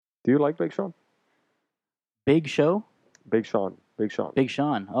Do you like Big Sean? Big Show? Big Sean. Big Sean. Big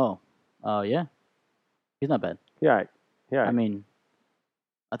Sean. Oh. Yeah. He's not bad. Yeah. Yeah. I mean,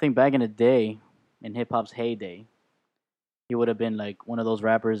 I think back in the day, in hip hop's heyday, he would have been like one of those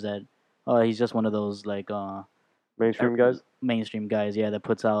rappers that, he's just one of those like mainstream guys. Mainstream guys, yeah, that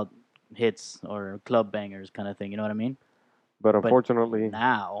puts out hits or club bangers kind of thing. You know what I mean? But unfortunately,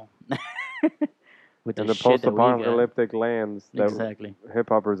 now, with in the the shit that we got, post-apocalyptic lands that exactly, hip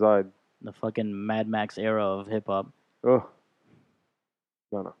hop reside. the fucking Mad Max era of hip hop. Ugh.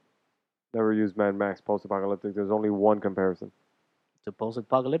 No. Never used Mad Max post-apocalyptic. There's only one comparison. To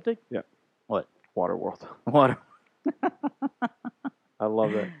post-apocalyptic? Yeah. What? Waterworld. Water. I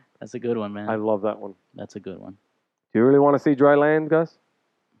love that. That's a good one, man. I love that one. That's a good one. Do you really want to see Dry Land, Gus?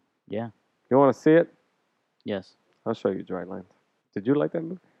 Yeah. You want to see it? Yes. I'll show you Dry Land. Did you like that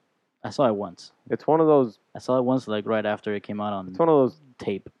movie? I saw it once. It's one of those. I saw it once, like right after it came out on It's one of those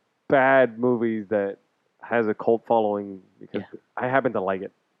tape. bad movies that has a cult following because Yeah. I happen to like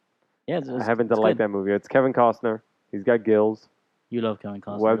it. Yeah, I happen to like that movie. It's Kevin Costner. He's got gills, You love Kevin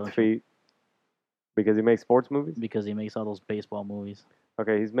Costner, webbed don't you? feet, because he makes sports movies. Because he makes all those baseball movies,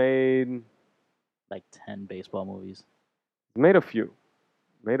 Okay, he's made like 10 baseball movies. a few,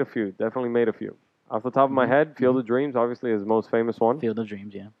 definitely made a few. Off the top of my Mhm. head, Field of Dreams obviously is the most famous one. Field of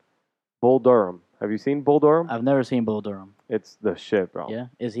Dreams, yeah. Bull Durham. Have you seen Bull Durham? I've never seen Bull Durham. It's the shit, bro. Yeah,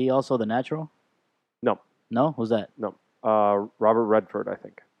 is he also the natural? No. No, who's that? No. Robert Redford, I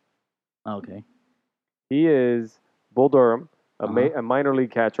think. Oh, okay. He is Bull Durham, Uh-huh. a minor league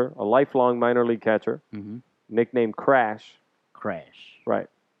catcher, a lifelong minor league catcher, Mm-hmm. nicknamed Crash. Crash. Right.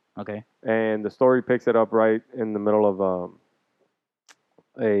 Okay. And the story picks it up right in the middle of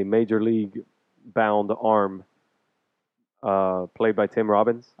a major league bound arm played by Tim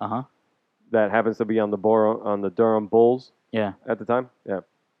Robbins Uh huh. that happens to be on the Durham Bulls Yeah. at the time. Yeah.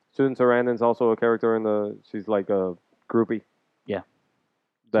 Susan Sarandon's also a character in she's like a groupie. Yeah.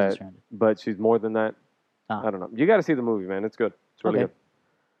 That, Stranded. but she's more than that. Ah. I don't know. You got to see the movie, man. It's good. It's really Okay.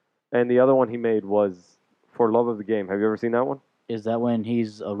 good. And the other one he made was For Love of the Game. Have you ever seen that one? Is that when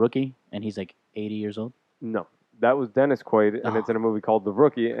he's a rookie and he's like 80 years old? No. That was Dennis Quaid, and it's Oh. in a movie called The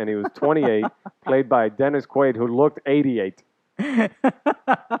Rookie, and he was 28, played by Dennis Quaid, who looked 88.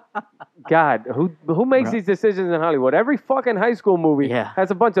 God, who makes Bro. these decisions in Hollywood? Every fucking high school movie Yeah. has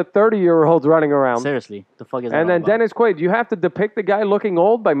a bunch of 30-year-olds running around. Seriously, the fuck is that? And all then about? Dennis Quaid, you have to depict the guy looking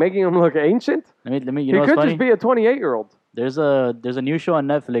old by making him look ancient? Let me. You He know what's could funny? just be a 28-year-old. There's a new show on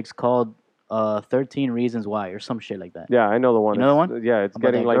Netflix called 13 Reasons Why or some shit like that. Yeah, I know the one. You know the It's- one? Yeah, it's About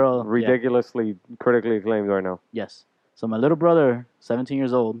getting that like girl, yeah. ridiculously critically acclaimed right now. Yes. So my little brother, 17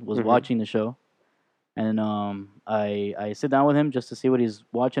 years old, was Mhm. watching the show, and I sit down with him just to see what he's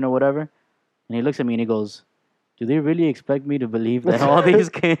watching or whatever, and he looks at me and he goes, "Do they really expect me to believe that all these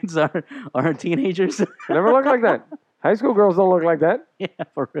kids are teenagers?" They never look like that. High school girls don't look like that. Yeah,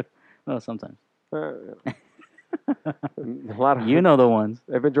 for real. Well, sometimes. Uh, a lot of You know the ones.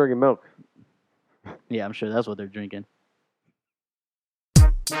 they've been drinking milk. Yeah, I'm sure that's what they're drinking.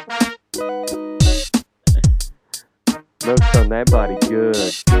 Milk's on that body good.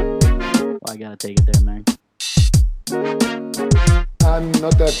 Well, I gotta take it there, man. I'm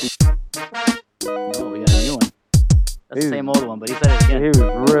not happy. No, we got a new one. That's He's- the same old one, but he said it He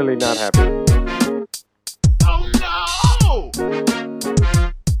again. was really not happy.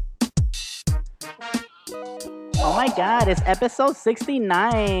 Oh my god, it's episode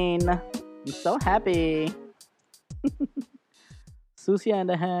 69. I'm so happy. Susia in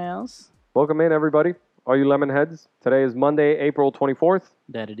the house. Welcome in, everybody. All you lemon heads. Today is Monday, April 24th,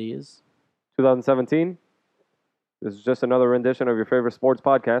 That it is. 2017. This is just another rendition of your favorite sports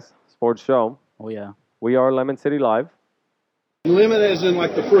podcast, sports show. Oh yeah. We are Lemon City Live. Lemon as in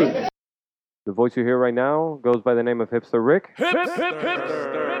like the fruit. The voice you hear right now goes by the name of Hipster Rick.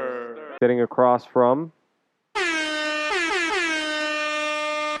 Sitting across from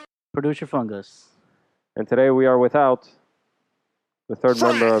Producer Fungus. And today we are without the third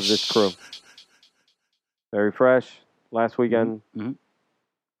member of this crew. Very fresh. Last weekend, Mhm.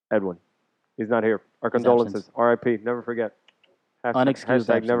 Edwin. He's not here. Our His condolences. R.I.P. Never forget. Unexcused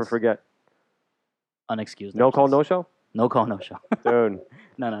hashtag never absence. forget. Unexcused. No call, absence. no show? No call, no show. Dude,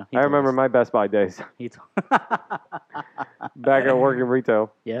 No. I remember my Best Buy days. He told Back at working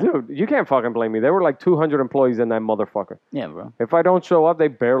retail. Yeah. Dude, you can't fucking blame me. There were like 200 employees in that motherfucker. Yeah, bro. If I don't show up, they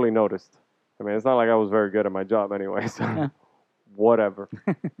barely noticed. I mean, it's not like I was very good at my job anyway, so Yeah. whatever.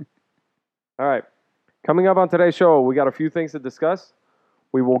 All right. Coming up on today's show, we got a few things to discuss.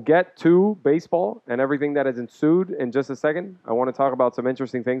 We will get to baseball and everything that has ensued in just a second. I want to talk about some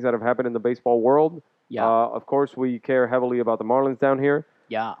interesting things that have happened in the baseball world. Yeah. Of course, we care heavily about the Marlins down here.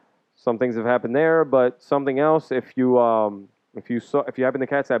 Yeah. some things have happened there, but something else. If you happen to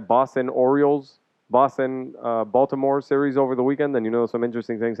catch that Baltimore series over the weekend, then you know some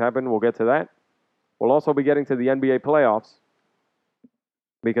interesting things happened. We'll get to that. We'll also be getting to the NBA playoffs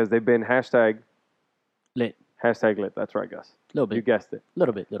because they've been hashtag Lit. lit. That's right, Gus. Little bit. You guessed it.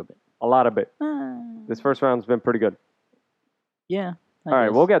 Little bit. A lot of it. Uh, This first round's been pretty good. yeah. All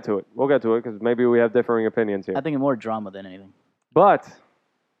right, we'll get to it. We'll get to it because maybe we have differing opinions here. I think it's more drama than anything. But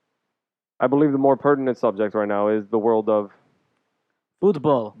I believe the more pertinent subject right now is the world of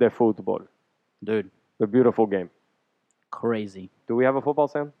Football. the football, Dude, the beautiful game. crazy. Do we have a football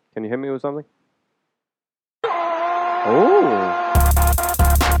sound? Can you hit me with something? Oh.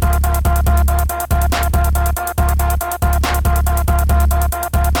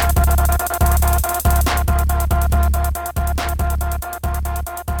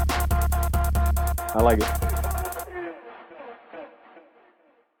 I like it.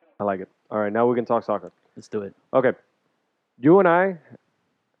 I like it. All right, now we can talk soccer. Let's do it. Okay. You and I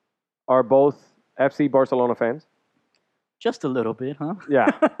are both FC Barcelona fans. Just a little bit, huh? Yeah.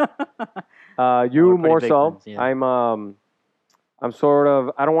 We're You pretty more big so. fans, yeah. I'm sort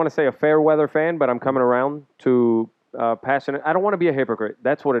of, I don't want to say a fair weather fan, but I'm coming around to passionate. I don't want to be a hypocrite.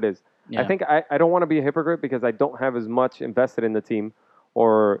 That's what it is. Yeah. I think I don't want to be a hypocrite because I don't have as much invested in the team,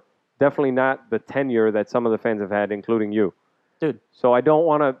 or definitely not the tenure that some of the fans have had, including you. Dude. So I don't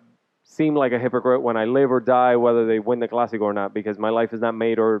want to seem like a hypocrite when I live or die, whether they win the Clásico or not, because my life is not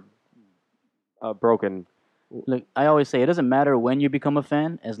made or broken. Look, I always say it doesn't matter when you become a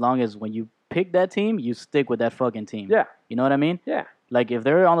fan, as long as when you pick that team, you stick with that fucking team. Yeah. You know what I mean? Yeah. Like if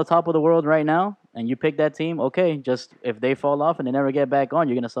they're on the top of the world right now and you pick that team, okay, just if they fall off and they never get back on,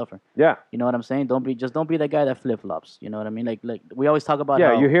 you're gonna suffer. Yeah. You know what I'm saying? Don't be that guy that flip flops. You know what I mean? Like we always talk about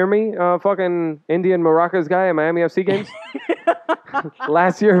Yeah, how you hear me? Fucking Indian Maracas guy at Miami FC games?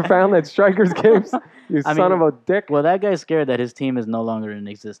 Last year found that strikers games? You I son mean, of a dick. well, that guy's scared that his team is no longer in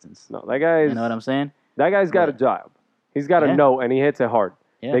existence. No, that guy is, You know what I'm saying? that guy's got a Yeah. job. He's got a Yeah. note, and he hits it hard.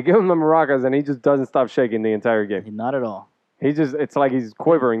 Yeah. They give him the maracas, and he just doesn't stop shaking the entire game. Not at all. He just, it's like he's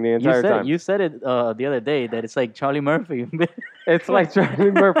quivering the You entire said time. it. You said it the other day that it's like Charlie Murphy. It's like Charlie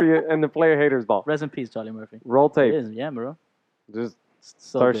Murphy and the player haters ball. Rest in peace, Charlie Murphy. Roll It tape. is, yeah, bro. Just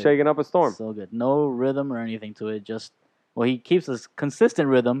So start good. shaking up a storm. So good. No rhythm or anything to it. Just he keeps a consistent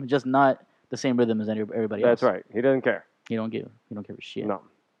rhythm, just not the same rhythm as everybody else. That's right. He doesn't care. He don't give a shit. No.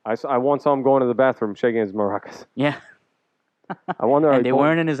 I once saw him going to the bathroom shaking his maracas. Yeah. I wonder how And he they pulled-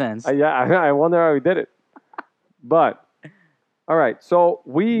 weren't in his hands. Yeah, I wonder how he did it. But, all right. So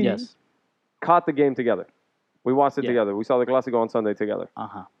we Yes. caught the game together. We watched it Yeah. together. We saw the Clásico on Sunday together.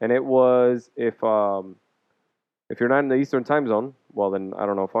 Uh-huh. And it was, if you're not in the Eastern time zone, well, then I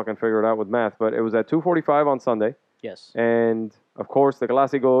don't know if I can figure it out with math, but it was at 2:45 on Sunday. Yes. And, of course, the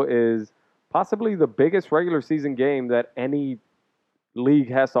Clásico is possibly the biggest regular season game that any league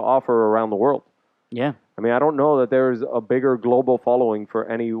has to offer around the world. Yeah. I mean, I don't know that there's a bigger global following for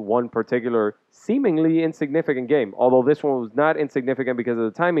any one particular seemingly insignificant game, although this one was not insignificant because of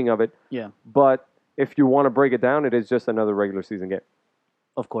the timing of it. Yeah. But if you want to break it down, it is just another regular season game.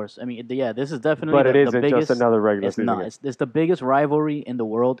 Of course. I mean, yeah, this is definitely But the, it the isn't biggest. just another regular It's season not. game. It's the biggest rivalry in the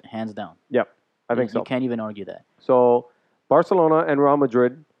world, hands down. Yep, I think You so. can't even argue that. So Barcelona and Real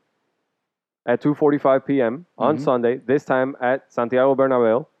Madrid at 2:45 p.m. on Mhm. Sunday, this time at Santiago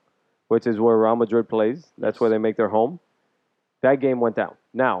Bernabeu, which is where Real Madrid plays. That's Yes. where they make their home. That game went down.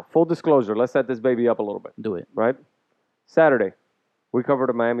 Now, full disclosure, let's set this baby up a little bit. Do it. Right? Saturday, we covered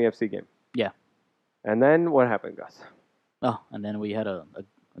a Miami FC game. Yeah. And then what happened, Gus? Oh, and then we had a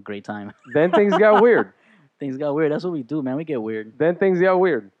great time. Then things got weird. Things got weird. That's what we do, man. We get weird. Then things got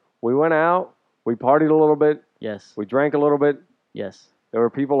weird. We went out, we partied a little bit, Yes. we drank a little bit. Yes. There were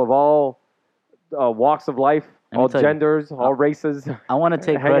people of all walks of life, Let me all tell you, genders, all races. I want to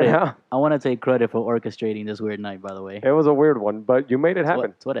take hanging credit. out. I want to take credit for orchestrating this weird night, by the way. It was a weird one, but you made it It's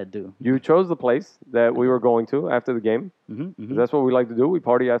happen. what I do. You chose the place that we were going to after the game. Hmm. 'Cause that's what we like to do. We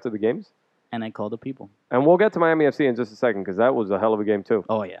party after the games. And I call the people. And we'll get to Miami FC in just a second because that was a hell of a game too.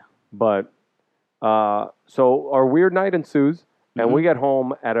 Oh, yeah. But so our weird night ensues, and Mhm. we get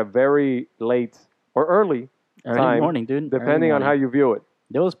home at a very late or early, Early time, morning, dude. depending on how you view it.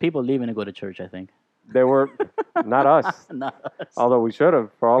 There was people leaving to go to church, I think. They were not us, Not us. although we should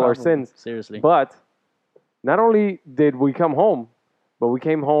have for all our Probably. sins. Seriously. But not only did we come home, but we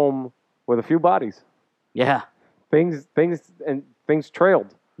came home with a few bodies. Yeah. Things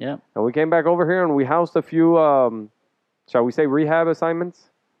trailed, Yeah. and we came back over here and we housed a few, shall we say, rehab assignments.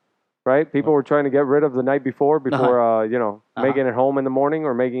 Right? People were trying to get rid of the night before Uh-huh. making it home in the morning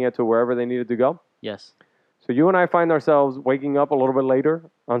or making it to wherever they needed to go. Yes. So you and I find ourselves waking up a little bit later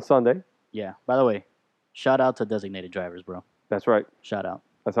on Sunday. Yeah. By the way, shout out to designated drivers, bro. That's right. Shout out.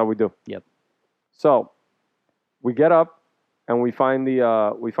 That's how we do. Yep. So we get up and we find the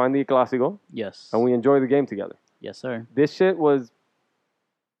Clásico Yes. and we enjoy the game together. Yes, sir. This shit was.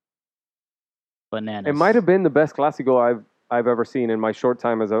 Bananas. It might have been the best Clásico I've ever seen in my short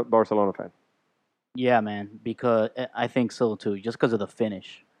time as a Barcelona fan. Yeah, man. Because I think so too. Just because of the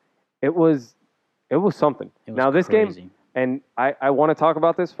finish. It was something. It was Now this game, crazy. and I want to talk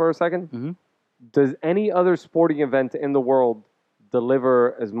about this for a 2nd. Mhm. Does any other sporting event in the world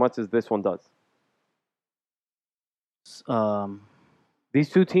deliver as much as this one does? These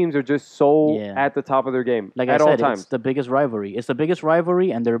two teams are just so Yeah. at the top of their game Like at I all said, times. it's the biggest rivalry. It's the biggest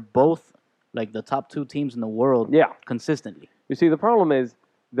rivalry, and they're both like the top 2 teams in the world Yeah. consistently. You see, the problem is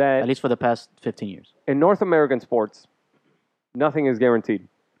that At least for the past 15 years. in North American sports, nothing is guaranteed.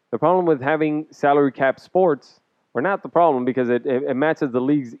 The problem with having salary cap sports, or not the problem because it matches the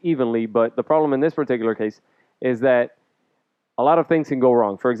leagues evenly, but the problem in this particular case is that a lot of things can go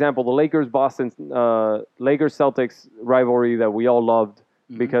wrong. For example, the Lakers Celtics rivalry that we all loved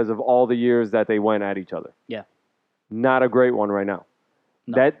because of all the years that they went at each other. Yeah. Not a great one right now.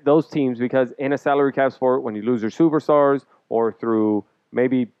 No. Those teams, because in a salary cap sport, when you lose your superstars or through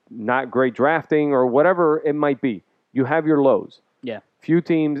maybe not great drafting or whatever it might be, you have your lows. Yeah. Few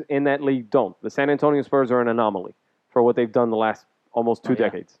teams in that league don't. The San Antonio Spurs are an anomaly for what they've done the last almost 2 Oh, yeah.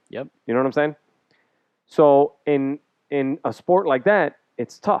 decades. Yep. You know what I'm saying? So in a sport like that,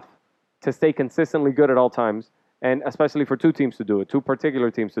 it's tough to stay consistently good at all times, and especially for two teams to do it, two particular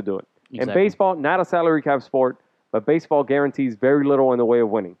teams to do it. In Exactly. baseball, not a salary cap sport, but baseball guarantees very little in the way of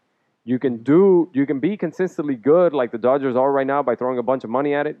winning. You can be consistently good like the Dodgers are right now by throwing a bunch of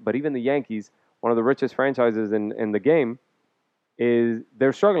money at it, but even the Yankees, one of the richest franchises in the game,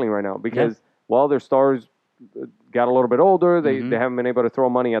 they're struggling right now because their stars got a little bit older. They haven't been able to throw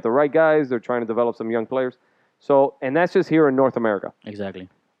money at the right guys. They're trying to develop some young players. So, and that's just here in North America. Exactly.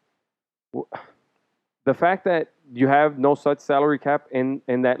 The fact that you have no such salary cap in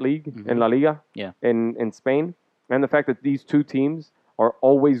that league, in La Liga, Yeah. in Spain, and the fact that these two teams are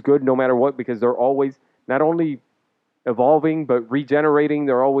always good no matter what because they're always not only evolving but regenerating.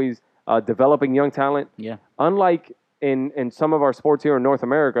 They're always developing young talent. Yeah. Unlike in some of our sports here in North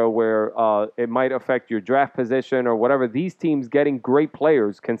America where it might affect your draft position or whatever, these teams getting great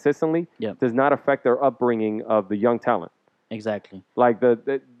players consistently Yep. does not affect their upbringing of the young talent. Exactly. Like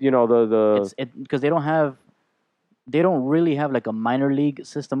the It's because they don't really have like a minor league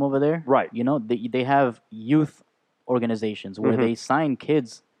system over there. Right. You know, they have youth organizations where they sign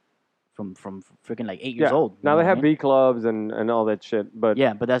kids from freaking like 8 years old. Now you they know have what I mean? B clubs and all that shit, but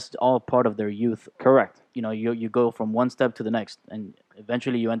Yeah, but that's all part of their youth. correct. You know, you go from one step to the next, and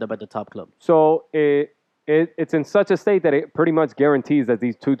eventually you end up at the top club. So it's in such a state that it pretty much guarantees that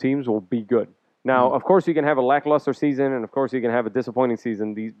these two teams will be good. Now, of course, you can have a lackluster season, and of course, you can have a disappointing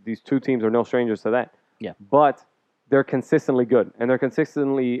season. These two teams are no strangers to that. Yeah. But they're consistently good, and they're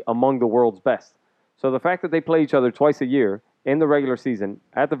consistently among the world's best. So the fact that they play each other twice a year in the regular season,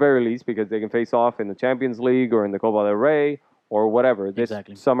 at the very least, because they can face off in the Champions League or in the Copa del Rey or whatever. This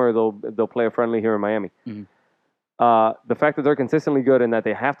Exactly. summer they'll play a friendly here in Miami. The fact that they're consistently good and that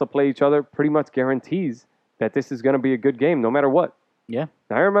they have to play each other pretty much guarantees that this is going to be a good game no matter what. Yeah.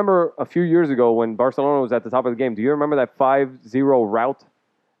 Now, I remember a few years ago when Barcelona was at the top of the game. Do you remember that 5-0 rout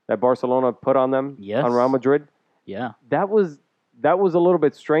that Barcelona put on them Yes. on Real Madrid? Yeah. That was a little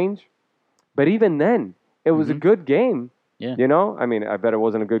bit strange, but even then, it was a good game. Yeah. You know, I mean, I bet it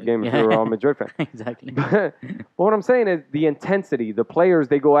wasn't a good game if you're a Real Madrid fan. Exactly. But what I'm saying is the intensity, the players,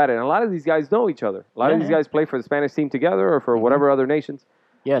 they go at it. And a lot of these guys know each other. A lot of these guys play for the Spanish team together or for whatever other nations.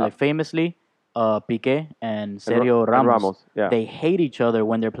 Yeah, like famously, Piqué and Sergio and Ramos, Ramos, yeah. they hate each other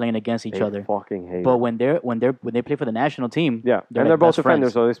when they're playing against each They other. fucking hate But it. when they play for the national team, Yeah, they're and like they're both best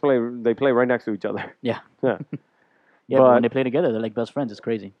defenders, friends. so they play right next to each other. Yeah. Yeah. Yeah, but when But- they play together, they're like best friends. It's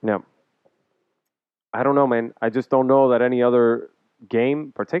crazy. Yeah. I don't know, man. I just don't know that any other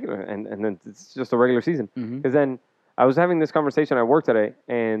game, particular, and then it's just a regular season. Because then I was having this conversation at work today,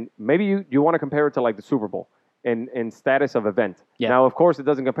 and maybe you want to compare it to like the Super Bowl in status of event. Yeah. Now, of course, it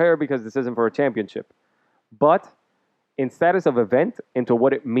doesn't compare because this isn't for a championship, but in status of event into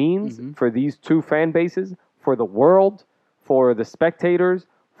what it means for these two fan bases, for the world, for the spectators,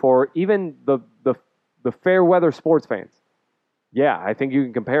 for even the fair weather sports fans. Yeah, I think you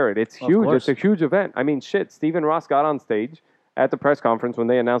can compare it. It's Of huge. course. It's a huge event. I mean, shit, Stephen Ross got on stage at the press conference when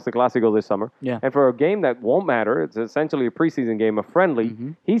they announced the Clásico this summer. Yeah. And for a game that won't matter, it's essentially a preseason game, a friendly,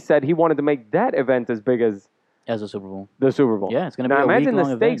 he said he wanted to make that event as big as as a Super Bowl. the Super Bowl. Yeah, it's going to be Now a imagine the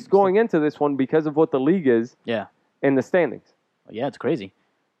week-long stakes event. going into this one because of what the league is Yeah, in the standings. yeah, it's crazy.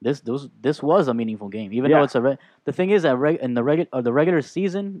 This was a meaningful game, even Yeah. though it's the thing is that in the regular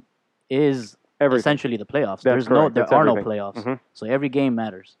season is Everything. essentially the playoffs. That's There correct. are It's no everything. playoffs, Mhm. so every game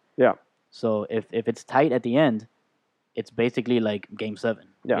matters. Yeah. So if it's tight at the end, it's basically like Game 7.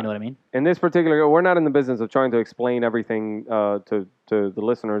 Yeah. You know what I mean? In this particular, we're not in the business of trying to explain everything to the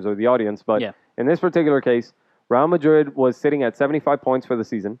listeners or the audience, but Yeah. in this particular case, Real Madrid was sitting at 75 points for the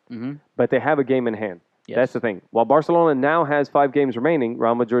season, Mm-hmm. but they have a game in hand. Yes. That's the thing. While Barcelona now has 5 games remaining,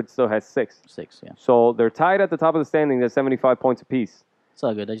 Real Madrid still has 6. 6. Yeah, So they're tied at the top of the standings at 75 points apiece. it's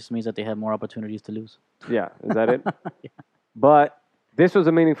all good. That just means that they have more opportunities to lose. Yeah, is that it? But this was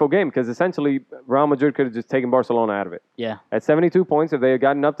a meaningful game because essentially Real Madrid could have just taken Barcelona out of it. Yeah, At 72 points, if they had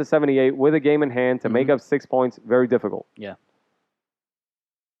gotten up to 78 with a game in hand to make up 6 points, very difficult. yeah,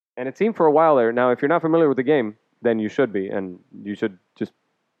 And it seemed for a while there. Now, if you're not familiar with the game, then you should be, and you should just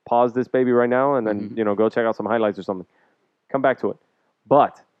pause this baby right now and then go check out some highlights or something. Come back to it.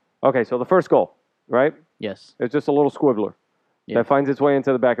 But okay, so the first goal, right? yes, It's just a little squibbler Yeah. that finds its way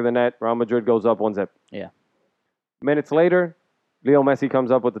into the back of the net. Real Madrid goes up 1-0. yeah. Minutes later, Leo Messi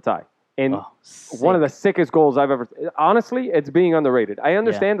comes up with the tie. And Oh, one of the sick. sickest goals I've ever. Honestly, it's being underrated. I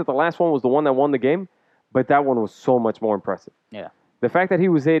understand that the last one was the one that won the game, but that one was so much more impressive. Yeah, The fact that he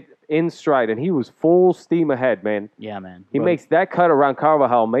was hit in stride and he was full steam ahead, man. yeah, man. He makes that cut around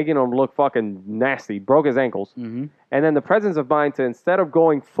Carvajal, making him look fucking nasty. Broke his ankles. Mm-hmm. And then the presence of mind to, instead of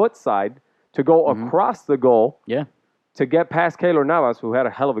going foot side, to go across the goal Yeah, to get past Keylor Navas, who had a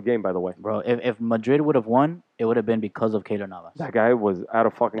hell of a game, by the way. bro. If Madrid would have won, it would have been because of Keylor Navas. That guy was out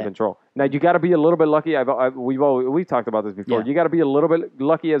of fucking Yeah. control. Now, you got to be a little bit lucky. We've talked about this before. Yeah. You got to be a little bit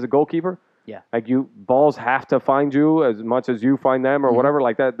lucky as a goalkeeper. Yeah. Like balls have to find you as much as you find them or whatever.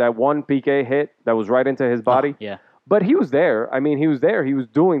 Like that one PK hit that was right into his body. Oh, yeah. But he was there. I mean, he was there. He was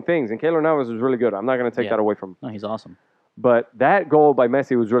doing things. And Keylor Navas was really good. I'm not going to take Yeah. that away from him. No, he's awesome. But that goal by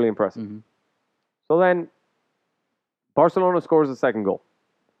Messi was really impressive. Mhm. So then Barcelona scores the second goal,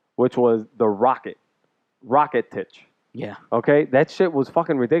 which was the rocket titch. Yeah. Okay? That shit was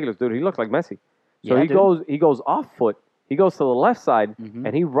fucking ridiculous, dude. He looked like Messi. So Yeah, he dude. goes off foot. He goes to the left side Mhm.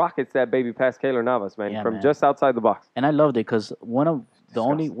 and he rockets that baby past Keylor Navas, man, Yeah, from man. just outside the box. And I loved it because one of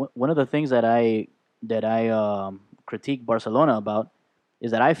Disgusting. the things that I critique Barcelona about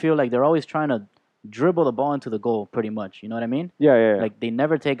is that I feel like they're always trying to dribble the ball into the goal, pretty much. You know what I mean? Yeah. Like they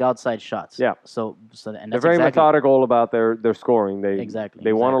never take outside shots. Yeah. So and They're that's very exactly, methodical about their scoring. Exactly,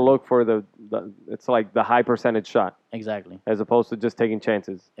 They want to exactly. look for the it's like the high percentage shot exactly, as opposed to just taking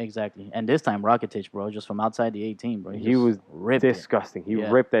chances. exactly. And this time, Rakitic, bro, just from outside the 18, bro, He just was ripped it. disgusting. He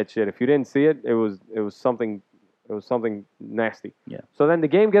Yeah. ripped that shit. If you didn't see it, it was something nasty. Yeah. So then the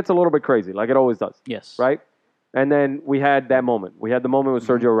game gets a little bit crazy, like it always does, Yes. right? And then we had that moment. We had the moment with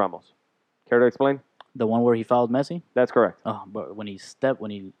Mm-hmm. Sergio Ramos. Care to explain? The one where he fouled Messi. That's correct. Oh, but when he slide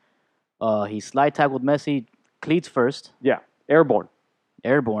tackled Messi, cleats first, Yeah, airborne.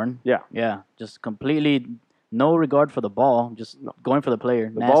 airborne. Yeah. Yeah, just completely no regard for the ball, just going for the player.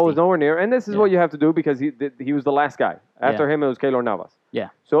 The ball was nowhere near, and this is Yeah. what you have to do because he was the last guy. After him, it was Keylor Navas. Yeah,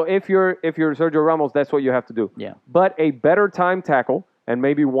 So if you're Sergio Ramos, that's what you have to do. yeah, But a better time tackle and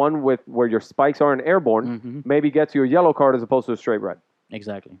maybe one with where your spikes aren't airborne Mhm. maybe gets you a yellow card as opposed to a straight red.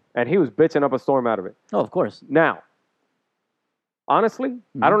 exactly. And he was bitching up a storm out of it. Oh, of course. Now, honestly,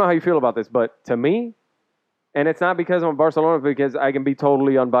 I don't know how you feel about this, but to me, and it's not because I'm a Barcelona, because I can be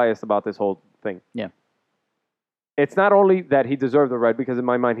totally unbiased about this whole thing. Yeah. It's not only that he deserved the red, because in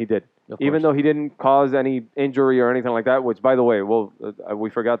my mind he did. Of Even course. though he didn't cause any injury or anything like that, which, by the way, we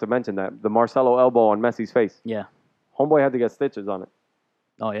forgot to mention that. The Marcelo elbow on Messi's face. Yeah. Homeboy had to get stitches on it.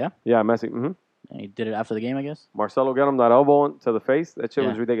 Oh yeah. Yeah, Messi. And he did it after the game, I guess. Marcelo got him that elbow to the face. That shit Yeah.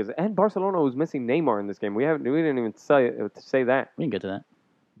 was ridiculous. And Barcelona was missing Neymar in this game. We didn't even say that. We can get to that.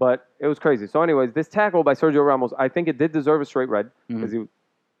 But it was crazy. So, anyways, this tackle by Sergio Ramos, I think it did deserve a straight red because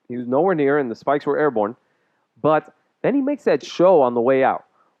he was nowhere near and the spikes were airborne. But then he makes that show on the way out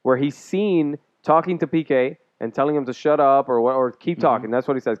where he's seen talking to PK and telling him to shut up or keep talking. That's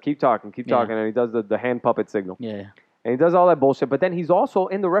what he says. Keep talking, keep Yeah. talking. And he does the hand puppet signal. Yeah. And he does all that bullshit. But then he's also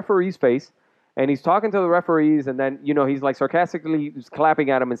in the referee's face and he's talking to the referees. And then, he's like sarcastically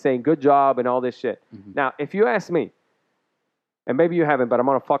clapping at him and saying, good job and all this shit. Now, if you ask me, and maybe you haven't, but I'm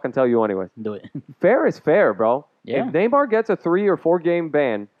going to fucking tell you anyways. Do it. Fair is fair, bro. Yeah. If Neymar gets a 3 or 4 game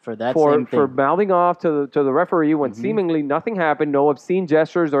ban For that for same thing. mouthing off to the referee when seemingly nothing happened, no obscene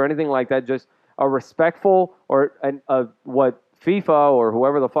gestures or anything like that, just a respectful or what FIFA or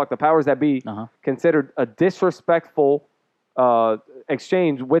whoever the fuck the powers that be Uh-huh. considered a disrespectful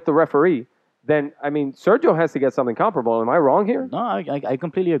exchange with the referee, then I mean Sergio has to get something comparable. Am I wrong here? No, I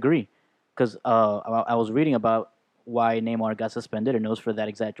completely agree. Because I was reading about why Neymar got suspended, and it was for that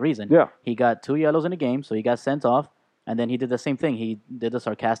exact reason. Yeah. He got 2 yellows in a game, so he got sent off, and then he did the same thing. He did the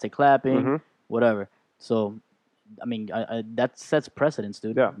sarcastic clapping, Mhm. whatever. So, I mean, that sets precedence,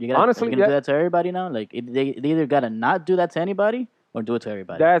 dude. Yeah. You gotta, Honestly, you're gonna do yeah. that to everybody now? Like, they either gotta not do that to anybody or do it to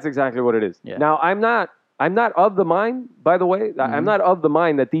everybody. That's exactly what it is. Yeah. Now I'm not of the mind, by the way. I'm not of the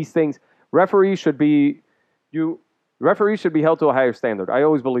mind that these things referees should be held to a higher standard. I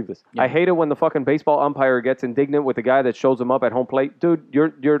always believe this. Yeah. I hate it when the fucking baseball umpire gets indignant with the guy that shows him up at home plate. Dude,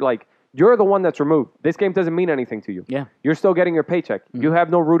 you're the one that's removed. This game doesn't mean anything to you. Yeah. You're still getting your paycheck. You have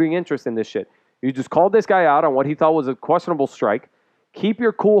no rooting interest in this shit. You just called this guy out on what he thought was a questionable strike. Keep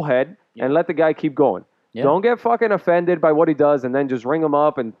your cool head and let the guy keep going. Yeah. Don't get fucking offended by what he does and then just ring him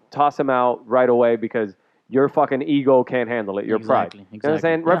up and toss him out right away because your fucking ego can't handle it. Your pride. Exactly, You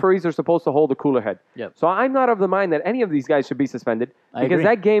understand? yeah. Referees are supposed to hold a cooler head. Yep. So I'm not of the mind that any of these guys should be suspended I because agree.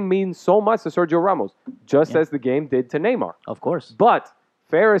 that game means so much to Sergio Ramos, just Yeah. as the game did to Neymar. Of course. But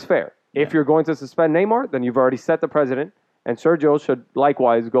fair is fair. If Yeah. you're going to suspend Neymar, then you've already set the precedent, and Sergio should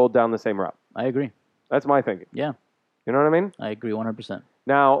likewise go down the same route. I agree. That's my thinking. Yeah, You know what I mean? I agree 100%.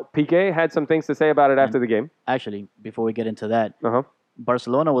 Now, Piqué had some things to say about it after the game. Actually, before we get into that, Uh-huh.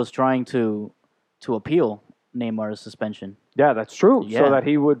 Barcelona was trying to appeal Neymar's suspension. Yeah, that's true. Yeah. So that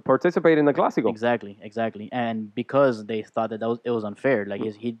he would participate in the Clásico. Exactly. And because they thought that it was unfair, like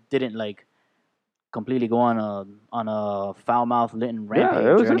he didn't like completely go on a foul mouth Linton rampage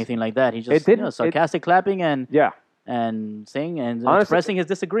it was or just- anything like that. He it just didn't- sarcastic clapping and Yeah. saying and Honestly, expressing his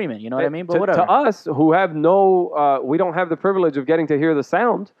disagreement. You know what I mean? But to, whatever. to us, who have we don't have the privilege of getting to hear the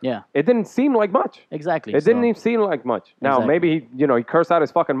sound, Yeah, it didn't seem like much. exactly. It didn't So, even seem like much. Now, Exactly. maybe he cursed out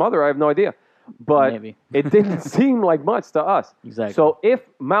his fucking mother. I have no idea. But Maybe. it didn't seem like much to us. Exactly. So if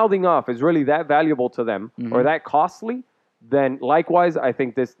mouthing off is really that valuable to them Mm-hmm. or that costly, then likewise, I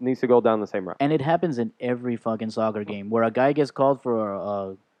think this needs to go down the same route. And it happens in every fucking soccer game where a guy gets called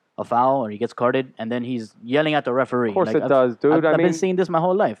for a foul or he gets carded, and then he's yelling at the referee. Of course Like, it does, dude. I've I mean, been seeing this my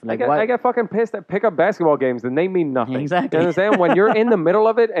whole life. Like, I why? get fucking pissed at pickup basketball games, and they mean nothing. Exactly. You understand? When you're in the middle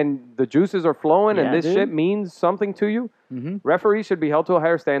of it and the juices are flowing and Yeah, this dude. shit means something to you, Mhm. referees should be held to a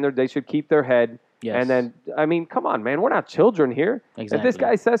higher standard. They should keep their head. Yes. And then, I mean, come on, man. We're not children here. If this Exactly.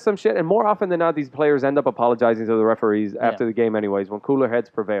 guy says some shit, and more often than not, these players end up apologizing to the referees after the game anyways, when cooler heads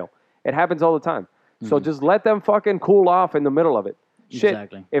prevail. It happens all the time. So just let them fucking cool off in the middle of it. Shit,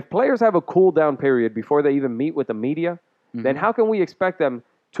 Exactly. if players have a cool down period before they even meet with the media, then how can we expect them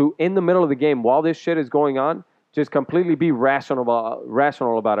to, in the middle of the game, while this shit is going on, just completely be rational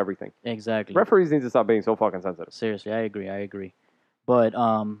about everything? Exactly. Referees need to stop being so fucking sensitive. Seriously, I agree. But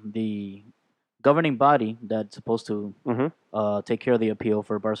the governing body that's supposed to Mhm. take care of the appeal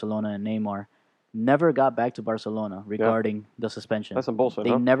for Barcelona and Neymar never got back to Barcelona regarding the suspension. That's some bullshit,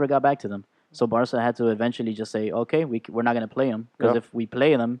 They huh? never got back to them. So Barca had to eventually just say, okay, we're not going to play him because Yeah. if we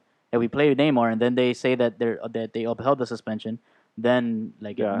play them, if we play Neymar and then they say that they upheld the suspension, then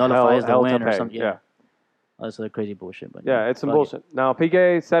like Yeah, it nullifies hell the to win or pay, something. yeah. That's crazy bullshit. But Yeah, it's some fuck it. bullshit. Now,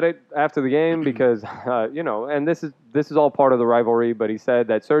 Piqué said it after the game because, and this is all part of the rivalry, but he said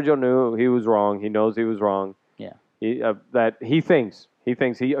that Sergio knew he was wrong. He knows he was wrong. Yeah. That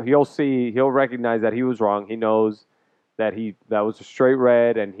he'll recognize that he was wrong. He knows that that was a straight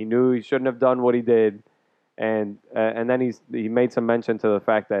red, and he knew he shouldn't have done what he did. And then he made some mention to the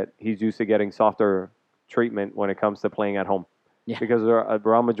fact that he's used to getting softer treatment when it comes to playing at home. Yeah. Because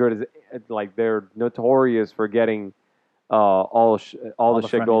Real Madrid is like they're notorious for getting all the shit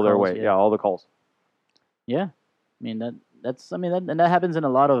friendly go their calls, way. yeah. Yeah, all the calls. Yeah, I mean that happens in a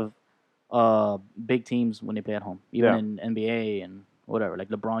lot of big teams when they play at home, even Yeah. in NBA and whatever. Like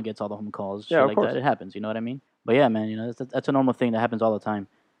LeBron gets all the home calls, shit Yeah, of like course. that. It happens, you know what I mean? But yeah, man, that's a normal thing that happens all the time.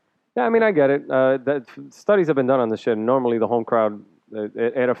 Yeah, I mean, I get it. Studies have been done on this shit. And normally, the home crowd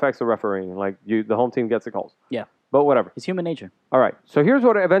it affects the refereeing. Like the home team gets the calls. Yeah, But whatever. it's human nature, All right. So here's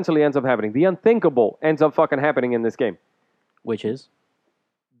what eventually ends up happening. The unthinkable ends up fucking happening in this game. which is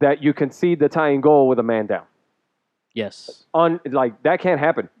That you concede the tying goal with a man down. yes, Like that can't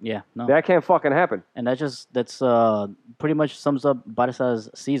happen. yeah, no, That can't fucking happen. and that's pretty much sums up Barca's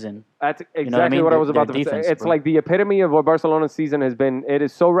season. That's exactly know what I mean? what I was Their about to say. defense, It's bro. like the epitome of what Barcelona's season has been. It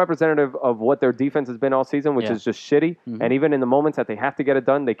is so representative of what their defense has been all season, which Yeah. is just shitty. Mhm. And even in the moments that they have to get it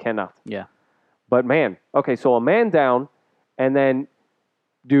done, they cannot. Yeah, But man, okay, so a man down, and then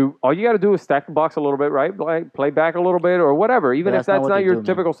all you got to do is stack the box a little bit, right? Like play back a little bit or whatever. Even But if that's not that's what not they your do, man.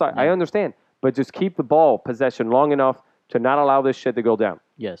 typical side, I Yeah. understand. But just keep the ball possession long enough to not allow this shit to go down.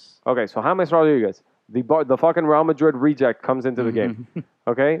 yes, Okay, so James Rodriguez, The fucking Real Madrid reject comes into the game.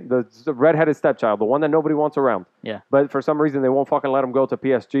 Okay, the redheaded stepchild, the one that nobody wants around. Yeah. But for some reason, they won't fucking let him go to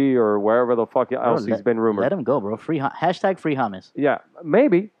PSG or wherever the fuck else he's been rumored. Let him go, bro. Hashtag free James. Yeah,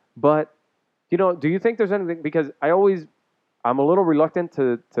 maybe. But do you think there's anything? Because I'm a little reluctant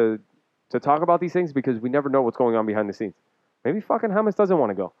to talk about these things because we never know what's going on behind the scenes. Maybe fucking James doesn't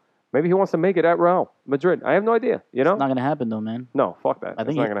want to go. Maybe he wants to make it at Real Madrid. I have no idea. It's not gonna happen though, man. No, fuck that.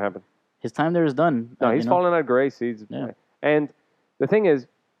 It's not gonna happen. His time there is done. No, he's fallen out of grace. And the thing is,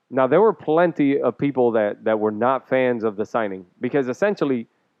 now there were plenty of people that were not fans of the signing because essentially,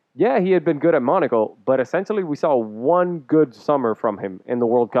 yeah, he had been good at Monaco, but essentially we saw one good summer from him in the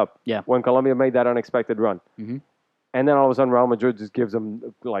World Cup. Yeah. When Colombia made that unexpected run. Mm-hmm. And then all of a sudden Real Madrid just gives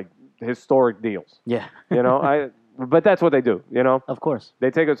him like historic deals. Yeah. But that's what they do, Of course.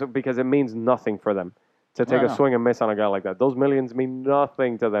 They take it because it means nothing for them to take a swing and miss on a guy like that. Those millions mean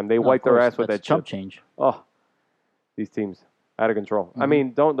nothing to them. They wipe their ass with that chump shit. change. Oh, these teams out of control. Mm-hmm. I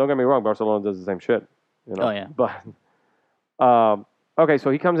mean, don't get me wrong. Barcelona does the same shit. Oh yeah. But okay, so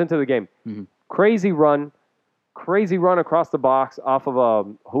he comes into the game. Mm-hmm. Crazy run across the box off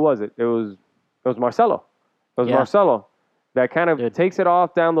of who was it? It was Marcelo. It was Marcelo that kind of takes it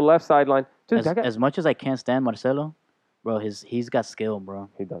off down the left sideline. Dude, as much as I can't stand Marcelo, bro, he's got skill, bro.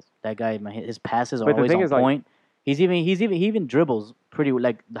 He does. That guy, man, his passes are always on point. He even dribbles pretty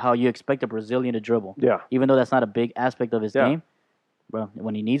like how you expect a Brazilian to dribble. Yeah. Even though that's not a big aspect of his game, bro.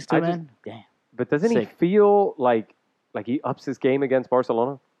 When he needs to, damn. But doesn't he feel like he ups his game against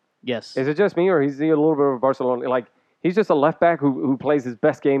Barcelona? Yes. Is it just me, or is he a little bit of a Barcelona? Like he's just a left back who plays his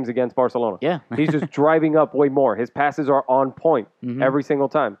best games against Barcelona. Yeah. He's just driving up way more. His passes are on point every single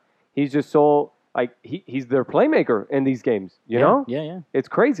time. He's just so like he's their playmaker in these games. You know? Yeah. It's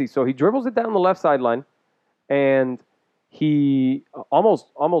crazy. So he dribbles it down the left sideline, and he almost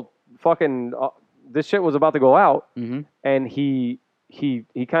fucking this shit was about to go out, and he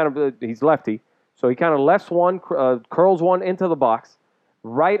kind of he's lefty, so he kind of lefts one, curls one into the box,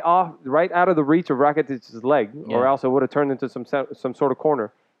 right out of the reach of Rakitic's leg, or else it would have turned into some sort of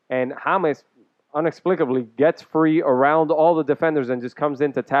corner. And James inexplicably gets free around all the defenders and just comes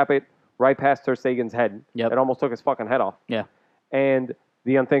in to tap it right past Ter Stegen's head. Yep. It almost took his fucking head off. Yeah. And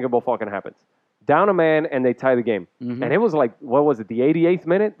the unthinkable fucking happens. Down a man, and they tie the game. And it was like, what was it, the 88th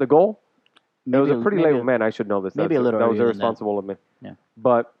minute, the goal? It was a pretty late, man, I should know this. Maybe a little That was earlier irresponsible of me. Yeah.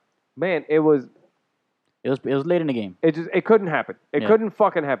 But, man, it was late in the game. It couldn't happen. It couldn't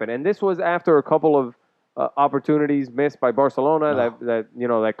fucking happen. And this was after a couple of opportunities missed by Barcelona.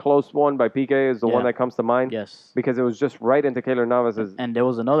 That close one by Piqué is the one that comes to mind. Yes. Because it was just right into Keylor Navas's. And there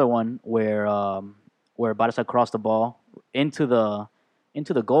was another one where Barca crossed the ball into the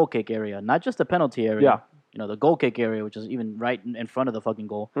goal kick area, not just the penalty area. Yeah. The goal kick area, which is even right in front of the fucking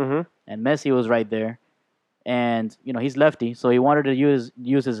goal. Mm-hmm. And Messi was right there. And, he's lefty, so he wanted to use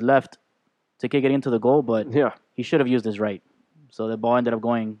his left to kick it into the goal, but he should have used his right. So the ball ended up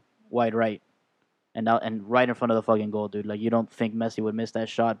going wide right. And right in front of the fucking goal, dude. Like, you don't think Messi would miss that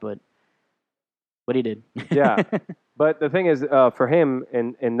shot, but he did. Yeah. But the thing is, for him,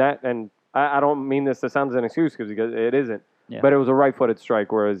 in that, and I don't mean this to sound as an excuse because it isn't, but it was a right-footed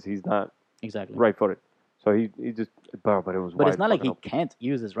strike, whereas he's not right-footed. So he just, but it was. But it's not like he can't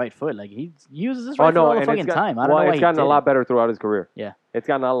use his right foot. Like he uses his right foot all the fucking time. I don't know why it's gotten a lot better throughout his career. Yeah, it's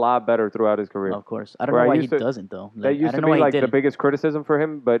gotten a lot better throughout his career. Of course, I don't know why he doesn't though. That used to be like the biggest criticism for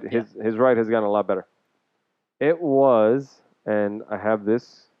him, but his right has gotten a lot better. It was, and I have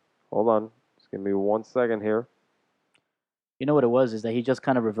this. Hold on, just give me 1 second here. You know what it was is that he just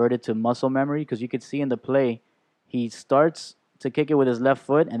kind of reverted to muscle memory because you could see in the play, he starts to kick it with his left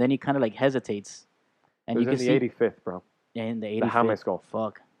foot and then he kind of like hesitates. And it was in the 85th, bro. Yeah, in the 85th. The James goal.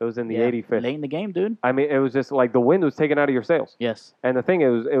 Fuck. It was in the 85th. Late in the game, dude. I mean, it was just like the wind was taken out of your sails. Yes. And the thing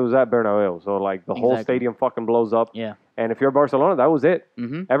is, it was at Bernabeu, so like the whole stadium fucking blows up. Yeah. And if you're Barcelona, that was it.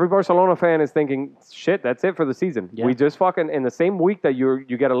 Mm-hmm. Every Barcelona fan is thinking, shit, that's it for the season. Yeah. We just fucking, in the same week that you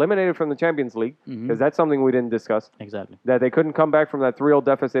get eliminated from the Champions League, because that's something we didn't discuss. Exactly. That they couldn't come back from that 3-0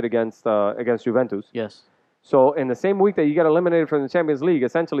 deficit against Juventus. Yes. So in the same week that you get eliminated from the Champions League,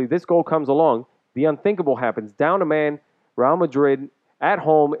 essentially this goal comes along. The unthinkable happens. Down a man, Real Madrid at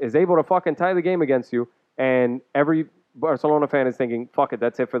home is able to fucking tie the game against you, and every Barcelona fan is thinking, fuck it,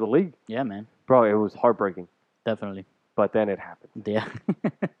 that's it for the league. Yeah, man. Bro, it was heartbreaking. Definitely. But then it happened. Yeah.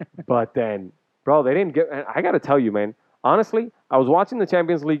 But then, bro, they didn't get... I got to tell you, man, honestly, I was watching the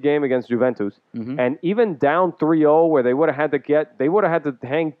Champions League game against Juventus, and even down 3-0, where they would have had to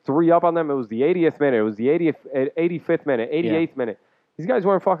hang 3 up on them, it was the 80th minute, it was the 85th minute, 88th minute. These guys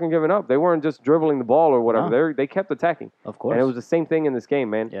weren't fucking giving up. They weren't just dribbling the ball or whatever. No. They kept attacking. Of course. And it was the same thing in this game,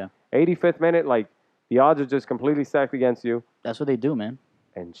 man. Yeah. 85th minute, like, The odds are just completely stacked against you. That's what they do, man.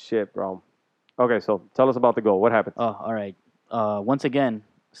 And shit, bro. Okay, so tell us about the goal. What happened? Oh, all right. Once again,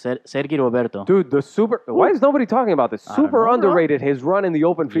 Sergi Roberto. Dude, the super. Why is nobody talking about this? I don't Super know, bro. underrated. His run in the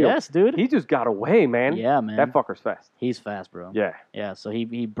open field. Yes, dude. He just got away, man. Yeah, man. That fucker's fast. He's fast, bro. Yeah. Yeah, so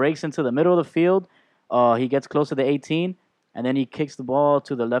he breaks into the middle of the field. He gets close to the 18, and then he kicks the ball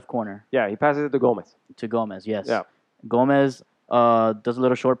to the left corner Yeah, he passes it to Gomez. to Gomez. Yes. Yeah. Gomez does a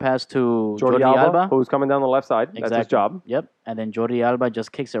little short pass to Jordi Jordi Alba, Alba. who's coming down the left side. That's his job. Yep. And then Jordi Alba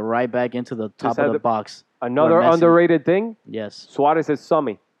just kicks it right back into the top had of the the- box. Another Messi- underrated thing, Yes. Suarez is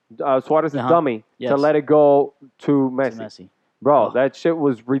Suarez is Uh-huh. dummy to Yes. let it go to To Messi. Messi. Bro, Oh. that shit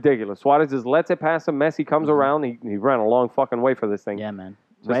was ridiculous. Suarez just lets it pass him. Messi comes around. He ran a long fucking way for this thing. Yeah, man.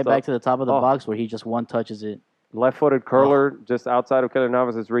 Just Right back to the top of the oh. box where he just one touches it. Left-footed curler just outside of Keylor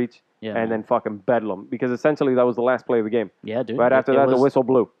Navas's reach. Yeah, And man. then fucking bedlam. Because essentially that was the last play of the game. Yeah, dude. Right after that, the whistle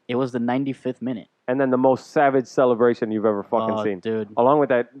blew. It was the 95th minute. And then the most savage celebration you've ever fucking Oh, seen. dude. Along with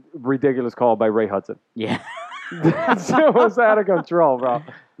that ridiculous call by Ray Hudson. Yeah. That shit was out of control, bro.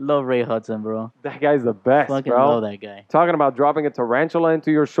 Love Ray Hudson, bro. That guy's the best, Fucking bro. love that guy. Talking about dropping a tarantula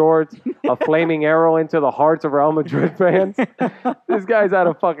into your shorts, a flaming arrow into the hearts of Real Madrid fans. This guy's out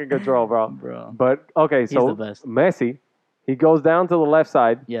of fucking control, bro. Bro. But, okay, so the best. Messi, he goes down to the left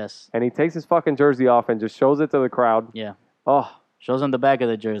side, Yes. and he takes his fucking jersey off and just shows it to the crowd. Yeah. Oh, Shows on the back of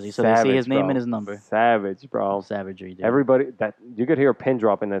the jersey so they see his name and his number. Savage, bro. Savagery, dude. Everybody, that you could hear a pin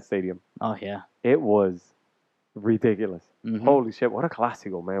drop in that stadium. Oh, yeah. It was ridiculous. Mhm. Holy shit, what a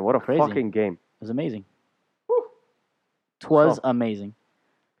classico, man. What a Crazy. fucking game. It was amazing. Twas amazing.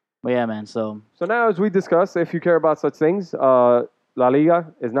 But yeah, man, so, So now, as we discuss, if you care about such things, La Liga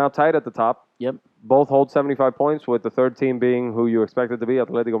is now tied at the top. yep. Both hold 75 points, with the third team being who you expect it to be,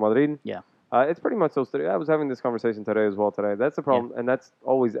 Atletico Madrid. Yeah. It's pretty much those three. I was having this conversation today as well today. That's the problem, and that's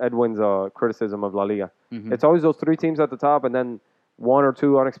always Edwin's criticism of La Liga. Mhm. It's always those three teams at the top, and then one or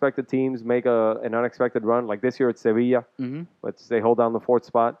two unexpected teams make an unexpected run. Like this year, it's Sevilla, Mhm. but they hold down the fourth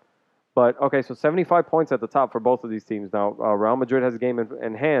spot. But, okay, so 75 points at the top for both of these teams. Now, Real Madrid has a game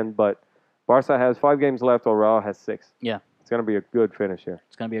in hand, but Barca has 5 games left, while Real has 6. Yeah. It's going to be a good finish here.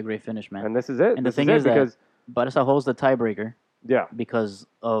 It's going to be a great finish, man. And this is it. And the This thing it is that- because, Barca holds the tiebreaker yeah, because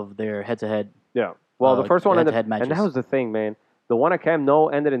of their head-to-head. yeah. Well, the first one ended, head-to-head and that matches. was the thing, man. The one at Camp Nou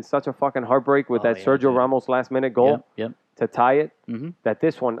ended in such a fucking heartbreak with Oh, that yeah, Sergio dude. Ramos last-minute goal Yep, yep. to tie it. Mm-hmm. That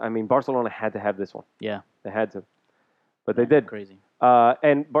this one, I mean, Barcelona had to have this one. Yeah. They had to. But they did. Crazy.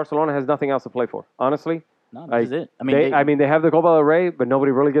 And Barcelona has nothing else to play for, honestly. No, Like, this is it. I mean, they have the Copa del Rey, but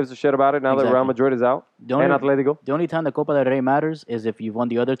nobody really gives a shit about it now that Real Exactly. Madrid is out. the only, And Atletico. the only time the Copa del Rey matters is if you've won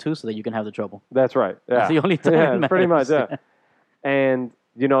the other two so that you can have the trouble. That's right. Yeah. That's the only time Yeah, it pretty much. matters. Yeah. And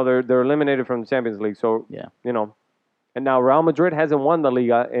they're eliminated from the Champions League. So Yeah. And now Real Madrid hasn't won the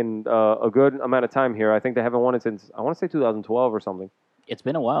Liga in a good amount of time here. I think they haven't won it since I want to say 2012 or something. It's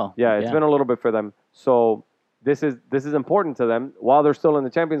been a while. Yeah, it's been a little bit for them. So this is important to them while they're still in the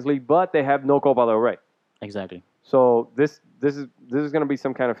Champions League, but they have no Copa del Rey. Exactly. So this is going to be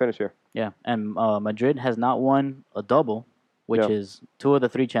some kind of finish here. Yeah, and Madrid has not won a double, which Yeah. is 2 of the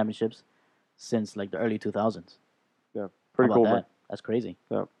 3 championships since like the early 2000s. Yeah, How pretty about cool, that? man. That's crazy.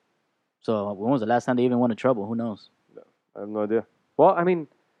 Yeah. So when was the last time they even won a treble? Who knows? I have no idea. Well, I mean,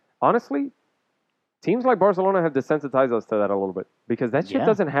 honestly, teams like Barcelona have desensitized us to that a little bit because that shit Yeah.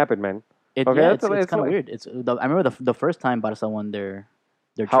 doesn't happen, man. It, Okay, yeah, that's- it's it's kind of like- weird. I remember the first time Barca won their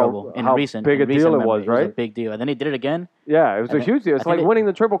How- treble in how recent. big in a deal recent it memory. was, It was a right? big deal, and then they did it again. Yeah, it was And a then- huge deal. It's I think like it- winning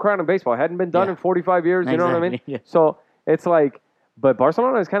the Triple Crown in baseball. It hadn't been done Yeah. in 45 years. You know what I mean? Exactly, yeah. So it's like, but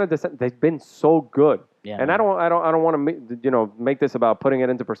Barcelona is kind of they've been so good, Yeah, and man. I don't want to make this about putting it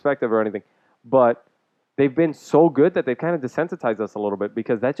into perspective or anything, but they've been so good that they've kind of desensitized us a little bit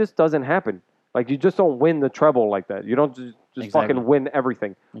because that just doesn't happen. Like you just don't win the treble like that. You don't just Exactly. fucking win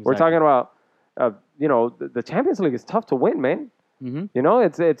everything. We're Exactly. talking about, the Champions League is tough to win, man. Mhm.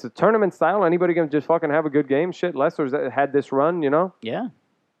 It's a tournament style. Anybody can just fucking have a good game. Shit, Leicester's had this run. Yeah,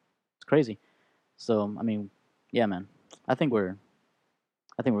 it's crazy. So I mean, yeah, man. I think we're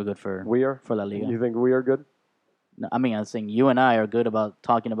good for We are. La Liga. You think we are good? No, I mean, I'm saying you and I are good about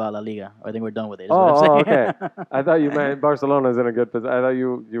talking about La Liga. I think we're done with it. Is Oh, what I'm saying. okay. I thought you meant Barcelona's in a good position. I thought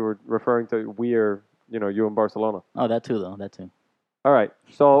you were referring to you and Barcelona. Oh, that too, though. That too. All right.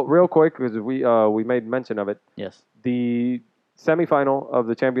 So real quick, because we made mention of it, Yes. the semifinal of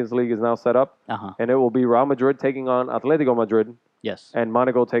the Champions League is now set up, Uh-huh. and it will be Real Madrid taking on Atletico Madrid Yes. and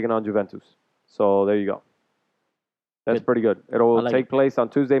Monaco taking on Juventus. So there you go. That's Good. pretty good. It will I like take it. place on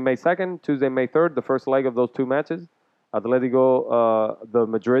Tuesday, May 2nd, Tuesday, May 3rd, the first leg of those two matches. Atletico, the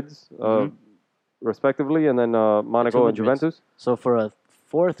Madrids, Mhm. respectively, and then Monaco and Madrids. Juventus. So for a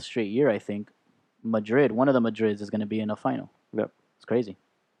 4th straight year, I think Madrid, one of the Madrids, is going to be in a final. Yep. It's crazy.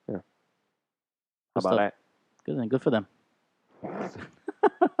 Yeah. How Good about stuff. Good for them.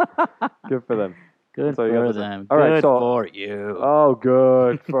 that? Good for them. Good So you have for to say- them. All Good right, so- for you. Oh,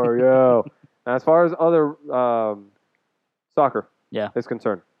 good for you. As far as other soccer Yeah. is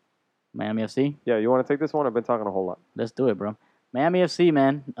concerned, Miami FC. yeah, you want to take this one? I've been talking a whole lot. Let's do it, bro. Miami FC,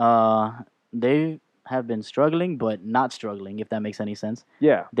 man. They have been struggling, but not struggling, if that makes any sense.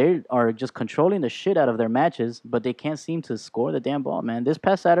 Yeah, They are just controlling the shit out of their matches, but they can't seem to score the damn ball, man. This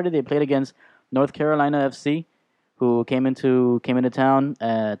past Saturday, they played against North Carolina FC, who came into town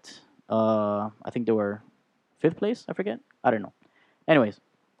at I think they were 5th place. I forget. I don't know. Anyways,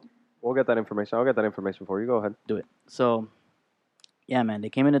 we'll get that information. I'll get that information for you. Go ahead. do it. So, yeah, man, they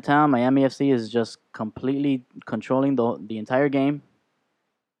came into town. Miami FC is just completely controlling the entire game.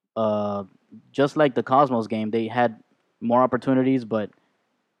 Just like the Cosmos game, they had more opportunities, but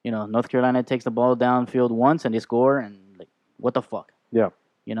North Carolina takes the ball downfield once and they score, and like, what the fuck? Yeah,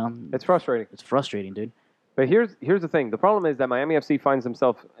 It's it's frustrating. frustrating, dude. But here's the thing. The problem is that Miami FC finds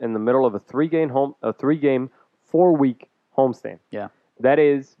himself in the middle of a 3-game 4-week homestand. Yeah. That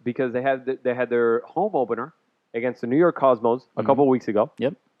is because they had their home opener against the New York Cosmos a couple weeks ago.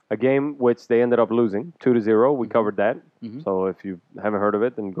 Yep. A game which they ended up losing 2-0. We covered that. Mhm. So if you haven't heard of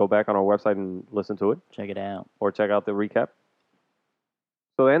it, then go back on our website and listen to it, Check it out. or check out the recap.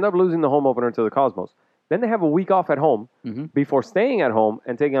 So they end up losing the home opener to the Cosmos. Then they have a week off at home Mhm. before staying at home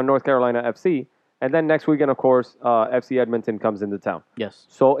and taking on North Carolina FC. And then next weekend, of course, FC Edmonton comes into town. Yes.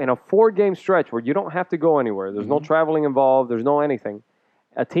 So in a 4-game stretch where you don't have to go anywhere, there's no traveling involved, there's no anything,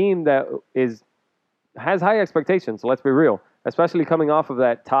 a team that has high expectations, let's be real, especially coming off of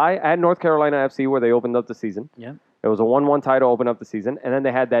that tie at North Carolina FC where they opened up the season. Yeah. It was a 1-1 tie to open up the season, and then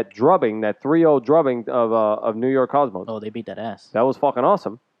they had that drubbing, that 3-0 drubbing of New York Cosmos. Oh, they beat that ass. That was fucking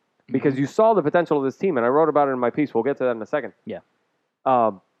awesome because you saw the potential of this team, and I wrote about it in my piece. We'll get to that in a second. Yeah.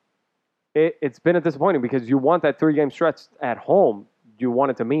 It's been a disappointing because you want that 3-game stretch at home. You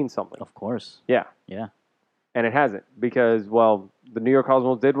want it to mean something. Of course. Yeah. Yeah. And it hasn't because, well, the New York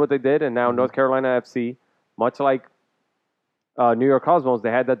Cosmos did what they did, and now North Carolina FC, much like New York Cosmos,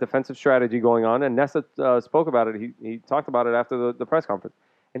 they had that defensive strategy going on, and Nessa spoke about it. He talked about it after the press conference.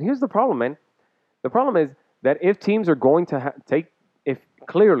 And here's the problem, man. The problem is that if teams are going to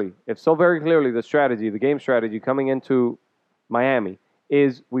if so very clearly the game strategy coming into Miami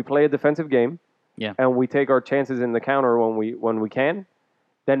is we play a defensive game, Yeah. and we take our chances in the counter when we can,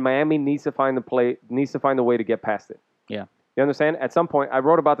 then Miami needs to find a way to get past it. Yeah. You understand? At some point, I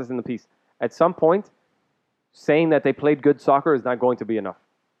wrote about this in the piece. At some point, saying that they played good soccer is not going to be enough.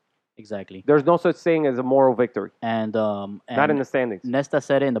 Exactly. There's no such thing as a moral victory. And Not in the standings. Nesta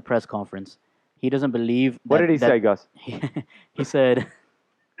said it in the press conference. He doesn't believe. What did he say, Gus? He said.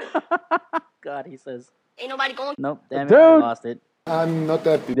 God, he says. Ain't nobody going. Nope. Damn it, Dude! I lost it. I'm not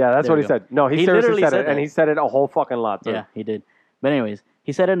that deep. Yeah, that's There what we he go. said. No, he He seriously literally said said it, and that. he said it a whole fucking lot, too. Yeah, he did. But anyways,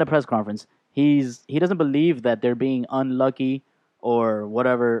 he said it in the press conference. He doesn't believe that they're being unlucky or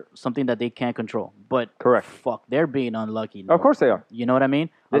whatever, something that they can't control. But Correct. fuck, they're being unlucky. Of course they are. You know what I mean?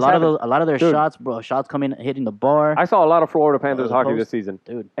 This a happens. lot of their Dude. shots, bro, shots coming hitting the bar. I saw a lot of Florida Panthers the hockey post. this season.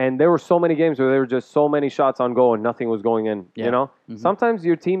 Dude. And there were so many games where there were just so many shots on goal and nothing was going in. Yeah. You know, sometimes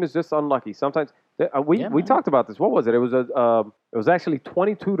your team is just unlucky. Sometimes we Yeah, we man. talked about this. What was it? It was actually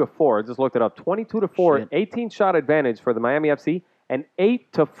 22-4. I just looked it up. 22-4, Shit. 18 shot advantage for the Miami FC, and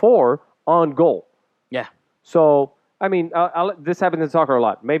 8-4 on goal. Yeah. So I mean, this happens in soccer a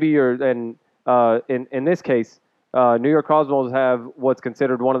lot. Maybe you're in this case. New York Cosmos have what's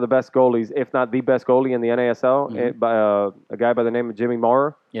considered one of the best goalies, if not the best goalie in the NASL, by a guy by the name of Jimmy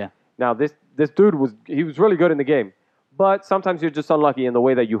Maurer. Yeah. Now, this dude was really good in the game, but sometimes you're just unlucky in the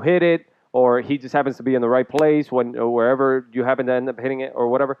way that you hit it, or he just happens to be in the right place wherever you happen to end up hitting it, or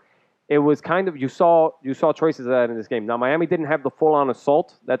whatever. It was kind of you saw traces of that in this game. Now, Miami didn't have the full-on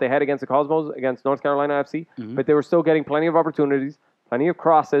assault that they had against the Cosmos against North Carolina FC, but they were still getting plenty of opportunities, plenty of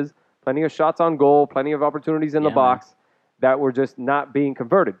crosses, plenty of shots on goal, plenty of opportunities in the Yeah, box that were just not being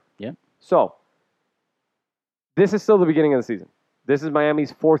converted. Yeah. So, this is still the beginning of the season. This is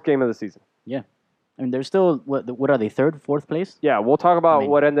Miami's 4th game of the season. Yeah. I mean, they're still, what are they, 3rd, 4th place? Yeah, we'll talk about I mean-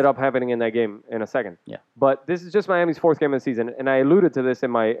 what ended up happening in that game in a second. Yeah. But this is just Miami's 4th game of the season, and I alluded to this in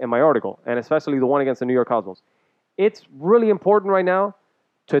my article, and especially the one against the New York Cosmos. It's really important right now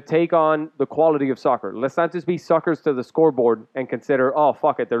to take on the quality of soccer. Let's not just be suckers to the scoreboard and consider, oh,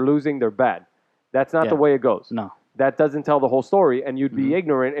 fuck it, they're losing, they're bad. That's not the Yeah. way it goes. No, That doesn't tell the whole story, and you'd be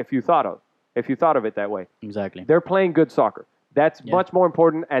ignorant if you thought of it that way. exactly. They're playing good soccer. That's much more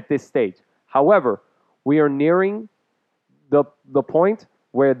important at this stage. However, we are nearing the point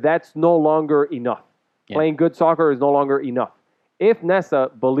where that's no longer enough. Yeah. Playing good soccer is no longer enough. If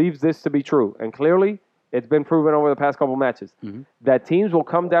Nesta believes this to be true, and clearly it's been proven over the past couple matches, that teams will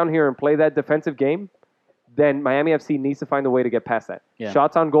come down here and play that defensive game, then Miami FC needs to find a way to get past that. Yeah.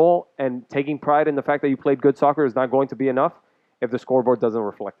 Shots on goal and taking pride in the fact that you played good soccer is not going to be enough if the scoreboard doesn't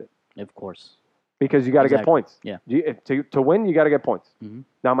reflect it. Of course. Because you got to get Exactly. points. Yeah. To win, you got to get points.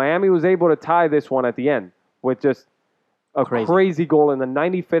 Now, Miami was able to tie this one at the end with just a crazy goal in the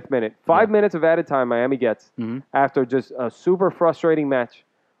 95th minute. 5 minutes of added time Miami gets after just a super frustrating match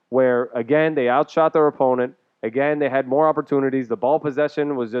where, again, they outshot their opponent. Again, they had more opportunities. The ball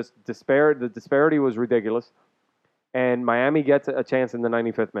possession was just disparate. The disparity was ridiculous. And Miami gets a chance in the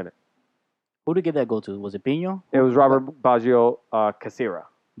 95th minute. Who did get that goal to? Was it Pino? It was Robert Baggio Casira.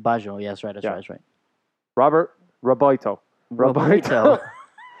 Baggio. Yeah, that's right. That's Yeah. right. That's right. Robert Roboito. Roboito.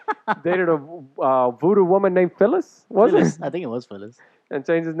 Dated a voodoo woman named Phyllis, was Phyllis. it? I think it was Phyllis. And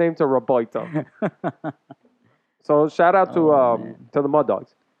changed his name to Roboito. So shout out to the Mud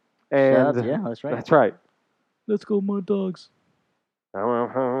Dogs. And Shout out- yeah, that's right. That's right. Let's go, Mud Dogs. And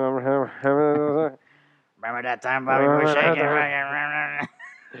Remember that time Bobby was shaking?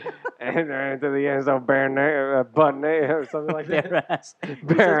 to the end zone, butt or something like that. Bare ass. He says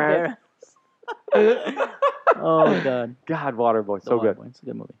Bare bare ass. Oh, God. God, Waterboy, so The good. Waterboy. It's a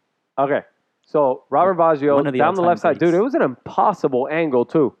good movie. Okay, so Robert Baggio One of the down the all-time left side. Dude, greats. it was an impossible angle,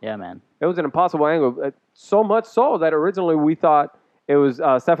 too. Yeah, man. It was an impossible angle. So much so that originally we thought it was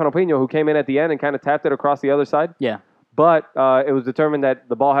Stefano Pino who came in at the end and kind of tapped it across the other side. Yeah. But it was determined that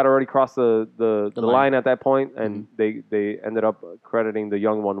the ball had already crossed the line. line at that point, and they ended up crediting the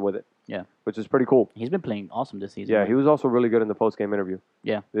young one with it. Yeah. Which is pretty cool. He's been playing awesome this season. Yeah, man. he was also really good in the post-game interview.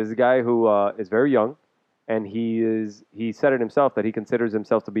 Yeah. There's a guy who is very young, and he said it himself that he considers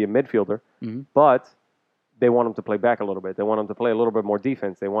himself to be a midfielder, but they want him to play back a little bit. They want him to play a little bit more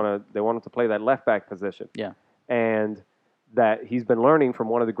defense. They want him to play that left back position. Yeah. And that he's been learning from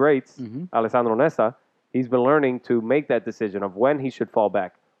one of the greats, Alessandro Nesta. He's been learning to make that decision of when he should fall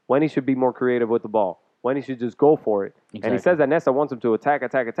back, when he should be more creative with the ball, when he should just go for it. And he Exactly. says that Nesta wants him to attack,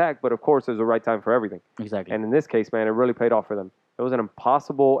 but of course there's a right time for everything. Exactly. And in this case, man, it really paid off for them. It was an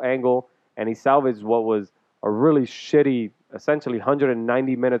impossible angle, and he salvaged what was a really shitty, essentially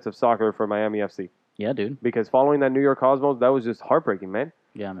 190 minutes of soccer for Miami FC. Yeah, dude. Because following that New York Cosmos, that was just heartbreaking, man.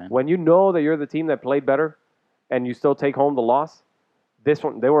 Yeah, man. When you know that you're the team that played better and you still take home the loss, this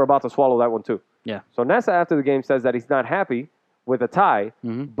one, they were about to swallow that one too. Yeah. So Nessa after the game says that he's not happy with a tie,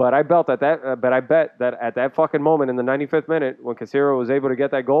 Mm-hmm. but I bet that at that fucking moment in the 95th minute when Casero was able to get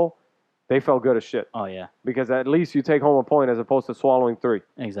that goal, they felt good as shit. Oh, yeah. Because at least you take home a point as opposed to swallowing 3.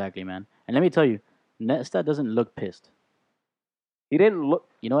 Exactly, man. And let me tell you, Nesta doesn't look pissed. He didn't look.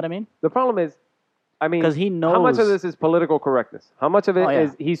 You know what I mean? The problem is, I mean, 'Cause he how much of knows- this is political correctness? How much of it Oh, yeah.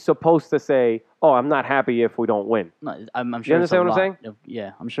 is he's supposed to say, "Oh, I'm not happy if we don't win," No, I'm sure. understand it's a what I'm lot saying?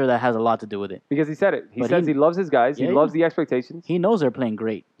 yeah, I'm sure that has a lot to do with it. because he said it. He But says he loves his guys. Yeah, he yeah. loves the expectations. He knows they're playing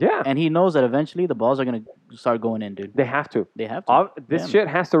great, Yeah, and he knows that eventually the balls are gonna start going in, dude. they have to. They have to. This Yeah. shit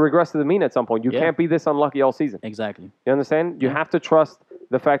has to regress to the mean at some point. You Yeah. can't be this unlucky all season. Exactly. You understand? You Yeah. have to trust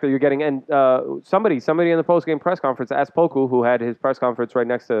the fact that you're getting. And somebody in the post game press conference asked Poku, who had his press conference right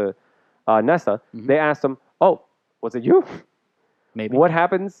next to Nesta. Mm-hmm. They asked him, "Oh, was it you? Maybe. What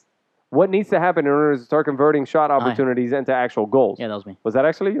happens? What needs to happen in order to start converting shot opportunities into actual goals?" Yeah, that was me. Was that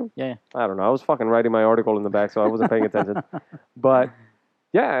actually you? Yeah, yeah. I don't know. I was fucking writing my article in the back, so I wasn't paying attention. But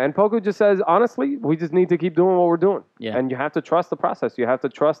yeah, and Poku just says, honestly, we just need to keep doing what we're doing. Yeah. And you have to trust the process. You have to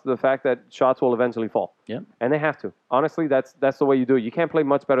trust the fact that shots will eventually fall. Yeah. And they have to. Honestly, that's the way you do it. You can't play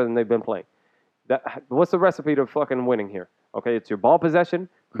much better than they've been playing. What's the recipe to fucking winning here? Okay, it's your ball possession,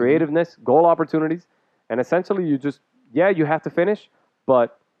 creativeness, goal opportunities, and essentially you just, you have to finish,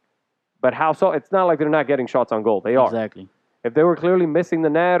 but how so? It's not like they're not getting shots on goal. They are. Exactly. If they were clearly missing the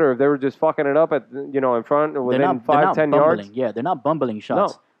net, or if they were just fucking it up at in front or within 5-10 yards, Yeah, they're not bumbling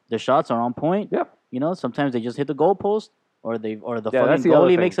shots. No. Their shots are on point. yeah, Sometimes they just hit the goalpost, or the Yeah, that's fucking the other goalie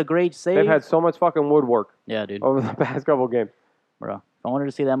thing. makes a great save. they've had so much fucking woodwork Yeah, dude. over the past couple games. Bro, if I wanted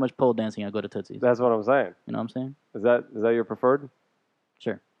to see that much pole dancing, I'd go to Tootsie's. That's what I'm saying. You know what I'm saying? Is that your preferred?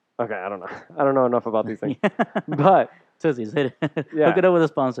 Sure. Okay, I don't know. I don't know enough about these things, but Tootsie's, hit it. Yeah. Hook it up with a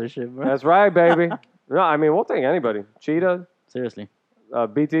sponsorship, bro. that's right, baby. No, I mean we'll take anybody. Cheetah, Seriously.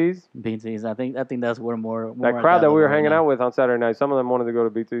 BTs. BT's. I think that's where more That crowd that we were hanging out with on Saturday night. Some of them wanted to go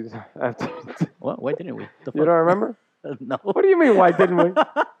to BTs after. What? Why didn't we? The You don't remember? No. What do you mean? Why didn't we?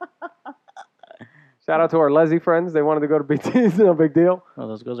 Shout out to our Leslie friends. They wanted to go to BTs. No big deal. Oh,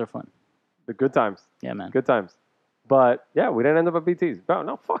 those girls are fun. The good times. Yeah, man. Good times. But yeah, we didn't end up at BTs. Bro,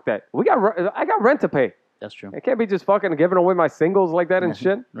 no, fuck that. I got rent to pay. That's true. I can't be just fucking giving away my singles like that and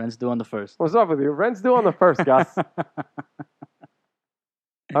shit. Rent's due on the first. What's up with you? Rent's due on the first, guys.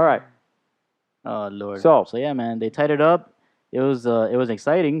 All right. Oh Lord. So yeah, man, they tied it up. It was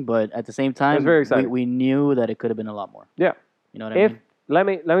exciting, but at the same time, very exciting. we knew that it could have been a lot more. Yeah. You know what I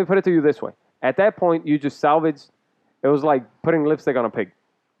mean? Let me put it to you this way. At that point, you just salvaged. It was like putting lipstick on a pig.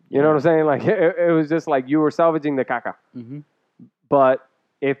 You know what I'm saying? Like it was just like you were salvaging the caca. Mm-hmm. But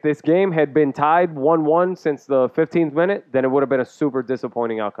if this game had been tied 1-1 since the 15th minute, then it would have been a super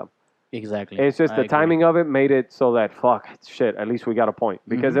disappointing outcome. Exactly. It's just I the agree. timing of it made it so that shit. At least we got a point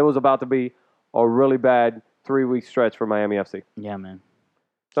because it was about to be a really bad 3-week stretch for Miami FC. Yeah, man.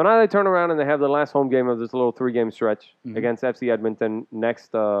 So now they turn around and they have the last home game of this little 3-game stretch Mhm. against FC Edmonton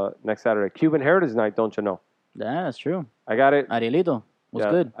next Saturday. Cuban Heritage Night, don't you know? Yeah, that's true. I got it. Arielito was Yeah,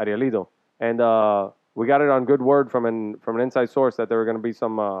 good. Arielito. And we got it on good word from an inside source that there were going to be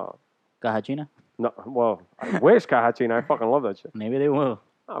some. Cajachina. No, well, I wish Cajachina. I fucking love that shit. Maybe they will.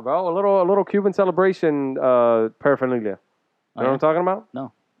 Oh, bro, a little Cuban celebration paraphernalia. You know what I'm talking about?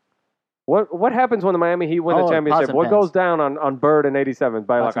 No. What happens when the Miami Heat win the Pots championship? and What pans. goes down on Bird in '87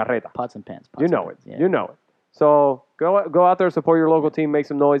 by La Pots and- Carreta? Pots and pans. You Pots know and it. pans, yeah. You know it. So go out there, support your local team, make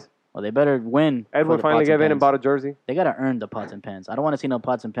some noise. Well, they better win. for Edwin the finally pots gave in and pans. bought a jersey. They gotta earn the pots and pans. I don't want to see no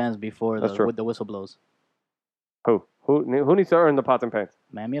pots and pans before That's true. the whistle blows. Who needs to earn the pots and pans?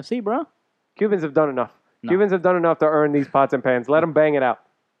 Miami FC, bro. Cubans have done enough. No. Cubans have done enough to earn these pots and pans. Let them bang it out.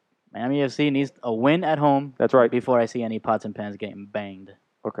 Miami FC needs a win at home That's right. before I see any pots and pans getting banged.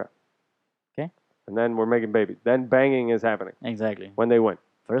 Okay. Okay. And then we're making babies. Then banging is happening Exactly. when they win.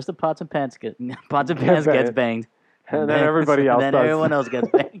 First, the pots and pans gets banged, And then everybody else then does. everyone else gets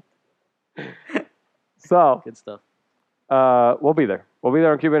banged. So Good stuff. we'll be there. We'll be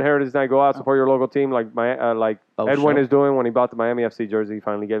there on Cuban Heritage Night. Go out, support your local team like Oh, Edwin sure. is doing when he bought the Miami FC jersey. He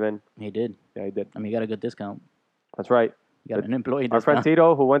finally gave in. He did. Yeah, he did. I mean, you got a good discount. That's right. You got an employee Our friend discount.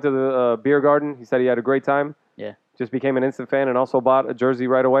 Tito, who went to the beer garden, he said he had a great time. Yeah. Just became an instant fan and also bought a jersey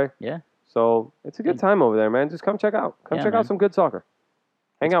right away. Yeah. So it's a good time over there, man. Just come check out. Come Yeah, check man. out some good soccer.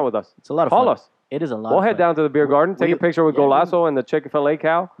 Hang out with us. It's a lot of Call fun. us. It is a lot We'll of head fun. down to the beer garden, take We- a picture with yeah, Golazo and the Chick-fil-A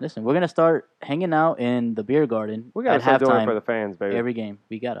cow. Listen, we're going to start hanging out in the beer garden We got to at start doing it halftime for the fans, baby. every game.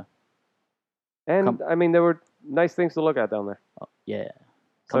 We got to. And, come- I mean, there were nice things to look at down there. Yeah.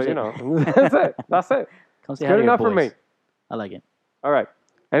 So, Come say- you know, that's it. That's it. Come say It's hi good to your enough for boys. me. I like it. All right.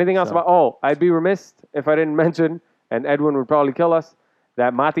 Anything else So- about... Oh, I'd be remiss if I didn't mention, and Edwin would probably kill us,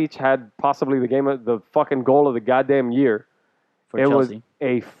 that Matic had possibly the fucking goal of the goddamn year. For It Chelsea. was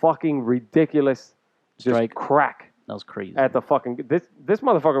a fucking ridiculous just Strike. crack That was crazy. at the fucking... This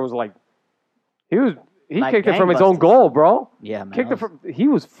motherfucker was like... He Like kicked it from his own gangbusters. goal, bro. Yeah, man. Kicked that it from... He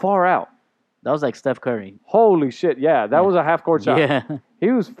was far out. that was like Steph Curry. Holy shit, yeah. That Yeah. was a half-court shot. Yeah. He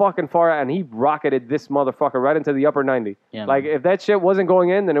was fucking far out, and he rocketed this motherfucker right into the upper 90. Yeah, Like, man. if that shit wasn't going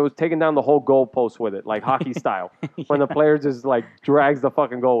in, then it was taking down the whole goalpost with it, like hockey style, when the player just, like, drags the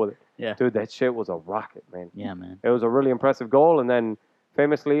fucking goal with it. Yeah. Dude, that shit was a rocket, man. Yeah, man. It was a really impressive goal, and then,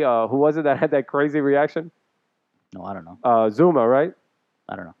 famously, who was it that had that crazy reaction? No, I don't know. Zuma, right?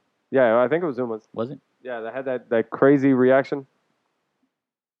 I don't know. Yeah, I think it was Zuma's. Was it? Yeah, that had that crazy reaction.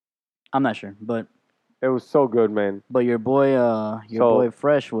 I'm not sure, but It was so good, man. your boy, So- boy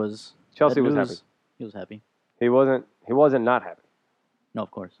Fresh was Chelsea that was news- happy. He was happy. He wasn't not happy. No,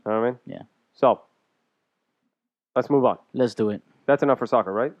 of course. You know what I mean? Yeah. So, let's move on. Let's do it. That's enough for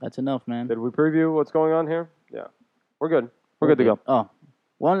soccer, right? That's enough, man. Did we preview what's going on here? Yeah. We're good. We're good to go. Oh,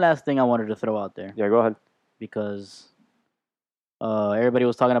 one last thing I wanted to throw out there Yeah, go ahead. because everybody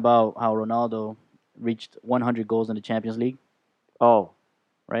was talking about how Ronaldo reached 100 goals in the Champions League, Oh,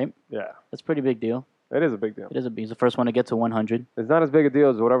 right? yeah. That's a pretty big deal. It is a big deal. He's the first one to get to 100. It's not as big a deal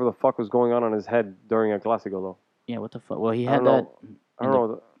as whatever the fuck was going on his head during a Clásico, though. Yeah, what the fuck? Well, he I had don't that. know. I don't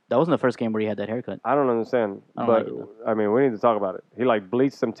know. That wasn't the first game where he had that haircut. I don't understand. I don't but, like it, I mean, we need to talk about it. He, like,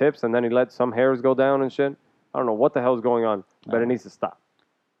 bleached some tips, and then he let some hairs go down and shit. I don't know what the hell's going on, but it needs to stop.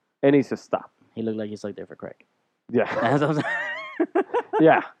 It needs to stop. He looked like he's like there for crack. Yeah. That's what I'm saying.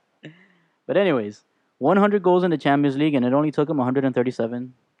 Yeah. But anyways, 100 goals in the Champions League, and it only took him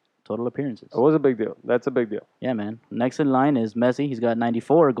 137 total appearances. It was a big deal. That's a big deal. Yeah, man. Next in line is Messi. He's got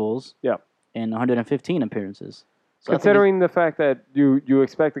 94 goals. Yeah. And 115 appearances. So I think Considering the fact that you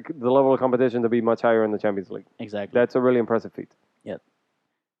expect the level of competition to be much higher in the Champions League. exactly. That's a really impressive feat.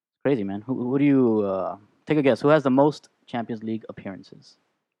 Crazy, man. Who do you take a guess? Who has the most Champions League appearances?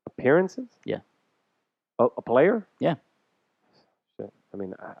 Appearances? Yeah. A player? Yeah. Shit. I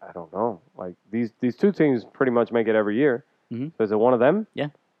mean, I don't know. Like these two teams pretty much make it every year. Mhm. So is it one of them? Yeah.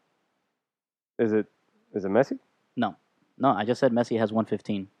 Is it Messi? No, I just said Messi has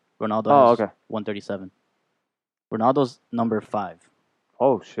 115. Ronaldo Oh, has okay. 137. Ronaldo's number 5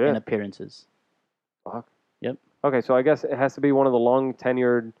 Oh in shit! appearances. Fuck. Yep. Okay, so I guess it has to be one of the long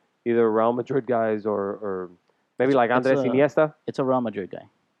tenured either Real Madrid guys or maybe It's- like it's Andres a- Iniesta. It's a Real Madrid guy.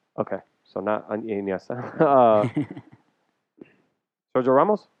 Okay, so not Iniesta. Sergio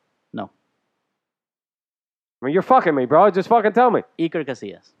Ramos. No. I mean, you're fucking me, bro. Just fucking tell me. Iker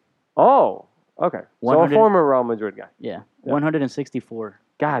Casillas. Oh, okay. So a 100 former Real Madrid guy. Yeah. Yeah. 164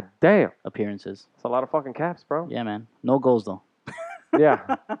 God damn, appearances. that's a lot of fucking caps, bro. Yeah, man. No goals though.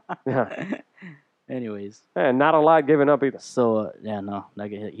 Yeah, yeah. Anyways, And not a lot given up either. so no, that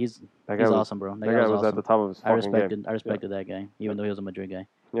guy, he's That guy he's was, awesome, bro. that guy was awesome. at the top of his I fucking game. respected that guy, even though he was a Madrid guy.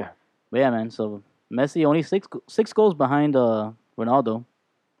 Yeah. But yeah, man. So Messi only six goals behind Ronaldo,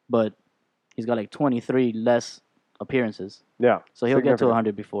 but he's got like 23 less appearances. Yeah. So he'll get to Significant.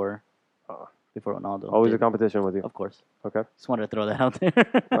 100 before Uh, Ronaldo. Always a did. competition with you. Of course. Okay. Just wanted to throw that out there.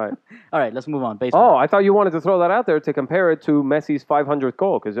 Right. All right, let's move on. Oh, Baseball. I thought you wanted to throw that out there to compare it to Messi's 500th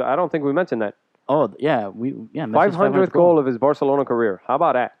goal because I don't think we mentioned that. Oh, yeah, Messi's 500th goal of his Barcelona career. How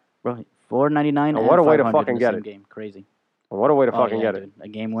about that? Bro, 499 Oh, and what a way to 500 fucking in the get same it. game. Crazy. What a way to Oh, fucking yeah, get dude. A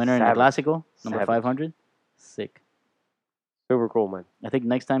game winner Savage. in the Clásico, number Savage. 500. Sick. it. Super cool, man. I think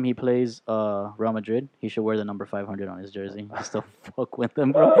next time he plays Real Madrid, he should wear the number 500 on his jersey. Just to fuck with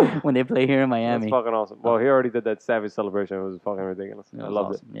them, bro, when they play here in Miami. That's fucking awesome. Well, he already did that savage celebration. It was fucking ridiculous. That I was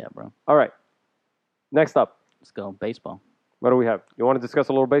loved awesome. Yeah, bro. it. All right. Next up, Let's go. Baseball. what do we have? You want to discuss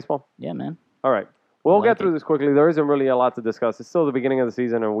a little baseball? Yeah, man. All right. We'll like get through it. this quickly. There isn't really a lot to discuss. It's still the beginning of the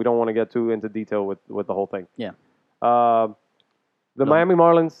season, and we don't want to get too into detail with the whole thing. Yeah. The No. Miami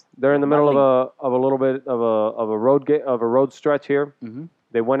Marlins. They're in the middle Nothing. of a little bit of a road stretch here. Mm-hmm.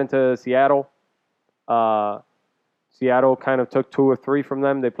 They went into Seattle. Seattle kind of took 2 or 3 from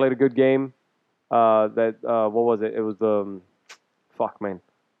them. They played a good game. What was it? It was the fuck, man.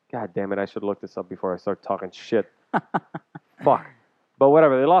 God damn it! I should look this up before I start talking shit. Fuck. But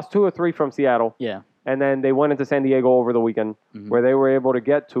whatever. They lost 2 or 3 from Seattle, Yeah. and then they went into San Diego over the weekend, Mhm. where they were able to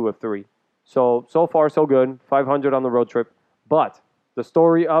get 2 of 3. So far so good. 500 on the road trip. But the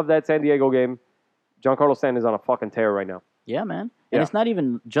story of that San Diego game, Giancarlo Stanton is on a fucking tear right now. Yeah, man. And Yeah. it's not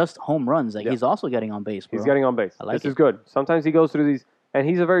even just home runs. Like Yeah. he's also getting on base, bro. He's getting on base. I like This is it. good. Sometimes he goes through these, and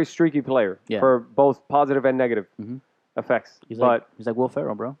he's a very streaky player Yeah. for both positive and negative Mhm. effects. He's but like Will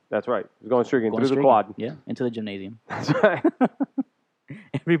Ferrell, bro. that's right. He's going streaking Going through the streaking. quad. Yeah, into the gymnasium. That's right.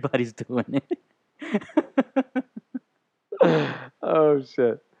 Everybody's doing it. Oh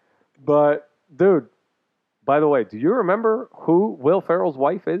shit. But dude, by the way, do you remember who Will Ferrell's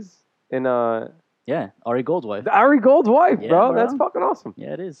wife is in Yeah, Ari Gold's wife. Ari Gold's wife, Yeah, bro? bro. That's fucking awesome.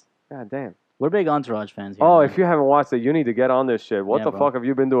 Yeah, it is. God damn. We're big Entourage fans here. Oh, man. if you haven't watched it, you need to get on this shit. What Yeah, the bro. fuck have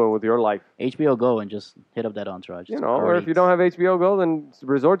you been doing with your life? HBO Go and just hit up that Entourage. You It's know, or if you great. don't have HBO Go, then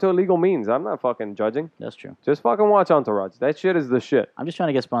resort to illegal means. I'm not fucking judging. That's true. Just fucking watch Entourage. That shit is the shit. I'm just trying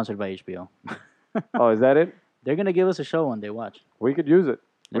to get sponsored by HBO. Oh, is that it? They're gonna give us a show one day. Watch. We could use it.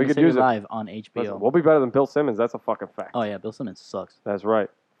 Let We me could say it use it. live on HBO. Listen, we'll be better than Bill Simmons. That's a fucking fact. Oh yeah, Bill Simmons sucks. That's right.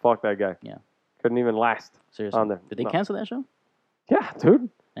 Fuck that guy. Yeah. Couldn't even last Seriously. on there. Did they No. cancel that show? Yeah, dude.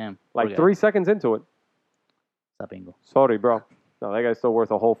 Damn. Like Poor guy. 3 seconds into it. Stop Ingo. Sorry, bro. No, that guy's still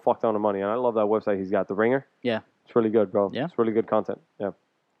worth a whole fuck ton of money. And I love that website he's got, The Ringer. Yeah. It's really good, bro. Yeah. It's really good content. Yeah.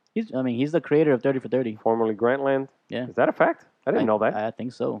 He's the creator of 30 for 30. Formerly Grantland. Yeah. Is that a fact? I didn't know that. I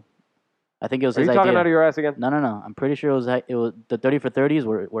think so. I think it was Are his you idea. talking out of your ass again? No. I'm pretty sure it was the 30 for 30s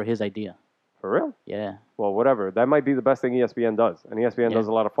were his idea. For real? Yeah. Well, whatever. That might be the best thing ESPN does. And ESPN Yeah. does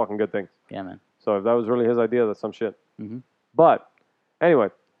a lot of fucking good things. Yeah, man. So if that was really his idea, that's some shit. Mhm. But anyway,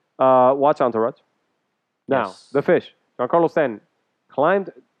 watch Entourage. Now, Yes. the fish. Giancarlo Stanton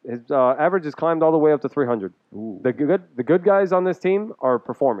climbed. His average has climbed all the way up to 300. Ooh. The good guys on this team are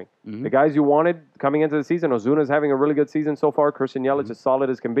performing. Mhm. The guys you wanted coming into the season, Ozuna's having a really good season so far. Christian Yelich Mm-hmm. is solid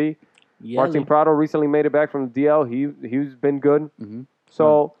as can be. Yeah, Martin Prado recently made it back from the DL. He's been good. Mhm.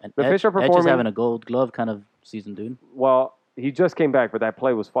 So And the fish are Edge is performing. having a Gold Glove kind of season, dude. Well, he just came back, but that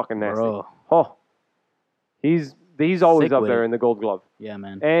play was fucking nasty. Bro. Oh, he's always Sick up with there it. in the Gold Glove. Yeah,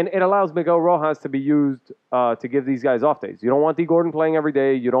 man. And it allows Miguel Rojas to be used to give these guys off days. You don't want D. Gordon playing every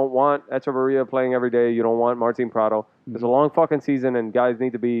day. You don't want Echeverria playing every day. You don't want Martin Prado. It's a long fucking season, and guys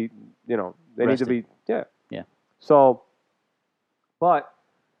need to be, they need to Rested. be, yeah. Yeah. So, but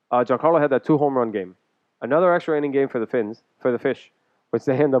Giancarlo had that 2 home run game. Another extra inning game for the fish, which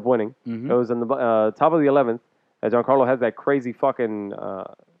they end up winning. Mhm. It was in the top of the 11th. And Giancarlo had that crazy fucking,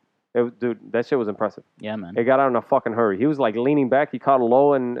 dude, that shit was impressive. Yeah, man. He got out in a fucking hurry. He was like leaning back. He caught a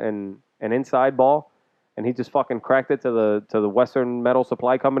low and an inside ball, and he just fucking cracked it to the Western Metal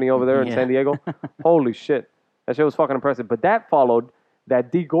Supply Company over there in Yeah. San Diego. Holy shit, that shit was fucking impressive. But that followed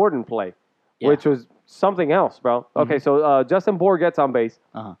that D. Gordon play, Yeah. which was something else, bro. Okay, so Justin Bour gets on base,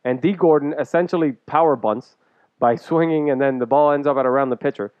 Uh-huh. and D. Gordon essentially power bunts by swinging, and then the ball ends up at around the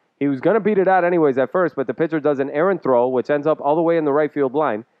pitcher. He was going to beat it out anyways at first, but the pitcher does an errant throw, which ends up all the way in the right field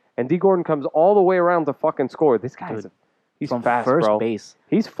line, and D. Gordon comes all the way around to fucking score. This guy's Dude, he's from fast, first bro. base.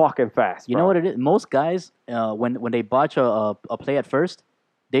 He's fucking fast. You know what it is? Most guys, when they botch a play at first,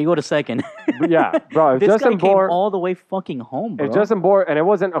 they go to second. Yeah, bro. If This Justin guy came Bour, all the way fucking home, bro. if Justin Bour, and it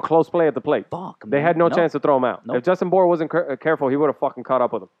wasn't a close play at the plate. Fuck, They man. had no chance to throw him out. Nope. If Justin Bour wasn't careful, he would have fucking caught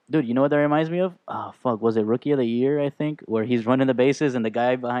up with him. Dude, you know what that reminds me of? Oh, fuck. Was it Rookie of the Year, I think? Where he's running the bases and the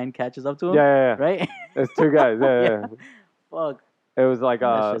guy behind catches up to him? Yeah. Right? It's two guys. Yeah. Fuck. It was like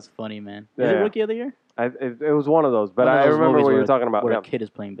That's just funny, man. Is yeah. it Rookie of the Year? it was one of those, but One of I those remember movies what where you're talking about. Where Yeah. a kid is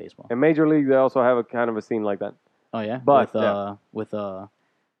playing baseball. In Major League, they also have a kind of a scene like that. Oh, yeah? But, with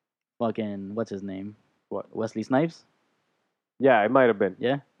fucking, what's his name? What? Wesley Snipes? Yeah, it might have been.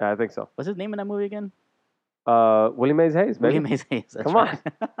 Yeah? I think so. What's his name in that movie again? Willie Mays Hayes, baby. William Mays Hayes. That's Come on.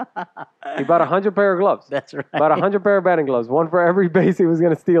 right. He bought 100 pair of gloves. That's right. About 100 pair of batting gloves. One for every base he was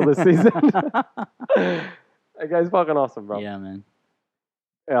going to steal this season. That guy's fucking awesome, bro. Yeah, man.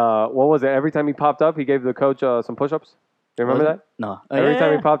 What was it? Every time he popped up, he gave the coach some push-ups. You remember Was it? that? No. Oh, Every yeah,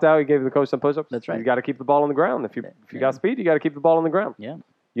 time yeah. he popped out, he gave the coach some push-ups. That's right. You got to keep the ball on the ground. If you Yeah. got speed, you got to keep the ball on the ground. Yeah,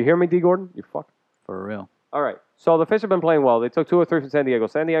 You hear me, D. Gordon? You fuck. for real. All right. So the Fish have been playing well. They took 2 or 3 from San Diego.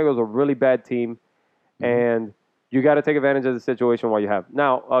 San Diego's a really bad team, and you got to take advantage of the situation while you have.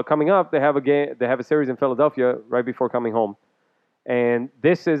 Now, coming up, they have a game. They have a series in Philadelphia right before coming home, and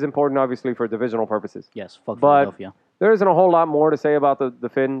this is important, obviously, for divisional purposes. Yes, fuck But- Philadelphia. There isn't a whole lot more to say about the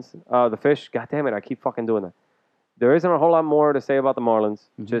Finns, the Fish. God damn it, I keep fucking doing that. There isn't a whole lot more to say about the Marlins.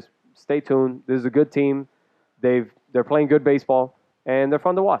 Just stay tuned. This is a good team. They're playing good baseball, and they're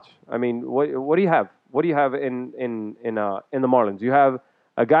fun to watch. I mean, what do you have? What do you have in the Marlins? You have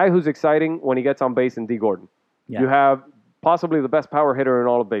a guy who's exciting when he gets on base in D. Gordon. Yeah. You have possibly the best power hitter in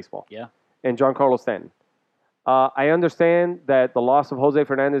all of baseball. Yeah. And Giancarlo Stanton. I understand that the loss of Jose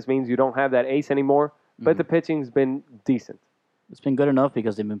Fernandez means you don't have that ace anymore, but the pitching's been decent. It's been good enough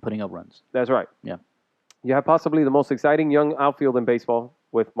because they've been putting up runs. That's right. Yeah. You have possibly the most exciting young outfield in baseball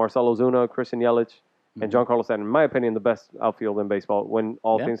with Marcelo Zuna, Christian Yelich, and Giancarlo Stanton. In my opinion, the best outfield in baseball when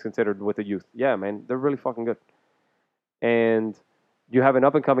all Yeah. things considered with the youth. Yeah, man, they're really fucking good. And you have an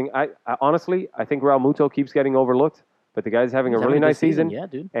up-and-coming... I honestly, I think Raul Muto keeps getting overlooked, but the guy's having He's a really having a good nice season. Yeah,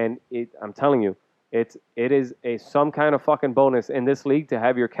 dude. And I'm telling you, it is some kind of fucking bonus in this league to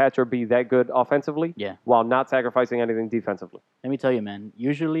have your catcher be that good offensively Yeah. while not sacrificing anything defensively. Let me tell you, man.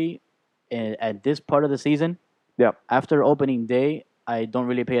 Usually, at this part of the season, Yeah. after opening day, I don't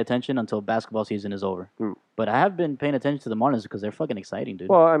really pay attention until basketball season is over. Mm. But I have been paying attention to the Marlins because they're fucking exciting, dude.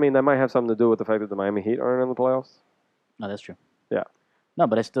 Well, I mean, that might have something to do with the fact that the Miami Heat aren't in the playoffs. No, that's true. Yeah. No,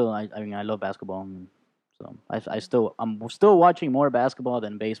 but I mean, I love basketball, and so I'm still watching more basketball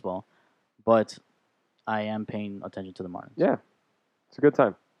than baseball, but I am paying attention to the Marlins. Yeah. It's a good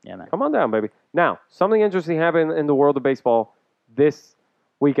time. Yeah, man. Come on down, baby. Now, something interesting happened in the world of baseball this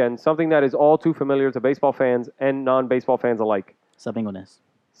weekend, something that is all too familiar to baseball fans and non-baseball fans alike. Sabingones.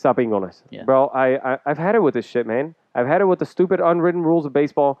 Sapingones. Yeah. Bro, I've had it with this shit, man. I've had it with the stupid unwritten rules of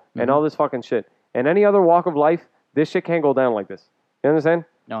baseball and all this fucking shit. In any other walk of life, this shit can't go down like this. You understand?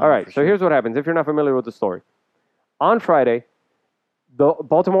 No, All right, for so sure. here's what happens if you're not familiar with the story. On Friday, the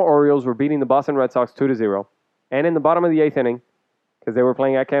Baltimore Orioles were beating the Boston Red Sox 2-0. And in the bottom of the 8th inning, because they were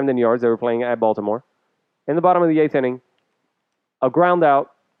playing at Camden Yards, they were playing at Baltimore. In the bottom of the 8th inning, a ground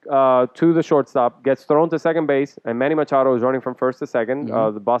out to the shortstop gets thrown to second base, and Manny Machado is running from first to second.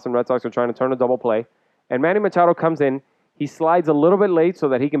 The Boston Red Sox are trying to turn a double play. And Manny Machado comes in. He slides a little bit late so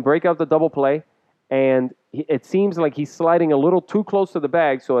that he can break out the double play. And it seems like he's sliding a little too close to the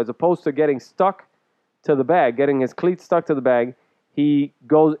bag. So as opposed to getting stuck to the bag, getting his cleat stuck to the bag, he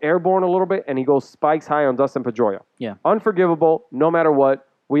goes airborne a little bit, and he goes spikes high on Dustin Pedroia. Yeah. Unforgivable, no matter what.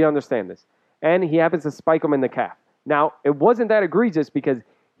 We understand this. And he happens to spike him in the calf. Now, it wasn't that egregious because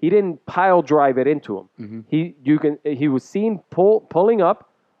he didn't pile drive it into him. He was seen pulling up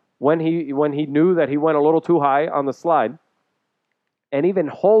when he knew that he went a little too high on the slide, and even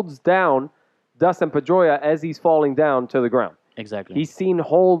holds down Dustin Pedroia as he's falling down to the ground. Exactly. He's seen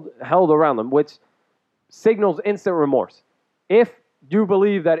held around him, which signals instant remorse. If you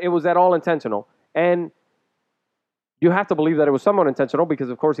believe that it was at all intentional, and you have to believe that it was somewhat intentional because,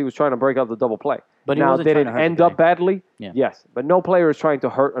 of course, he was trying to break out the double play. But he now, wasn't did trying it to hurt the end up guy. badly? Yeah. Yes, but no player is trying to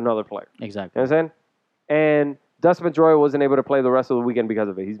hurt another player. Exactly. You understand? And Dustin Pedroia wasn't able to play the rest of the weekend because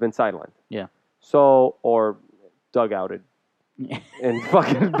of it. He's been sidelined. Yeah. So, or dugouted in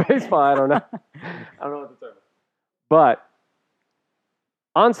fucking baseball. I don't know. I don't know what the term is. But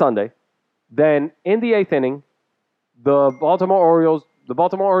on Sunday, Then in the 8th inning, the Baltimore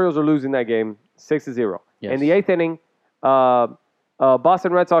Orioles are losing that game 6-0. Yes. In the 8th inning,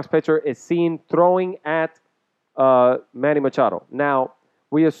 Boston Red Sox pitcher is seen throwing at Manny Machado. Now,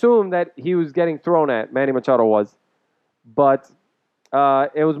 we assume that he was getting thrown at, Manny Machado was, but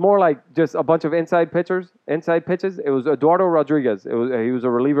it was more like just a bunch of inside pitches. It was Eduardo Rodriguez. He was a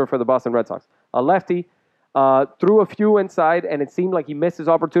reliever for the Boston Red Sox. A lefty, threw a few inside, and it seemed like he missed his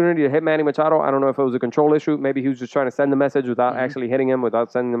opportunity to hit Manny Machado. I don't know if it was a control issue. Maybe he was just trying to send the message without actually hitting him,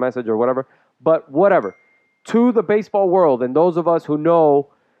 without sending the message or whatever. But whatever. To the baseball world, and those of us who know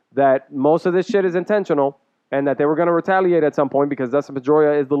that most of this shit is intentional, and that they were going to retaliate at some point because Dustin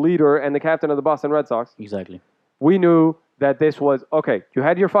Pedroia is the leader and the captain of the Boston Red Sox. Exactly. We knew that this was, okay, you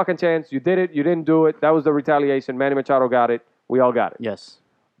had your fucking chance. You did it. You didn't do it. That was the retaliation. Manny Machado got it. We all got it. Yes.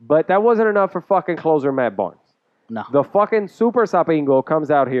 But that wasn't enough for fucking closer Matt Barnes. No. The fucking Super Sapingo comes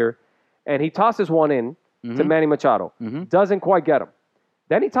out here, and he tosses one in to Manny Machado. Doesn't quite get him.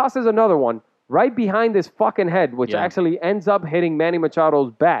 Then he tosses another one right behind his fucking head, which actually ends up hitting Manny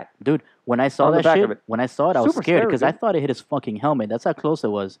Machado's bat. Dude, when I saw On the that back shit, of it. when I saw it, I was Super scared scary, because I dude. thought it hit his fucking helmet. That's how close it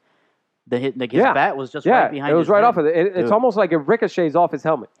was. The hit, like his Yeah. bat was just Yeah, right behind it was his right head. off of it. It's Dude. almost like it ricochets off his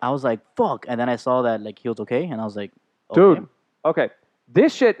helmet. I was like, fuck. And then I saw that like he was okay, and I was like, Dude, okay, okay.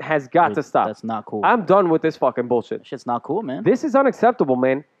 This shit has got dude, to stop. That's not cool. I'm done with this fucking bullshit. That shit's not cool, man. This is unacceptable,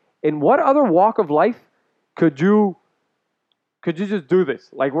 man. In what other walk of life could you just do this?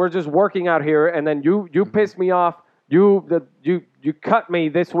 Like, we're just working out here, and then you piss me off. You cut me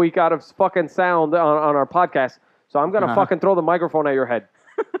this week out of fucking sound on our podcast, so I'm gonna fucking throw the microphone at your head.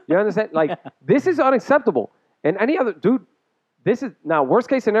 You understand? Like, this is unacceptable. And any other dude, this is now worst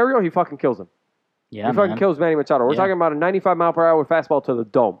case scenario. He fucking kills him. Yeah, He fucking man. kills Manny Machado. We're Yeah. talking about a 95 mile per hour fastball to the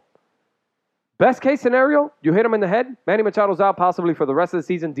dome. Best case scenario, you hit him in the head. Manny Machado's out possibly for the rest of the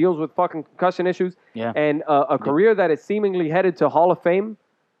season, deals with fucking concussion issues. Yeah. And a career that is seemingly headed to Hall of Fame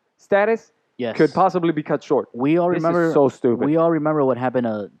status Yes. could possibly be cut short. We all This is remember. so stupid. We all remember what happened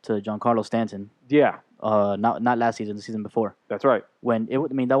to Giancarlo Stanton. Yeah, Not last season, the season before. that's right. When it,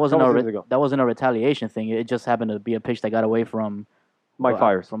 I mean, that wasn't Couple a seasons ago. that wasn't a retaliation thing. It just happened to be a pitch that got away from Mike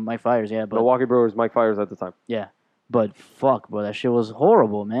Fires. From Mike Fires, yeah. But Milwaukee Brewers, Mike Fires at the time. yeah, but fuck, bro, that shit was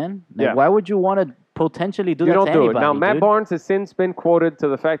horrible, man. Like, Yeah. why would you want to potentially do You that don't to do anybody? it. Now, Matt dude? Barnes has since been quoted to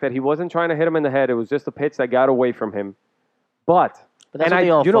the fact that he wasn't trying to hit him in the head. It was just a pitch that got away from him. But But that's and what they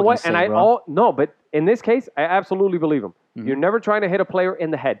all you know fucking what? say, And I bro. all no, but in this case, I absolutely believe him. Mm-hmm. You're never trying to hit a player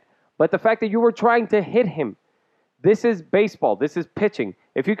in the head. But the fact that you were trying to hit him, this is baseball. This is pitching.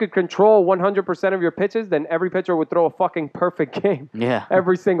 If you could control 100% of your pitches, then every pitcher would throw a fucking perfect game. Yeah.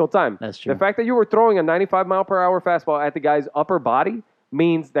 Every single time. That's true. The fact that you were throwing a 95 mile per hour fastball at the guy's upper body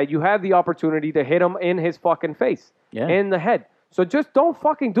means that you have the opportunity to hit him in his fucking face, Yeah. in the head. So just don't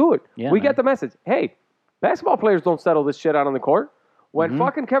fucking do it. Yeah, We man. get the message. Hey, basketball players don't settle this shit out on the court. When Mm-hmm.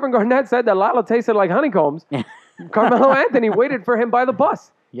 fucking Kevin Garnett said that Lala tasted like honeycombs, Carmelo Anthony waited for him by the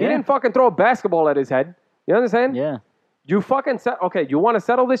bus. Yeah. He didn't fucking throw a basketball at his head. You understand? Yeah. You fucking okay, you want to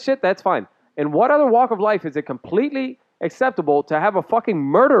settle this shit? That's fine. In what other walk of life is it completely acceptable to have a fucking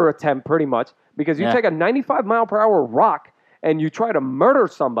murder attempt, pretty much, because you Yeah. take a 95 mile per hour rock and you try to murder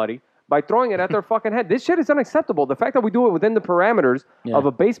somebody by throwing it at their fucking head? This shit is unacceptable. The fact that we do it within the parameters Yeah. of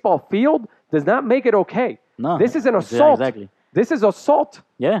a baseball field does not make it okay. No. This is an Yeah, assault. exactly. This is assault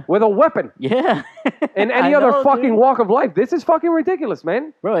Yeah. with a weapon. Yeah. In any I other know, fucking dude. walk of life, this is fucking ridiculous,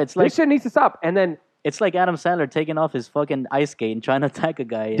 man. Bro, it's like This shit needs to stop. And then it's like Adam Sandler taking off his fucking ice skate and trying to attack a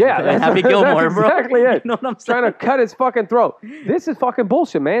guy. yeah, and that's, Happy Gilmore, that's bro. exactly it. You know what I'm saying? Trying to cut his fucking throat. This is fucking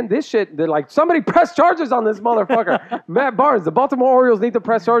bullshit, man. This shit, they're like, somebody press charges on this motherfucker. Matt Barnes, the Baltimore Orioles need to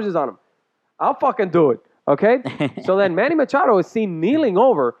press charges on him. I'll fucking do it, okay? So then Manny Machado is seen kneeling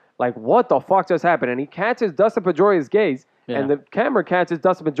over, like, what the fuck just happened? And he catches Dustin Pedroia's gaze, Yeah. and the camera catches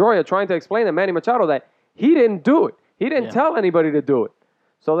Dustin Pedroia trying to explain to Manny Machado that he didn't do it. He didn't Yeah. tell anybody to do it.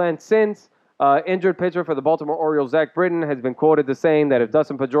 So then since injured pitcher for the Baltimore Orioles, Zach Britton, has been quoted as saying that if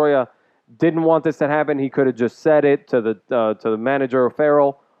Dustin Pedroia didn't want this to happen, he could have just said it to the manager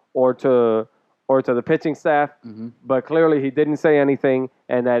Farrell or to the pitching staff. Mm-hmm. But clearly he didn't say anything,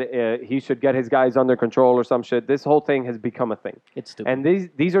 and that he should get his guys under control or some shit. This whole thing has become a thing. It's stupid. And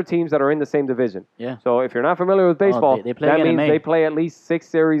these are teams that are in the same division. Yeah. So if you're not familiar with baseball, they play that again in means May. they play at least 6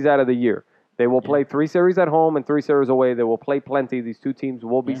 series out of the year. They will play 3 series at home and 3 series away. They will play plenty. These two teams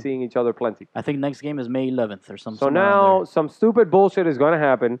will be Yeah. seeing each other plenty. I think next game is May 11th or something. So now some stupid bullshit is going to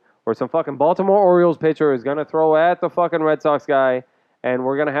happen where some fucking Baltimore Orioles pitcher is going to throw at the fucking Red Sox guy, and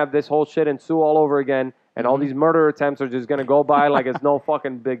we're going to have this whole shit ensue all over again, and all these murder attempts are just going to go by like it's no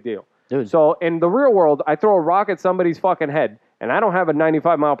fucking big deal. Dude. So in the real world, I throw a rock at somebody's fucking head, and I don't have a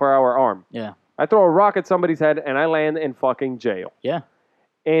 95 mile per hour arm. Yeah. I throw a rock at somebody's head, and I land in fucking jail. Yeah.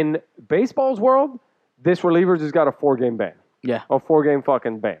 In baseball's world, this reliever just got a 4-game ban. Yeah. A 4-game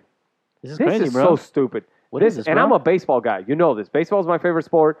fucking ban. This is This crazy, is bro. so stupid. What is this, and bro? I'm a baseball guy. You know this. Baseball is my favorite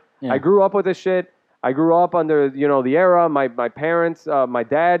sport. Yeah. I grew up with this shit. I grew up under the era. My parents, my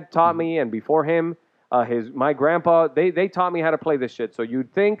dad taught me, and before him, my grandpa. They taught me how to play this shit. So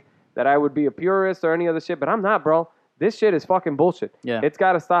you'd think that I would be a purist or any other shit, but I'm not, bro. This shit is fucking bullshit. Yeah. It's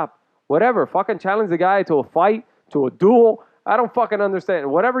got to stop. Whatever. Fucking challenge the guy to a fight, to a duel. I don't fucking understand.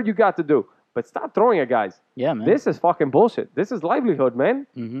 Whatever you got to do, but stop throwing at guys. Yeah, man. This is fucking bullshit. This is livelihood, man.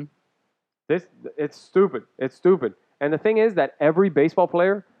 Mm-hmm. It's stupid. It's stupid. And the thing is that every baseball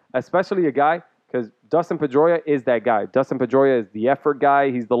player, especially a guy, because Dustin Pedroia is that guy. Dustin Pedroia is the effort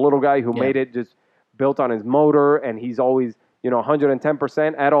guy. He's the little guy who made it, just built on his motor, and he's always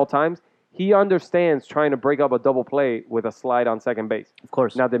 110% at all times. He understands trying to break up a double play with a slide on second base. Of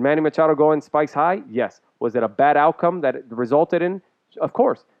course. Now, did Manny Machado go in spikes high? Yes. Was it a bad outcome that it resulted in? Of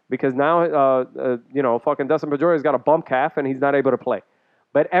course, because now fucking Dustin Pedroia's got a bump calf and he's not able to play.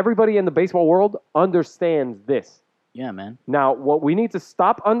 But everybody in the baseball world understands this. Yeah, man. Now, what we need to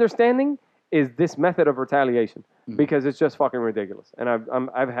stop understanding is this method of retaliation because it's just fucking ridiculous, and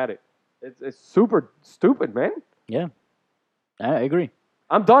I've had it. It's super stupid, man. Yeah. I agree.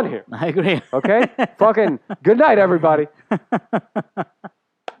 I'm done here. I agree. Okay, fucking good night, everybody.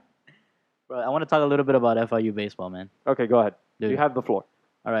 Bro, I want to talk a little bit about FIU baseball, man. Okay, go ahead. Dude. You have the floor.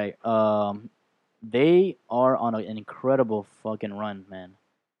 All right. They are on an incredible fucking run, man.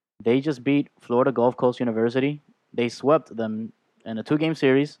 They just beat Florida Gulf Coast University. They swept them in a 2-game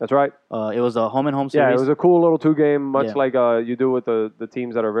series. That's right. It was a home and home Yeah, series. it was a cool little 2-game, much Yeah. like you do with the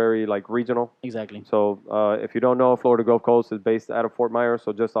teams that are very like regional. Exactly. So if you don't know, Florida Gulf Coast is based out of Fort Myers,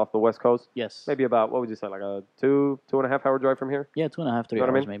 so just off the west coast. Yes. Maybe about, what would you say, like a 2.5 hour drive from here? Yeah, 2.5, 3 You know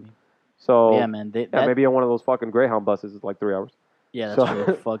what I hours mean? maybe. So Yeah, man. maybe on one of those fucking Greyhound buses, it's like 3 hours. Yeah, that's So-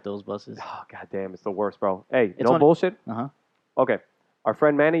 true. Fuck those buses. Oh, god damn, it's the worst, bro. Hey, It's no one- bullshit? Uh-huh. Okay. Our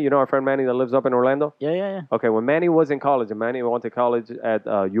friend Manny, our friend Manny that lives up in Orlando? Yeah. Okay, when Manny was in college, and Manny went to college at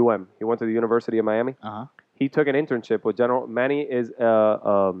UM, he went to the University of Miami. Uh-huh. He took an internship with Manny is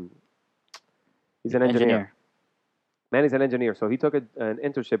he's an engineer. Manny's an engineer, so he took an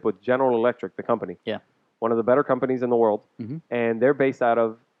internship with General Electric, the company. Yeah. One of the better companies in the world, Mhm. and they're based out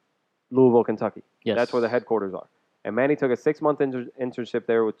of Louisville, Kentucky. Yes. That's where the headquarters are. And Manny took a 6-month internship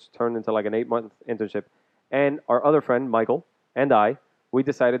there, which turned into like an 8-month internship. And our other friend, Michael, and I, we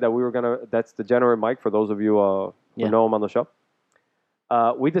decided that we were going to, that's Degenerate Mike, for those of you who Yeah. know him on the show.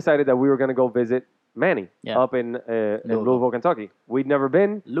 We decided that we were going to go visit Manny Yeah. up in Louisville, Kentucky. We'd never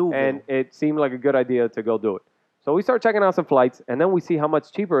been, Louisville. and it seemed like a good idea to go do it. So we start checking out some flights, and then we see how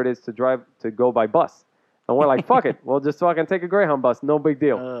much cheaper it is to go by bus. And we're like, fuck it. We'll just fucking take a Greyhound bus. No big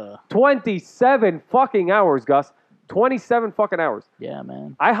deal. 27 fucking hours, Gus. 27 fucking hours. Yeah,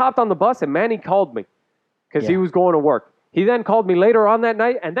 man. I hopped on the bus, and Manny called me because he Yeah. was going to work. He then called me later on that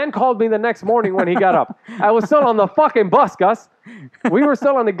night, and then called me the next morning when he got up. I was still on the fucking bus, Gus. We were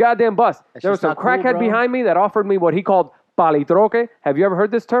still on the goddamn bus. That's There was just some not cool, crackhead bro. behind me that offered me what he called palitroque. Have you ever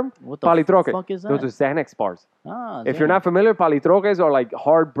heard this term? What the Palitroque. fuck is Those that? are Xanax bars. Ah, If you're not familiar, palitroques are like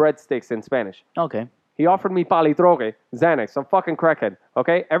hard breadsticks in Spanish. Okay. He offered me palitroque, Xanax, some fucking crackhead.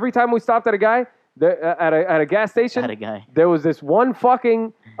 Okay, every time we stopped at a guy, at a gas station, Had a guy. there was this one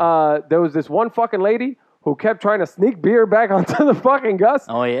fucking lady who kept trying to sneak beer back onto the fucking bus,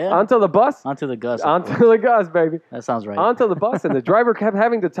 Oh, yeah? onto the bus, Onto the Gus. onto the bus, baby, That sounds right. onto the bus, and the driver kept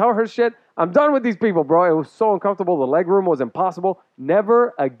having to tell her shit. I'm done with these people, bro. It was so uncomfortable. The leg room was impossible.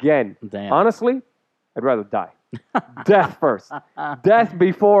 Never again. Damn. Honestly, I'd rather die. Death first. Death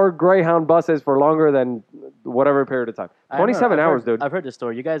before Greyhound buses for longer than whatever period of time. I don't know. 27 I've hours, heard- dude. I've heard this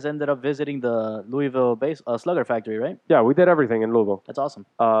story. You guys ended up visiting the Louisville Slugger factory, right? Yeah, we did everything in Louisville. That's awesome.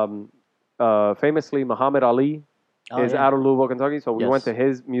 Famously, Muhammad Ali Oh, is yeah. out of Louisville, Kentucky. So we Yes. went to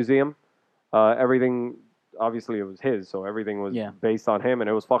his museum. Everything, obviously, it was his, so everything was Yeah. based on him, and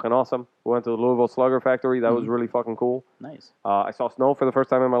it was fucking awesome. We went to the Louisville Slugger factory. That was really fucking cool. Nice. I saw snow for the first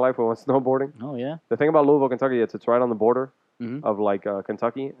time in my life. We went snowboarding. Oh, yeah? The thing about Louisville, Kentucky, it's right on the border Mhm. of like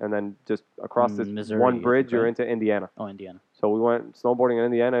Kentucky, and then just across this Missouri, one I think, bridge, you're right? into Indiana. Oh, Indiana. So we went snowboarding in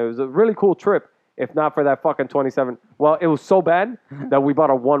Indiana. It was a really cool trip, if not for that fucking 27. Well, it was so bad that we bought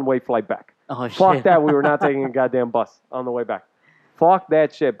a one-way flight back. Oh, Fuck shit. that, we were not taking a goddamn bus on the way back. Fuck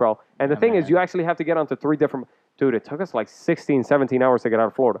that shit, bro. And the Yeah, thing is, man. you actually have to get onto 3 different... Dude, it took us like 16, 17 hours to get out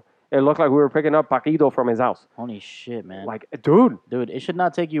of Florida. It looked like we were picking up Paquito from his house. Holy shit, man. Like, dude, Dude, it should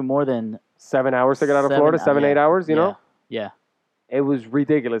not take you more than 7 hours to get out of Florida, 7, yeah, 8 hours, you know? Yeah. It was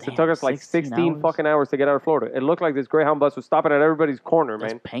ridiculous. It Damn, took us like 16 16 hours? fucking hours to get out of Florida. It looked like this Greyhound bus was stopping at everybody's corner,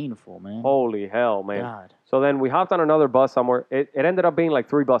 That's man. painful, man. Holy hell, man. God. So then we hopped on another bus somewhere. It ended up being like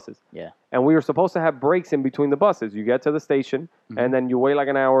 3 buses. Yeah. And we were supposed to have breaks in between the buses. You get to the station, and then you wait like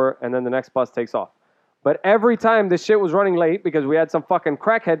an hour, and then the next bus takes off. But every time this shit was running late because we had some fucking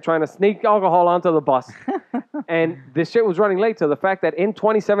crackhead trying to sneak alcohol onto the bus. And this shit was running late to the fact that in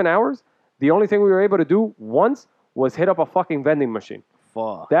 27 hours, the only thing we were able to do once was hit up a fucking vending machine.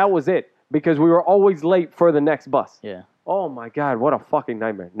 Fuck. That was it. Because we were always late for the next bus. Yeah. Oh my God, what a fucking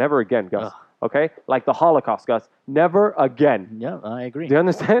nightmare. Never again, Gus. Ugh. Okay? Like the Holocaust, Gus. Never again. Yeah, I agree. Do you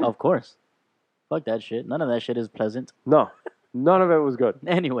understand? Of course. Fuck that shit. None of that shit is pleasant. No. None of it was good.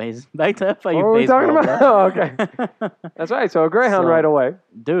 Anyways, back to FIU What were we baseball. talking about? Oh, okay. bro. That's right. So a Greyhound So- right away.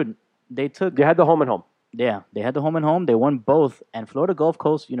 Dude, they took. You had the home and home. Yeah, they had the home and home. They won both. And Florida Gulf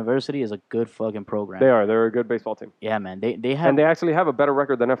Coast University is a good fucking program. They are. They're a good baseball team. Yeah, man. They have. And they actually have a better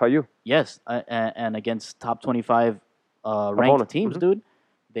record than FIU. Yes, and against top 25 ranked Opponents. teams, dude.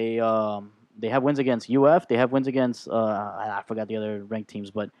 They have wins against UF. They have wins against I forgot the other ranked teams,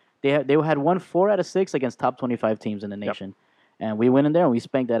 but they had won 4 out of 6 against top 25 teams in the nation, and we went in there and we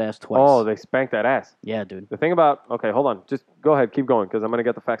spanked that ass twice. Oh, they spanked that ass. Yeah, dude, The thing about... Okay, hold on. Just go ahead. Keep going because I'm going to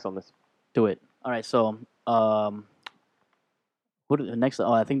get the facts on this. do it. All right, so next?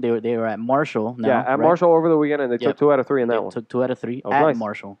 Oh, I think they were at Marshall. Now, yeah, at right? Marshall over the weekend, and they Yep. took 2 out of 3 in They that one. took 2 out of 3 was at nice.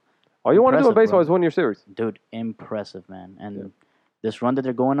 Marshall. All you want to do in Impressive, baseball bro. is win your series. Dude, impressive, man. And this run that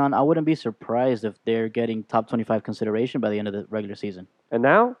they're going on, I wouldn't be surprised if they're getting top 25 consideration by the end of the regular season. And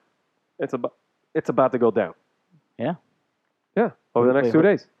now, it's about to go down. Yeah. Yeah, over the Wait, next 2 what-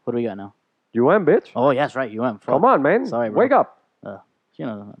 days. What do we got now? UM, bitch. Oh, yes, right. UM. Fuck. Come on, man. Sorry, bro. Wake up. You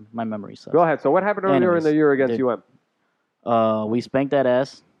know, my memory sucks. Go ahead. So what happened earlier in Anyways, the year against dude. UM? We spanked that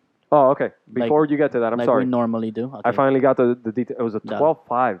ass Oh, okay. Before you get to that, I'm like sorry. we normally do. Okay. I finally got the detail. It was a No.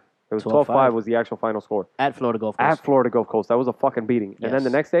 12-5. It was 12-5 was the actual final score. At Florida Gulf At Coast. Florida Gulf Coast. That was a fucking beating. And then the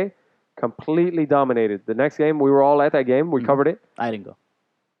Yes. next day, completely dominated. The next game, we were all at that game. We covered it. I didn't go.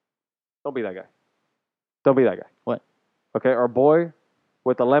 Don't be that guy. Don't be that guy. What? Okay, our boy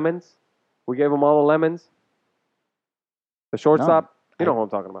with the lemons. We gave him all the lemons. The shortstop. You know who I'm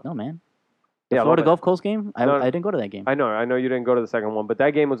talking about. No, man. The Yeah, Florida Lopez. Gulf Coast game? No, I didn't go to that game. I know you didn't go to the second one, but that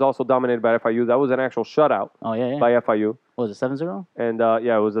game was also dominated by FIU. That was an actual shutout Oh, yeah, yeah. by FIU. What was it, 7-0? And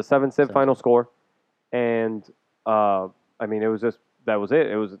yeah, it was a 7-6 7-6. final score. And I mean, it was just that was it.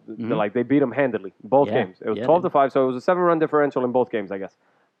 It was like they beat them handedly both Yeah, games. It was yeah, 12-5, so it was a 7-run differential in both games, I guess.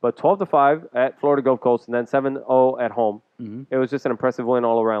 But 12-5 at Florida Gulf Coast, and then 7-0 at home. Mhm. It was just an impressive win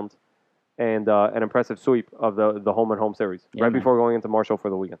all around, and an impressive sweep of the home and home series Yeah, right man. before going into Marshall for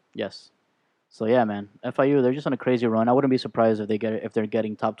the weekend. Yes. So, yeah, man. FIU, they're just on a crazy run. I wouldn't be surprised if they're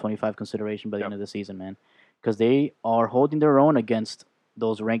getting top 25 consideration by the Yep. end of the season, man. Because they are holding their own against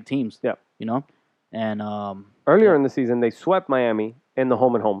those ranked teams. Yeah. You know? And, Earlier Yeah. in the season, they swept Miami in the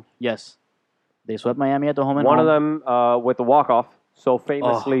home and home. yes. They swept Miami at the home and One home. of them with the walk-off, so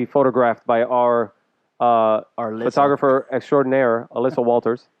famously photographed by our Our Alyssa. photographer extraordinaire, Alyssa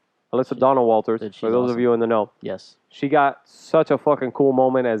Walters. Alyssa Donald Walters, Dude, for she's those of awesome. you in the know. Yes. She got such a fucking cool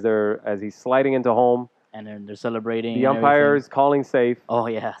moment as he's sliding into home. And they're celebrating. The and umpire everything. is calling safe, Oh,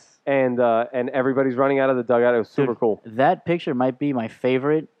 yes. and everybody's running out of the dugout. It was super Dude, cool. That picture might be my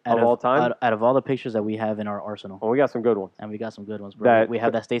favorite Of all time? Out of all the pictures that we have in our arsenal. And we got some good ones. And we got some good ones, bro. We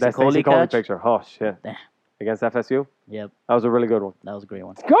have that Stacey Stacey Coley Coley catch. picture. Oh, shit. Damn. Against FSU? Yep, That was a really good one. that was a great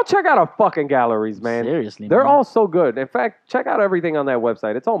one. Go check out our fucking galleries, man. Seriously, They're man. all so good. In fact, check out everything on that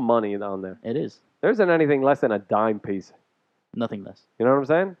website. It's all money on there. It is. There isn't anything less than a dime piece. Nothing less. You know what I'm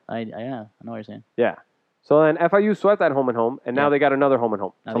saying? Yeah, I know what you're saying. Yeah. So then FIU swept that home and home, and now Yeah. they got another home and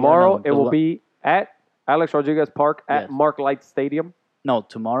home. Now they got Tomorrow another one, it 'cause will what- be at Alex Rodriguez Park at Yes. Mark Light Stadium. No,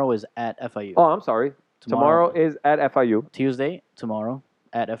 tomorrow is at FIU. Oh, I'm sorry. Tomorrow is at FIU. Tuesday, tomorrow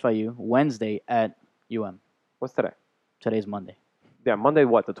at FIU. Wednesday at UM. What's today? Today's Monday. Yeah, Monday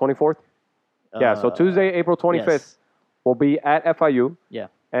what? The 24th? Yeah, so Tuesday, April 25th yes. will be at FIU. Yeah.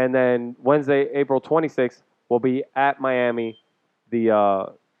 And then Wednesday, April 26th will be at Miami.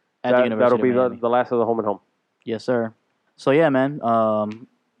 At the University that'll of be Miami. the last of the home and home. Yes, sir. So yeah, man.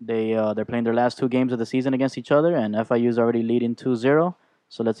 They're playing their last 2 games of the season against each other, and FIU is already leading 2-0.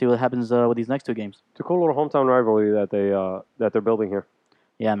 So let's see what happens with these next 2 games. It's a cool little hometown rivalry that they're building here.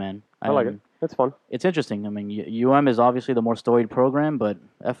 Yeah, man. I like it. It's fun. It's interesting. I mean, UM is obviously the more storied program, but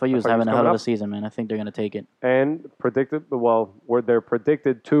FIU is FIU's having a hell coming of a up. season, man. I think they're going to take it. And they're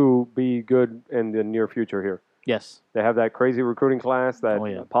predicted to be good in the near future here. Yes. They have that crazy recruiting class that Oh,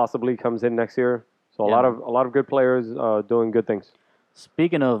 yeah. possibly comes in next year. So Yeah. a lot of good players doing good things.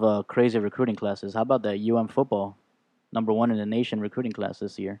 Speaking of crazy recruiting classes, how about that UM football? number one in the nation recruiting class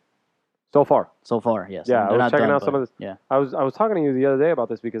this year. So far. So far, yes. Yeah, They're I was not checking done, out some but- of this. Yeah. I was talking to you the other day about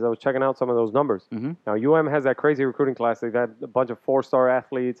this because I was checking out some of those numbers. Mm-hmm. Now has that crazy recruiting class. They've had a bunch of 4-star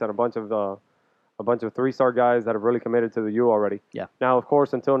athletes and a bunch of 3-star guys that have really committed to the U already. Yeah. Now, of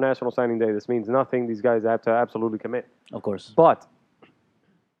course, until National Signing Day, this means nothing. These guys have to absolutely commit. Of course. But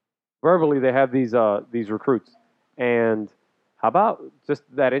verbally, they have these recruits. And how about just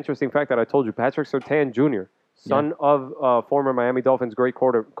that interesting fact that I told you, Patrick Surtain Jr., son of former Miami Dolphins great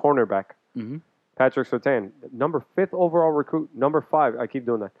cornerback, Mm-hmm. Patrick Surtain, number 5th overall recruit, number 5. I keep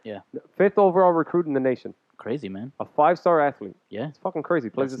doing that. Yeah. 5th overall recruit in the nation, Crazy, man. a 5-star athlete. Yeah. It's fucking crazy.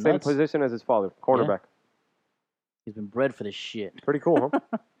 Plays That's the same nuts. position as his father, cornerback. He's been bred for this shit. Pretty cool,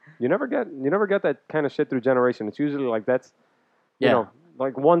 huh? You never get that kind of shit through generation. It's usually like that's, you Yeah. know,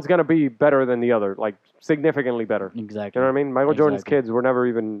 like one's gonna be better than the other, like significantly better. Exactly. You know what I mean? Michael Jordan's Exactly. kids were never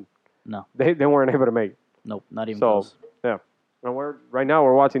even. No. They weren't able to make it. Nope. Not even So close. yeah. And right now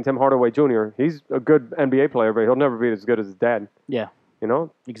we're watching Tim Hardaway Jr. He's a good NBA player, but he'll never be as good as his dad. Yeah. You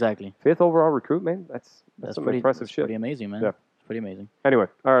know, Exactly. 5th overall recruit, man. That's some pretty impressive that's shit. Pretty amazing, man. Yeah. It's pretty amazing. Anyway,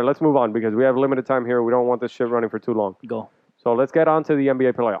 all right, let's move on because we have limited time here. We don't want this shit running for too long. Go. So let's get on to the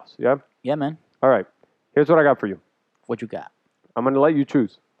NBA playoffs. Yeah. Yeah, man. All right. Here's what I got for you. What you got? I'm going to let you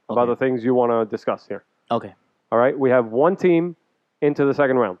choose about Okay. the things you want to discuss here. Okay. All right. We have one team into the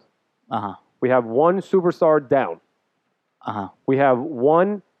second round. Uh-huh. We have one superstar down. Uh-huh. We have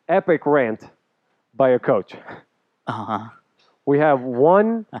one epic rant by a coach. Uh-huh. We have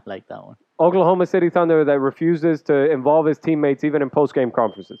one I like that one. Oklahoma City Thunder that refuses to involve his teammates even in post-game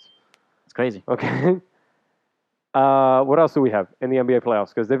conferences. It's crazy. Okay. What else do we have in the NBA playoffs?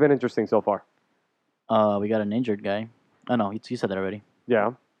 Because they've been interesting so far. We got an injured guy. Oh, no. You said that already.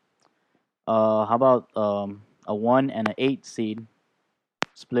 Yeah. How about a 1 and an 8 seed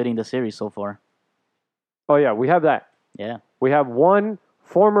splitting the series so far? Oh, yeah. We have that. Yeah. We have one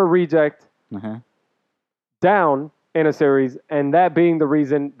former reject Uh-huh. down in a series, and that being the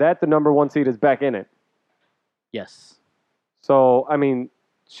reason that the number 1 seed is back in it. Yes. So, I mean,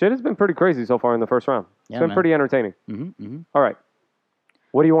 shit has been pretty crazy so far in the first round. It's Yeah, been man. pretty entertaining. Mm-hmm. Mm-hmm. All right.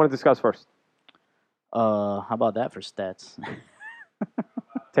 What do you want to discuss first? How about that for stats?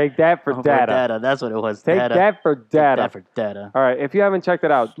 Take that for Oh, data. That's what it was. Take data. that for Take data. that for data. All right. If you haven't checked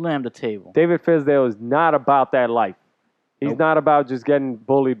it out, Slam the table. David Fizdale is not about that life. He's Nope. not about just getting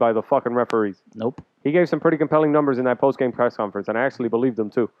bullied by the fucking referees. Nope. He gave some pretty compelling numbers in that post-game press conference, and I actually believed them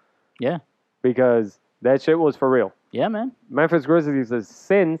too, Yeah. because that shit was for real. Yeah, man. Memphis Grizzlies has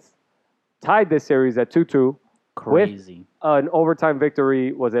since tied this series at 2-2. Crazy. An overtime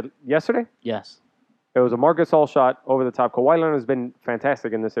victory, was it yesterday? Yes. It was a Marcus Gasol shot over the top. Kawhi Leonard has been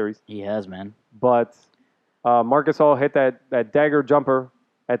fantastic in this series, He has, man. but Marcus Gasol hit that dagger jumper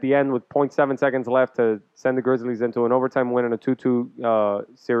at the end with 0.7 seconds left to send the Grizzlies into an overtime win and a 2-2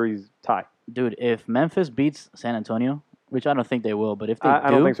 series tie. Dude, if Memphis beats San Antonio, which I don't think they will, but if they I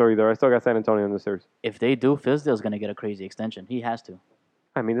don't think so either. I still got San Antonio in the series. if they do, Fizdale's going to get a crazy extension. He has to.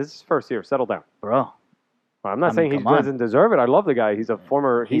 I mean, this is his first year. Settle down. Bro. I'm not I saying mean, he come on. doesn't deserve it. I love the guy. He's a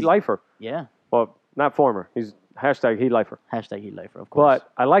former Heat He's- lifer. Yeah. Well, not former. He's hashtag Heat lifer. Hashtag Heat Lifer, of course.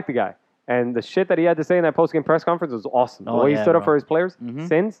 But I like the guy. And the shit that he had to say in that post-game press conference was awesome. The Oh, way he yeah, stood up bro. for his players. Mhm.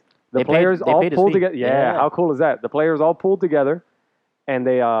 Since the They paid- players they all paid his pulled fee. together. Yeah, Yeah. how cool is that? The players all pulled together, and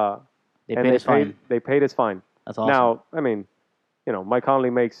they they paid his fine. They paid his fine. That's awesome. Now, I mean, you know, Mike Conley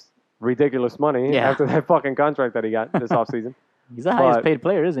makes ridiculous money Yeah. after that fucking contract that he got this offseason. He's the highest but- paid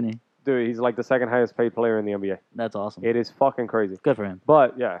player, isn't he? Dude, he's like the second highest paid player in the NBA. That's awesome. It is fucking crazy. Good for him.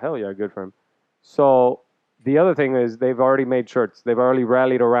 But yeah, hell yeah, good for him. So the other thing is they've already made shirts. They've already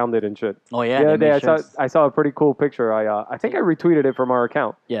rallied around it and shit. Oh, yeah. the other they day made shirts. I saw a pretty cool picture. I think I retweeted it from our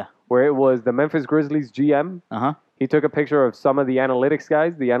account Yeah. where it was the Memphis Grizzlies GM. Uh-huh. He took a picture of some of the analytics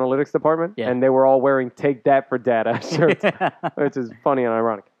guys, the analytics department, Yeah. and they were all wearing "Take That for Data" shirts, which is funny and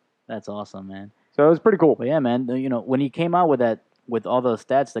ironic. That's awesome, man. So it was pretty cool. But yeah, man, you know, when he came out with all the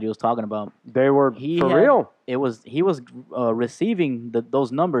stats that he was talking about, They were he for had- real. he was receiving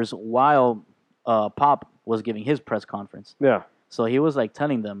those numbers while Pop was giving his press conference. Yeah, So he was like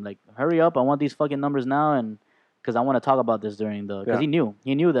telling them, like, hurry up, I want these fucking numbers now, and because I want to talk about this during the because Yeah.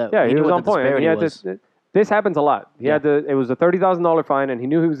 he knew that yeah, he knew was what on the point. And he disparity had was. this happens a lot. He Yeah. had to. It was a $30,000 fine, and he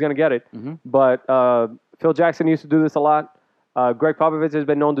knew he was going to get it. Mhm. But Phil Jackson used to do this a lot. Greg Popovich has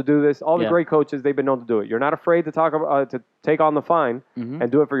been known to do this. All the Yeah. great coaches, they've been known to do it. You're not afraid to to take on the fine Mhm.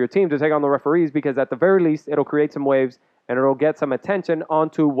 and do it for your team, to take on the referees, because at the very least, it'll create some waves and it'll get some attention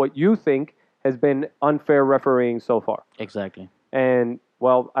onto what you think has been unfair refereeing so far. Exactly. And,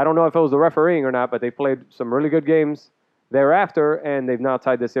 well, I don't know if it was the refereeing or not, but they played some really good games thereafter, and they've now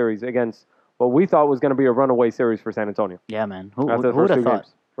tied the series against what we thought was going to be a runaway series for San Antonio Yeah, man. Who after the would first two have thought?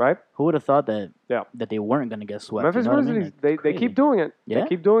 games, right? Who would have thought that Yeah. that they weren't going to get swept? Memphis you know what I Grizzlies, mean? Like, they keep doing it. Yeah. They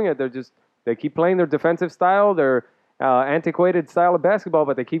keep doing it. They keep playing their defensive style, their antiquated style of basketball,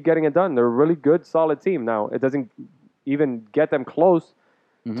 but they keep getting it done. They're a really good, solid team. Now, it doesn't even get them close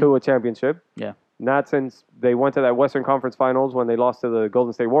to a championship. Yeah. Not since they went to that Western Conference Finals when they lost to the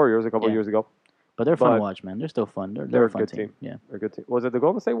Golden State Warriors a couple Yeah. years ago. But they're fun But to watch, man. They're still fun. They're they're a a fun good team. team. Yeah. They're a good team. Was it the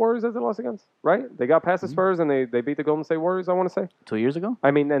Golden State Warriors that they lost against? Right? They got past the Spurs and they beat the Golden State Warriors, I want to say. 2 years ago,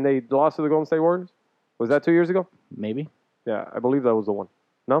 I mean, and they lost to the Golden State Warriors? Was that 2 years ago? maybe. Yeah, I believe that was the one.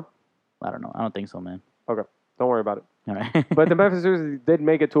 No? I don't know. I don't think so, man. Okay. Don't worry about it. All right. But the Memphis Grizzlies did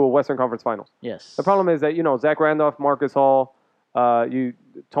make it to a Western Conference Finals. yes. The problem is that, Zach Randolph, Marcus Hall,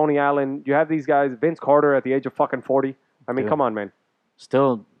 Tony Allen, you have these guys, Vince Carter at the age of fucking 40. I mean, Dude. come on, man.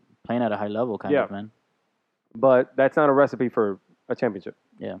 Still playing at a high level, kind Yeah. of, man. But that's not a recipe for a championship.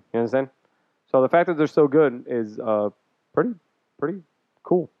 Yeah. You understand? So the fact that they're so good is pretty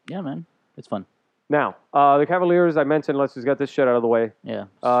cool. Yeah, man. It's fun. Now, the Cavaliers, I mentioned, let's just get this shit out of the way. Yeah.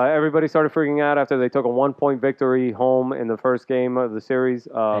 Everybody started freaking out after they took a 1-point victory home in the first game of the series.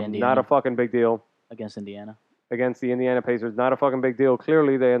 Not Indiana. a fucking big deal Against Indiana. against the Indiana Pacers. Not a fucking big deal.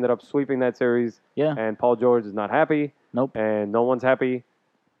 Clearly, they ended up sweeping that series, Yeah. and Paul George is not happy, Nope. and no one's happy.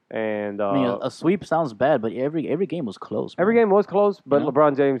 And I mean, a sweep sounds bad, but every game was close. every man. game was close, but Yeah.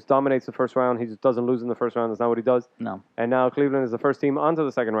 LeBron James dominates the first round. He just doesn't lose in the first round. That's not what he does. No. And now Cleveland is the first team onto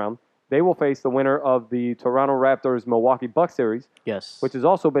the second round. They will face the winner of the Toronto Raptors Milwaukee Bucks series, Yes. which has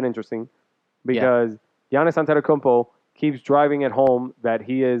also been interesting because Giannis Antetokounmpo keeps driving at home that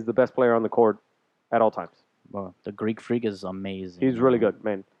he is the best player on the court at all times. Bro, the Greek Freak is amazing. He's really good,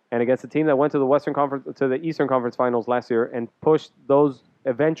 man. And against a team that went to the Eastern Conference Finals last year and pushed those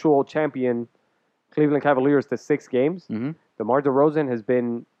eventual champion Cleveland Cavaliers to 6 games, Mhm. DeMar DeRozan has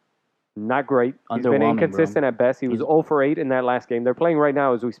been not great. He's been Underwhelming, inconsistent at best. He was 0 for 8 in that last game. They're playing right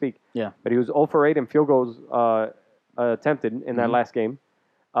now as we speak. Yeah. But he was 0 for 8 in field goals attempted in that Mhm. last game.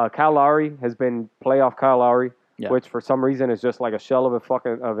 Kyle Lowry has been playoff Kyle Lowry, Yeah. which for some reason is just like a shell of a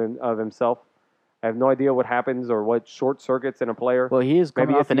fucking of himself. I have no idea what happens or what short circuits in a player. Well, he is coming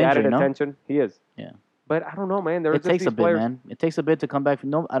Maybe off it's an the added injury, no? attention. He is. Yeah. But I don't know, man. There are It just takes these a bit, players. man. It takes a bit to come back.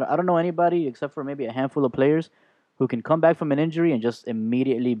 No, I don't know anybody except for maybe a handful of players who can come back from an injury and just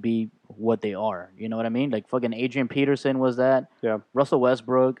immediately be what they are. You know what I mean? Like fucking Adrian Peterson was that. Yeah. Russell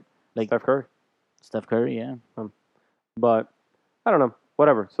Westbrook, like Steph Curry. Steph Curry. Yeah. But I don't know.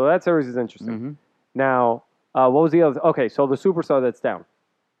 Whatever. So that series is interesting. hmm Now, what was the other? Okay, so the superstar that's down,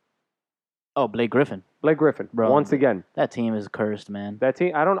 Oh, Blake Griffin. Blake Griffin. Bro. Once again, That team is cursed, man. that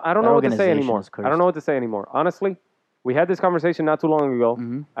team. I don't That know what to say organization anymore. is I don't know what to say anymore. Honestly, we had this conversation not too long ago.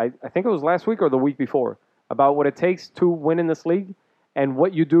 hmm I think it was last week or the week before about what it takes to win in this league and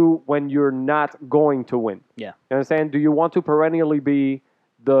what you do when you're not going to win. Yeah. You understand? Do you want to perennially be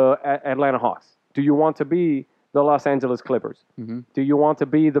the Atlanta Hawks? Do you want to be the Los Angeles Clippers? hmm Do you want to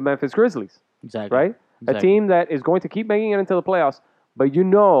be the Memphis Grizzlies? Exactly. Right? Exactly. A team that is going to keep making it into the playoffs, but you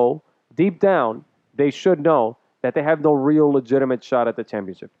know, deep down, they should know that they have no real legitimate shot at the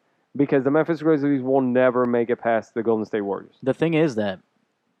championship because the Memphis Grizzlies will never make it past the Golden State Warriors. The thing is that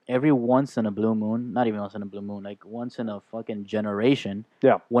every once in a blue moon, not even once in a blue moon, like once in a fucking generation,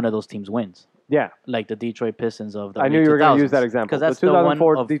 Yeah. one of those teams wins. Yeah. Like the Detroit Pistons of the I knew late you were going to use 2000s. that example. 'Cause that's the the one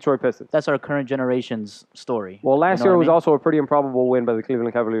 2004 of- Detroit Pistons. That's our current generation's story. Well, last You know year what was I mean? also a pretty improbable win by the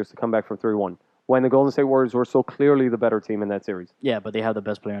Cleveland Cavaliers to come back from 3-1 when the Golden State Warriors were so clearly the better team in that series Yeah, but they have the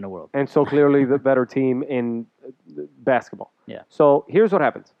best player in the world. and so clearly the better team in basketball. Yeah. So here's what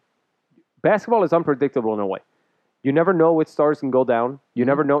happens. Basketball is unpredictable in a way. You never know which stars can go down. You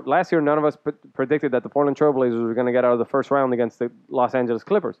never know. Last year, none of us predicted that the Portland Trailblazers were going to get out of the first round against the Los Angeles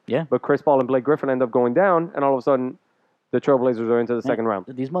Clippers. Yeah. But Chris Paul and Blake Griffin end up going down, and all of a sudden, the Trailblazers are into the second round.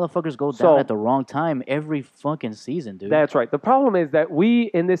 These motherfuckers go down So- at the wrong time every fucking season, dude. That's right. The problem is that we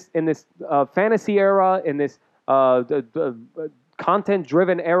in this fantasy era, in this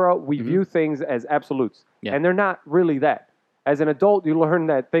content-driven era, we view things as absolutes, Yeah. and they're not really that. As an adult, you learn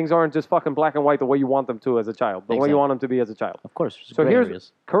that things aren't just fucking black and white the way you want them to as a child, the way you Exactly. want them to be as a child. Of course. So gray here's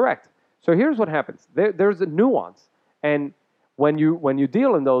areas. correct. So here's what happens. There's a nuance, and when you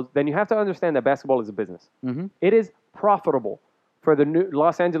deal in those, then you have to understand that basketball is a business. Mhm. It is profitable for the new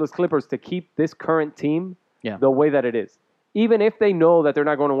Los Angeles Clippers to keep this current team Yeah. the way that it is, even if they know that they're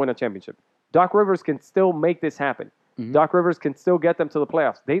not going to win a championship. Doc Rivers can still make this happen. Mhm. Doc Rivers can still get them to the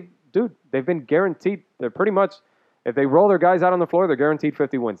playoffs. They've been guaranteed. They're pretty much, if they roll their guys out on the floor, they're guaranteed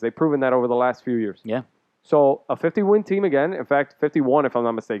 50 wins. They've proven that over the last few years. Yeah. So a 50-win team again. In fact, 51 if I'm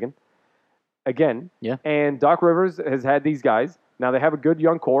not mistaken. Again. Yeah. And Doc Rivers has had these guys. Now they have a good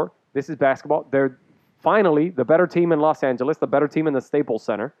young core. This is basketball. They're finally the better team in Los Angeles, the better team in the Staples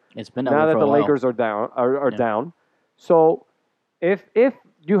Center. It's been that Now way that for the a while. Lakers are down, are Yeah. down. So if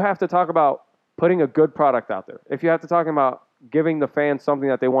you have to talk about putting a good product out there, if you have to talk about giving the fans something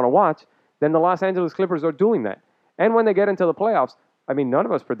that they want to watch, then the Los Angeles Clippers are doing that. And when they get into the playoffs, I mean, none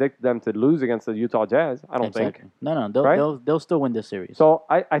of us predict them to lose against the Utah Jazz. I don't Exactly. think. No, Right? they'll still win this series. So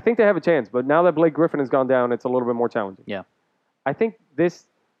I think they have a chance. But now that Blake Griffin has gone down, it's a little bit more challenging. Yeah. I think this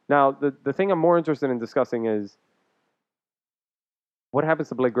now the thing I'm more interested in discussing is what happens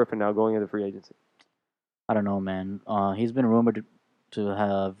to Blake Griffin now going into free agency. I don't know, man. He's been rumored to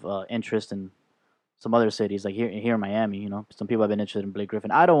have interest in some other cities, like here in Miami. You know, some people have been interested in Blake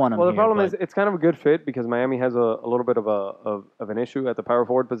Griffin. I don't want him. Well, the here, problem but is it's kind of a good fit because Miami has a little bit of an issue at the power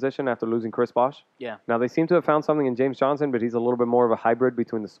forward position after losing Chris Bosh. Yeah. Now they seem to have found something in James Johnson, but he's a little bit more of a hybrid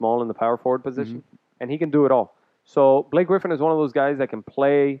between the small and the power forward position, and he can do it all. So Blake Griffin is one of those guys that can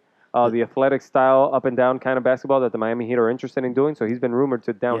play the athletic style, up and down kind of basketball that the Miami Heat are interested in doing. So he's been rumored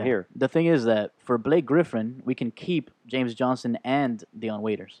to down yeah. here. The thing is that for Blake Griffin, we can keep James Johnson and Dion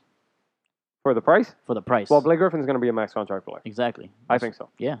Waiters For the price? for the price. Well, Blake Griffin's going to be a max contract player. Exactly. I think so.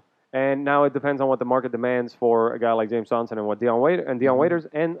 Yeah. And now it depends on what the market demands for a guy like James Johnson and what Dion Waiters,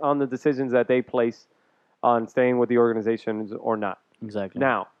 and on the decisions that they place on staying with the organizations or not. Exactly.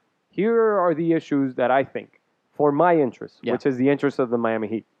 Now, here are the issues that I think, for my interest, Yeah. which is the interest of the Miami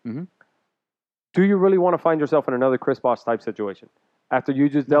Heat. Mhm. Do you really want to find yourself in another Chris Bosh type situation after you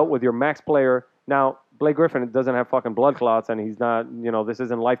just dealt with your max player? Now, Blake Griffin doesn't have fucking blood clots, and he's not, this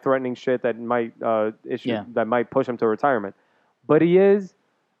isn't life-threatening shit that might that might push him to retirement. But he is,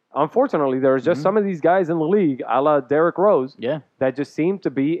 unfortunately, there's just some of these guys in the league, a la Derrick Rose, Yeah. that just seem to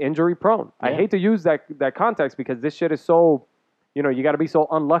be injury-prone. I Yeah. hate to use that context because this shit is so, you got to be so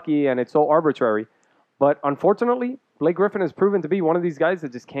unlucky and it's so arbitrary. But unfortunately, Blake Griffin has proven to be one of these guys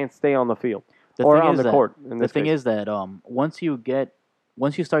that just can't stay on the field or on the court. The thing is that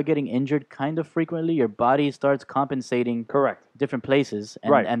once you start getting injured kind of frequently, your body starts compensating correct, different places,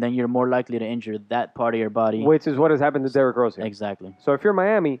 and, Right. and then you're more likely to injure that part of your body. which is what has happened to Derrick Rose here. Exactly. So if you're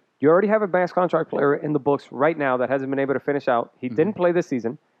Miami, you already have a max contract player in the books right now that hasn't been able to finish out. He didn't play this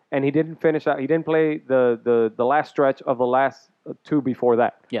season, and he didn't finish out. He didn't play the last stretch of the last two before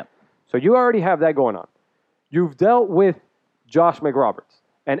that. Yeah. So you already have that going on. You've dealt with Josh McRoberts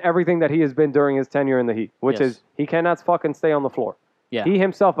and everything that he has been during his tenure in the Heat, which Yes. is he cannot fucking stay on the floor. Yeah. He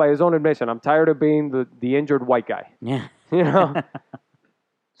himself, by his own admission, I'm tired of being the injured white guy. Yeah. You know?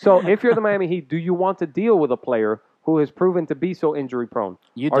 So if you're the Miami Heat, do you want to deal with a player who has proven to be so injury prone?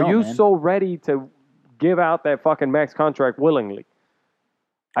 You Are don't, you man. so ready to give out that fucking max contract willingly?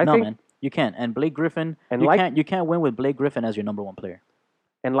 I No, think, man. You can't. And Blake Griffin, And you can't win with Blake Griffin as your number one player.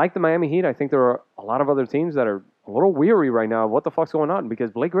 and like the Miami Heat, I think there are a lot of other teams that are a little weary right now of what the fuck's going on because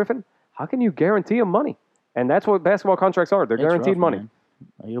Blake Griffin, how can you guarantee him money? And that's what basketball contracts are. They're It's guaranteed rough, money. man.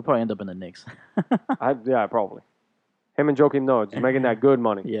 You'll probably end up in the Knicks. Yeah, probably. Him and Joakim Noah just making that good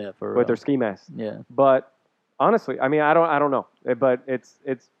money Yeah, for with real. their ski masks. Yeah. But honestly, I mean, I don't know, but it's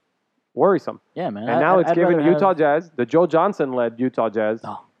worrisome. Yeah, man. And now it's I'd given rather Utah have- Jazz, the Joe Johnson-led Utah Jazz.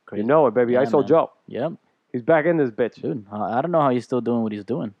 Oh, crazy. You know it, baby. Yeah, ISO man. Joe. Yep. He's back in this bitch. Dude, I don't know how he's still doing what he's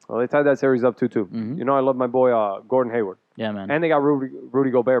doing. Well, they tied that series up 2-2. Mhm. You know, I love my boy Gordon Hayward. Yeah, man. And they got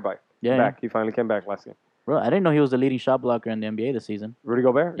Rudy Gobert back. Yeah, He finally came back last game. Bro, I didn't know he was the leading shot blocker in the NBA this season. Rudy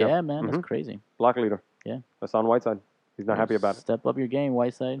Gobert? Yeah, Yep. man. Mhm. That's crazy. Block leader. Yeah. That's on Whiteside. He's not happy about it. Step up your game,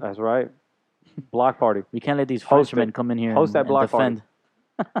 Whiteside. That's right. Block party. We can't let these Host Frenchmen it. come in here Host and, that block defend.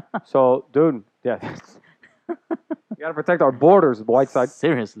 So, dude, yeah. You got to protect our borders, Whiteside.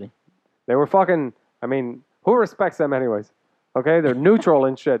 Seriously. They were fucking, I mean, who respects them anyways? Okay? They're neutral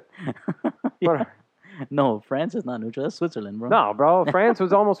and shit. Yeah. No, France is not neutral. That's Switzerland, bro. No, bro. France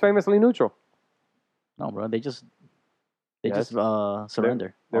was almost famously neutral. No, bro. They just Yes.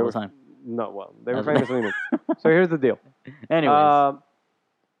 surrender They all were- the time. No, well, they were That's- famously neutral. So here's the deal. Anyways.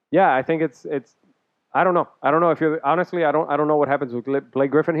 Yeah, I think it's. I don't know. I don't know if you're honestly. I don't know what happens with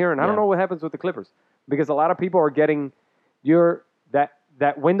Blake Griffin here, and I don't Yeah. know what happens with the Clippers because a lot of people are getting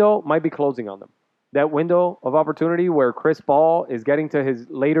that window might be closing on them. That window of opportunity where Chris Paul is getting to his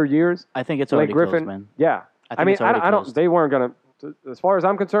later years. I think it's Blake already Griffin, closed, man. yeah. I think I mean, it's already I don't. closed. They weren't gonna. As far as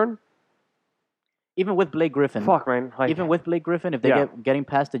I'm concerned, Even with Blake Griffin. fuck, man. Like, Even with Blake Griffin, if they Yeah. get getting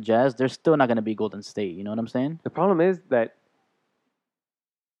past the Jazz, they're still not going to be Golden State. You know what I'm saying? the problem is that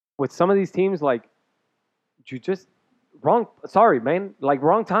with some of these teams, like you just wrong. Sorry, man. Like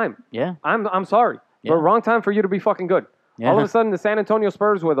wrong time. Yeah. I'm sorry, Yeah. but wrong time for you to be fucking good. Yeah. All of a sudden, the San Antonio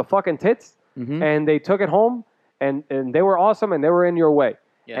Spurs were the fucking tits, Mhm. and they took it home, and they were awesome, and they were in your way.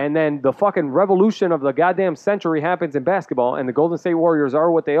 Yeah. And then the fucking revolution of the goddamn century happens in basketball, and the Golden State Warriors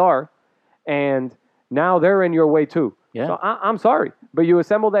are what they are, and now they're in your way too. Yeah. So I'm sorry, but you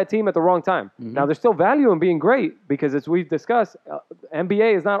assembled that team at the wrong time. Mhm. Now, there's still value in being great because, as we've discussed,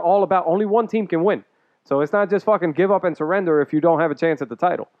 NBA is not all about only one team can win. So it's not just fucking give up and surrender if you don't have a chance at the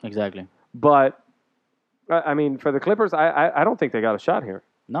title. Exactly. But, I mean, for the Clippers, I don't think they got a shot here.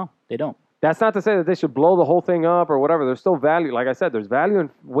 No, they don't. That's not to say that they should blow the whole thing up or whatever. There's still value. Like I said, there's value in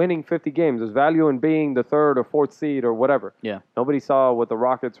winning 50 games. There's value in being the third or fourth seed or whatever. Yeah. Nobody saw what the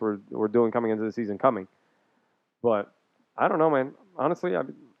Rockets were doing coming into the season coming. But I don't know, man. Honestly,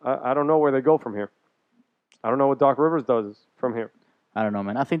 I don't know where they go from here. I don't know what Doc Rivers does from here. I don't know,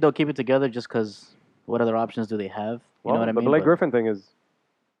 man. I think they'll keep it together just because what other options do they have? You know what I mean? The Blake But Griffin thing is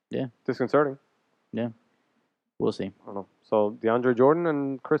Yeah. disconcerting. we'll see. I don't know. So DeAndre Jordan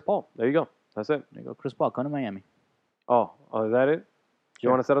and Chris Paul. There you go. That's it. There you go. Chris Paul, come to Miami. Oh, is that it? You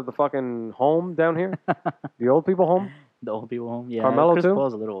Sure. want to set up the fucking home down here? The old people home? The old people home. Yeah. Carmelo Chris too?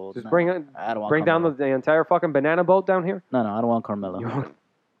 Paul's a little old. Just No, bring it. I don't want Bring down Carmelo. the entire fucking banana boat down here? No, I don't want Carmelo. You want-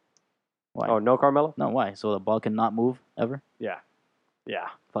 Why? Oh, no Carmelo? No, why? So the ball cannot move ever? Yeah.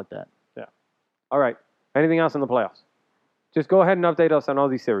 Fuck that. All right. Anything else in the playoffs? Just go ahead and update us on all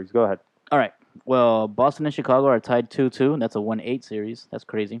these series. Go ahead. All right. Well, Boston and Chicago are tied 2-2. That's a 1-8 series. That's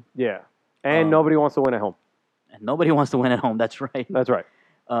crazy. Yeah. And nobody wants to win at home. And nobody wants to win at home. That's right. That's right.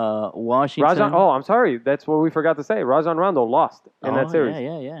 Washington. Rajon, I'm sorry. That's what we forgot to say. Rajon Rondo lost in that series.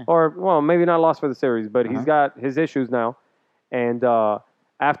 Yeah. Or, well, maybe not lost for the series, but he's got his issues now. And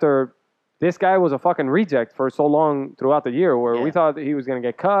after this guy was a fucking reject for so long throughout the year where we Yeah. thought that he was going to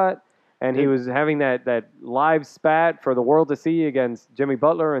get cut and he was having that live spat for the world to see against Jimmy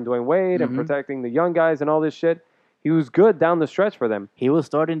Butler and Dwayne Wade and Mhm. protecting the young guys and all this shit. He was good down the stretch for them. He was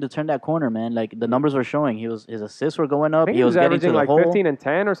starting to turn that corner, man. Like the numbers were showing. His assists were going I up. think He was getting to averaging the like hole. 15 and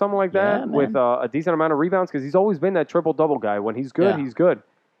 10 or something like that Yeah, man. with a decent amount of rebounds because he's always been that triple-double guy. When he's good, Yeah. he's good.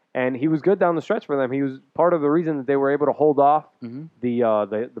 And he was good down the stretch for them. He was part of the reason that they were able to hold off Mhm.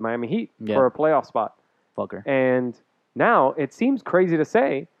 the Miami Heat Yeah. for a playoff spot. Fucker. And now it seems crazy to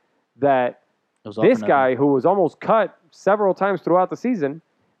say that It was all for this nothing. guy, who was almost cut several times throughout the season,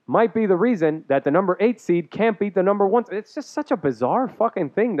 might be the reason that the number 8 seed can't beat the number 1. It's just such a bizarre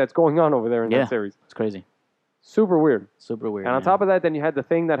fucking thing that's going on over there in Yeah. that series. It's crazy. Super weird. Super weird. And on top of that, then you had the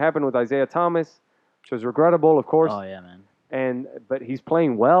thing that happened with Isaiah Thomas, which was regrettable, of course. Oh yeah, man. But he's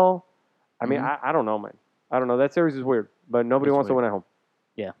playing well. I mean, Mhm. I don't know, man. I don't know. That series is weird, but nobody It's wants to weird. win at home.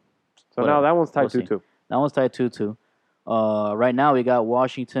 Yeah. So Whatever. now that one's tied We'll see. 2-2. That one's tied 2-2. Right now we got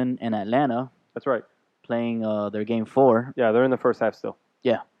Washington and Atlanta That's right. playing their game 4. Yeah, they're in the first half still.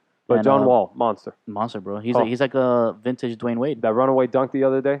 Yeah. But And, John Wall, monster. Monster, bro. He's Oh. he's like a vintage Dwayne Wade. That runaway dunk the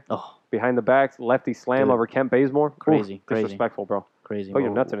other day, Oh, behind the backs, lefty slam Dude. over Kent Bazemore. Crazy, Oof, crazy. disrespectful, bro. crazy. Put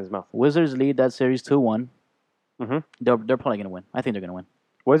your bro. nuts in his mouth. Wizards lead that series 2-1. Mhm. They're probably gonna win. I think they're gonna win.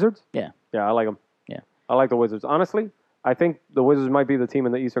 Wizards? Yeah. Yeah, I like them. Yeah. I like the Wizards. Honestly, I think the Wizards might be the team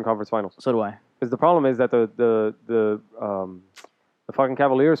in the Eastern Conference Finals. So do I. Because the problem is that the fucking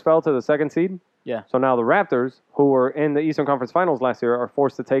Cavaliers fell to the second seed. Yeah. So now the Raptors, who were in the Eastern Conference Finals last year, are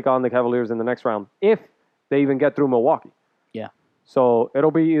forced to take on the Cavaliers in the next round if they even get through Milwaukee. Yeah. So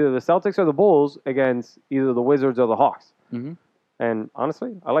it'll be either the Celtics or the Bulls against either the Wizards or the Hawks. Mhm. And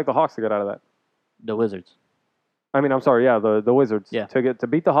honestly, I like the Hawks to get out of that. The Wizards. I mean, I'm sorry, yeah, the Wizards. Yeah. To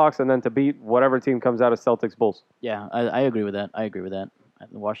beat the Hawks and then to beat whatever team comes out of Celtics Bulls. Yeah, I agree with that. I agree with that.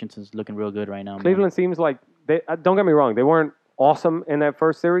 Washington's looking real good right now. man. Cleveland seems like they. Don't get me wrong, they weren't awesome in that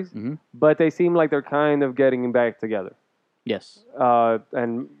first series, Mhm. but they seem like they're kind of getting back together. Yes.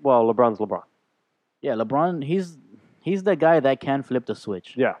 And well, LeBron's LeBron. Yeah, LeBron. He's the guy that can flip the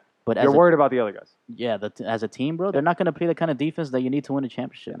switch. Yeah, But as you're a, worried about the other guys. yeah, as a team, bro, they're not gonna play the kind of defense that you need to win a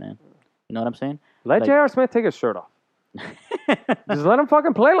championship, man. You know what I'm saying? Let Like- J.R. Smith take his shirt off. Just let him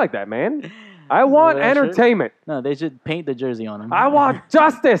fucking play like that, man. I want wear that shirt? entertainment. No, they should paint the jersey on him. I want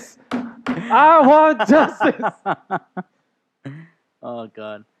justice. I want justice. Oh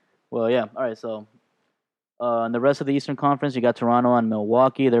God. Well, yeah. All right. So, in the rest of the Eastern Conference, you got Toronto and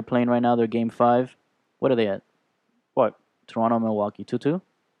Milwaukee. They're playing right now. They're Game 5. What are they at? What? Toronto, Milwaukee, 2-2.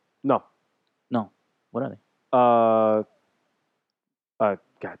 No. What are they?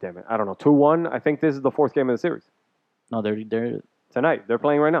 God damn it. I don't know. 2-1. I think this is the fourth game of the series. No, they're Tonight. They're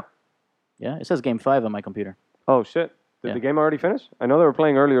playing right now. yeah. It says Game 5 on my computer. Oh, shit. Did Yeah. the game already finish? I know they were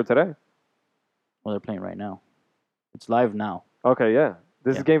playing earlier today. Well, they're playing right now. It's live now. Okay, yeah.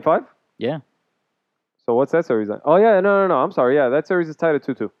 This is Yeah. game 5? Yeah. So what's that series at? Oh, yeah. No. I'm sorry. Yeah, that series is tied at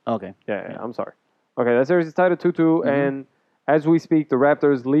 2-2. Okay. Yeah, I'm sorry. Okay, that series is tied at 2-2, Mhm. and as we speak, the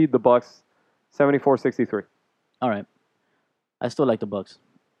Raptors lead the Bucks 74-63. All right. I still like the Bucks.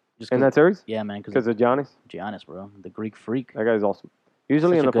 Just in 'cause- that series Yeah, man. because of Giannis. Giannis, bro, the Greek freak. That guy's awesome.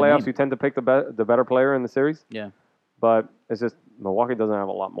 Usually Such in a the good playoffs, name. you tend to pick the better player in the series. Yeah. But it's just Milwaukee doesn't have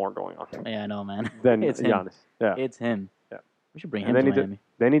a lot more going on Yeah, I know, man. than It's him. Giannis. Yeah. It's him. Yeah. We should bring And him they to need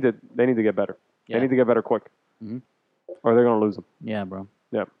Miami. they need to get better. Yeah. They need to get better quick. Mhm. Or they're gonna lose them. Yeah, bro.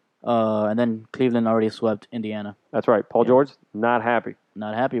 Yeah. And then Cleveland already swept Indiana. That's right. Paul Yeah. George, not happy.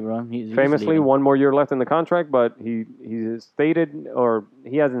 Not happy, bro. He's Famously, leaving. one more year left in the contract, but he stated, or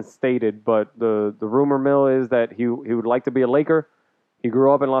he hasn't stated, but the rumor mill is that he would like to be a Laker. He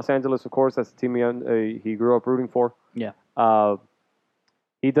grew up in Los Angeles, of course. That's the team he grew up rooting for. Yeah.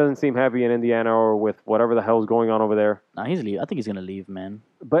 He doesn't seem happy in Indiana or with whatever the hell's going on over there. Nah, he's leaving. I think he's gonna leave, man.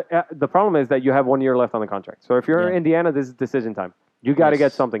 But the problem is that you have 1 year left on the contract. So if you're Yeah. Indiana, this is decision time. You got to Yes.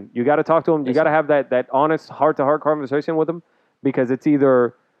 get something. You got to talk to him. You Yes, got to sir. have that honest, heart-to-heart conversation with him, because it's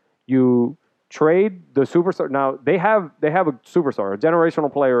either you trade the superstar. Now they have a superstar, a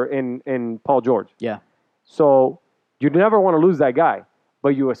generational player in Paul George. Yeah. So you never want to lose that guy, but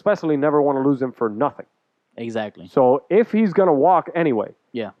you especially never want to lose him for nothing. Exactly. So if he's gonna walk anyway,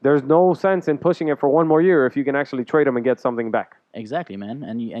 Yeah. there's no sense in pushing it for 1 more year if you can actually trade him and get something back. Exactly, man.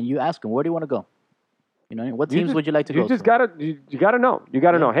 And you ask him, where do you want to go? You know, what teams would you like to You go just to? gotta you gotta know. You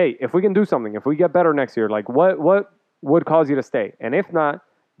gotta Yeah. know. Hey, if we can do something, if we get better next year, like what would cause you to stay? And if not,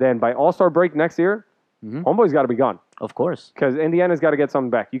 then by All-Star break next year, Mhm. homeboy's got to be gone Of course. because Indiana's got to get something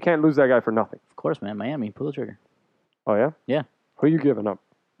back. You can't lose that guy for nothing. Of course, man. Miami, pull the trigger. Oh yeah. Yeah. Who you giving up?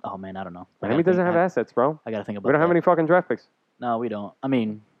 Oh man, I don't know. Miami doesn't have assets, bro. I gotta think about. We don't have that. any fucking draft picks. No, we don't. I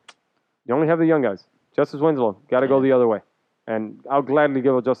mean, You only have the young guys. Justice Winslow got to go Yeah. the other way, and I'll gladly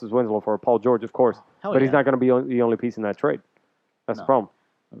give up Justice Winslow for Paul George, of course. hell But he's yeah. not going to be the only piece in that trade. That's No. the problem.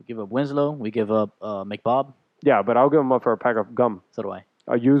 We give up Winslow. We give up McBob. Yeah, but I'll give him up for a pack of gum, So do I,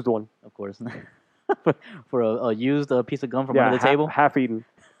 a used one. of course. for a used piece of gum from Yeah, under the table. half eaten,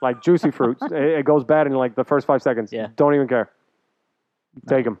 like juicy fruits. It goes bad in like the first 5 seconds. Yeah. Don't even care.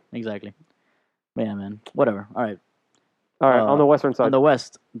 Take him. Exactly. But yeah, man. Whatever. All right. All right, on the western side, On the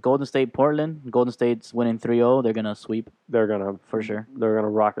West, Golden State, Portland. Golden State's winning 3-0. They're gonna sweep they're gonna for sure.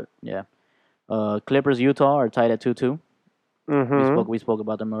 rock it. Yeah. Clippers, Utah are tied at 2-2. Mm-hmm. We spoke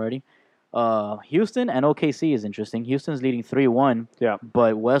about them already. Houston and OKC is interesting. Houston's leading 3-1. Yeah.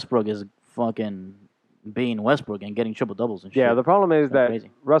 But Westbrook is fucking being Westbrook and getting triple doubles and shit. Yeah, the problem is That's that crazy.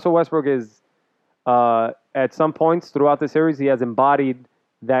 Russell Westbrook is, at some points throughout the series, he has embodied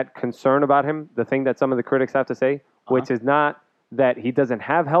that concern about him, the thing that some of the critics have to say, which is not that he doesn't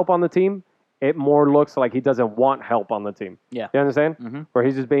have help on the team. It more looks like he doesn't want help on the team. Yeah. You understand? Mhm. Where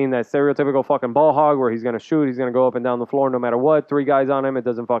he's just being that stereotypical fucking ball hog where he's going to shoot, he's going to go up and down the floor no matter what. 3 guys on him, it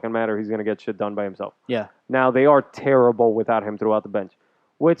doesn't fucking matter. He's going to get shit done by himself. Yeah. Now, they are terrible without him throughout the bench,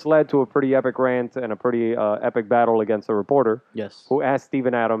 which led to a pretty epic rant and a pretty epic battle against a reporter Yes. who asked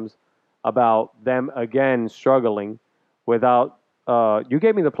Steven Adams about them again struggling without. You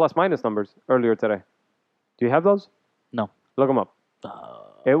gave me the plus-minus numbers earlier today. Do you have those? No. Look them up. Uh,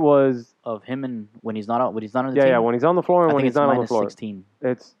 It was of him and when he's not on the yeah, team. yeah. When he's on the floor and I when think he's it's not on the minus floor, 16.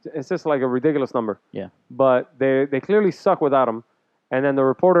 it's just like a ridiculous number. Yeah. But they clearly suck without him. And then the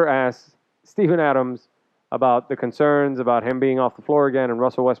reporter asked Steven Adams about the concerns about him being off the floor again, and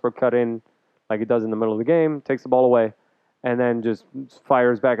Russell Westbrook cut in like he does in the middle of the game, takes the ball away, and then just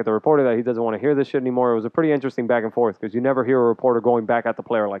fires back at the reporter that he doesn't want to hear this shit anymore. It was a pretty interesting back and forth because you never hear a reporter going back at the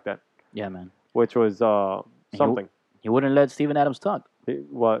player like that, Yeah, man. which was something. He wouldn't let Steven Adams talk.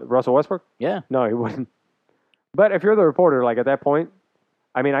 What, Russell Westbrook? Yeah. No, he wouldn't. But if you're the reporter, like at that point,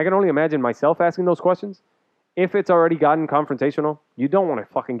 I mean, I can only imagine myself asking those questions. If it's already gotten confrontational, you don't want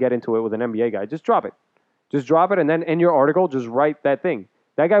to fucking get into it with an NBA guy. Just drop it. Just drop it, and then in your article, just write that thing.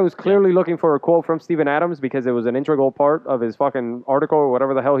 That guy was clearly looking for a quote from Steven Adams because it was an integral part of his fucking article or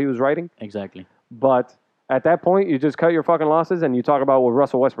whatever the hell he was writing. Exactly. But at that point, you just cut your fucking losses and you talk about what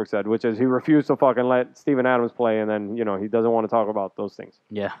Russell Westbrook said, which is he refused to fucking let Steven Adams play, and then, you know, he doesn't want to talk about those things.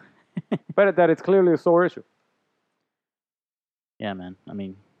 Yeah. But that it's clearly a sore issue. Yeah, man. I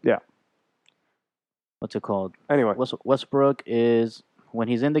mean, Yeah. what's it called? Anyway, Westbrook is when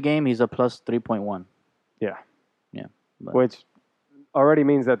he's in the game, he's a plus 3.1. yeah. Yeah. But Which already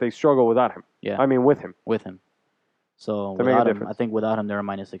means that they struggle without him. yeah, I mean, with him. with him. So To make a without him, difference. I think without him, they're a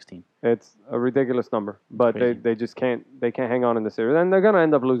minus 16. It's a ridiculous number, but crazy. they just can't hang on in the series, and they're gonna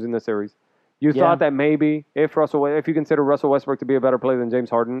end up losing the series. You Yeah. thought that maybe if you consider Russell Westbrook to be a better player than James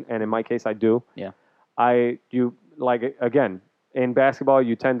Harden, and in my case I do. Yeah. Again, in basketball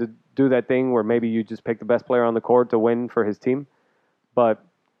you tend to do that thing where maybe you just pick the best player on the court to win for his team, but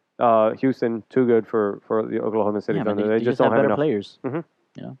Houston too good for the Oklahoma City Yeah, man, Thunder. they They just don't have have better enough. players. Mhm.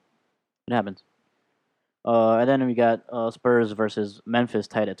 You know, it happens. And then we got Spurs versus Memphis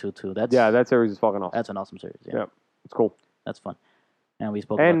tied at 2-2. That series is fucking awesome. That's an awesome series. Yeah, Yeah, it's cool. that's fun. And we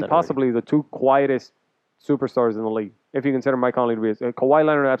spoke about And that possibly the two quietest superstars in the league, if you consider Mike Conley to be. Kawhi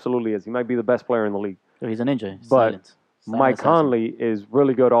Leonard absolutely is. He might be the best player in the league. already. He's a ninja. He's But silent. Silent Mike assassin. Conley is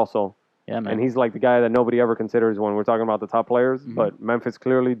really good also. Yeah, man. And he's like the guy that nobody ever considers when we're talking about the top players. Mhm. But Memphis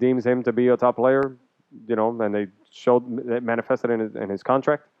clearly deems him to be a top player, and they manifested in his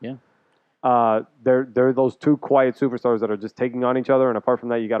contract. Yeah. They're those two quiet superstars that are just taking on each other. And apart from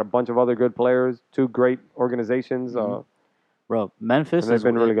that, you got a bunch of other good players, two great organizations. Mhm. Bro, Memphis And they've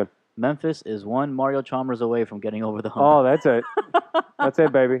been really good. Memphis is one Mario Chalmers away from getting over the hump. Oh, that's it. That's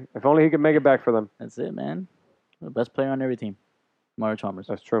it, baby. If only he could make it back for them. That's it, man. The best player on every team, Mario Chalmers.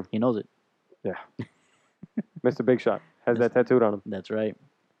 That's true. He knows it. Mr. Big Shot has that tattooed on him. That's right.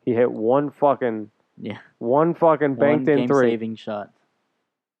 He hit one fucking Yeah. banked in three. Game-saving shot.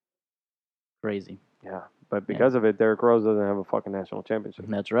 Crazy. Yeah, but because of it, Derrick Rose doesn't have a fucking national championship.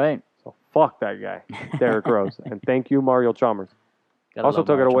 That's right. So fuck that guy, Derrick Rose, and thank you, Mario Chalmers. Gotta Also love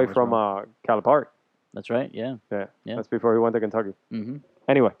took it Mario away Chalmers, from bro. Calipari. That's right. Yeah. Yeah, Yeah. that's before he went to Kentucky. Mm-hmm.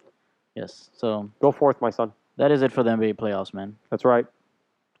 Anyway, Yes. So go forth, my son. that is it for the NBA playoffs, man. That's right.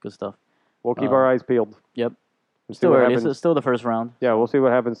 Good stuff. We'll keep Uh, our eyes peeled. Yep. And see Still what early. happens. It's still the first round. Yeah, we'll see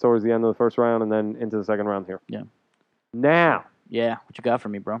what happens towards the end of the first round and then into the second round here. Yeah. Now, Yeah. What you got for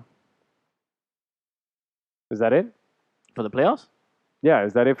me, bro? is that it? For the playoffs? Yeah,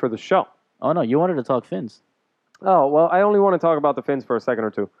 is that it for the show? Oh no, you wanted to talk Finns. Oh, well, I only want to talk about the Finns for a second or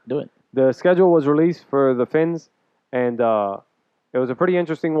two. Do it. The schedule was released for the Finns, and it was a pretty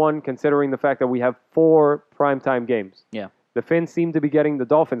interesting one considering the fact that we have 4 primetime games. Yeah. The Finns seem to be getting, the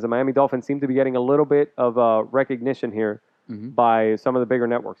Dolphins, the Miami Dolphins seem to be getting a little bit of recognition here Mhm. by some of the bigger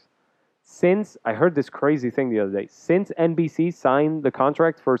networks. Since, I heard this crazy thing the other day, since NBC signed the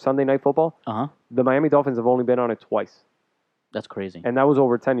contract for Sunday Night Football, Uh huh. the Miami Dolphins have only been on it twice, That's crazy. and that was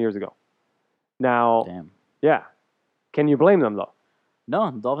over 10 years ago. Now, Damn. yeah, can you blame them, though? No,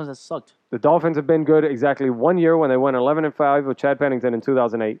 the Dolphins have sucked. The Dolphins have been good exactly 1 year when they went 11-5 with Chad Pennington in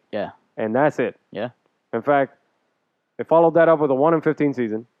 2008, Yeah. and that's it. Yeah. In fact, they followed that up with a 1-15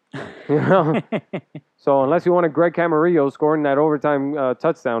 season. You know, so unless you wanted Greg Camarillo scoring that overtime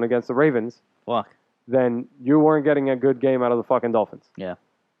touchdown against the Ravens, Fuck. then you weren't getting a good game out of the fucking Dolphins. Yeah.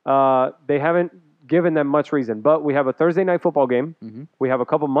 They haven't given them much reason, but we have a Thursday night football game. Mhm. We have a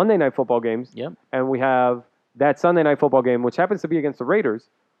couple Monday night football games. Yep. And we have that Sunday night football game, which happens to be against the Raiders,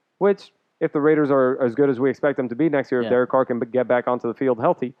 which, if the Raiders are as good as we expect them to be next year, Yeah. if Derek Carr can get back onto the field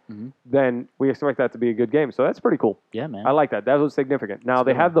healthy, Mhm. then we expect that to be a good game. So that's pretty cool. Yeah, man. I like that. That was significant. Now, That's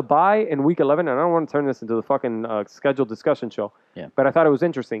they good. have the bye in Week 11, and I don't want to turn this into the fucking scheduled discussion show, Yeah. but I thought it was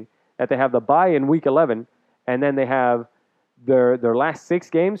interesting that they have the bye in Week 11, and then they have their last 6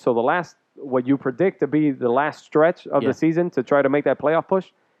 games, so the last, what you predict to be the last stretch of Yeah. the season to try to make that playoff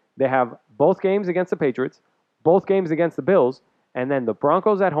push. They have both games against the Patriots, both games against the Bills, and then the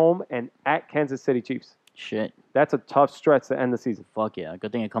Broncos at home and at Kansas City Chiefs. Shit. That's a tough stretch to end the season. Fuck yeah.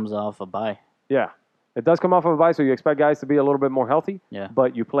 Good thing it comes off a bye. Yeah. It does come off of a bye, so you expect guys to be a little bit more healthy. Yeah.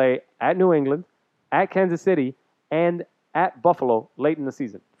 But you play at New England, at Kansas City, and at Buffalo late in the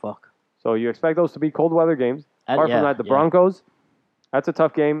season. Fuck. So you expect those to be cold weather games. Apart yeah, from that, the yeah. Broncos, that's a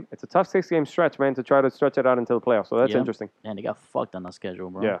tough game. It's a tough 6-game stretch, man, to try to stretch it out into the playoffs. So that's Yeah. interesting. Man, they got fucked on the schedule,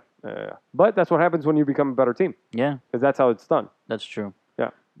 bro. Yeah. But that's what happens when you become a better team, Yeah, because that's how it's done. that's true. Yeah.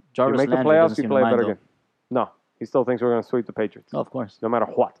 Jarvis you make the Landry playoffs, doesn't you seem play to a mind, better though. game. No, he still thinks we're going to sweep the Patriots, Oh, of course. no matter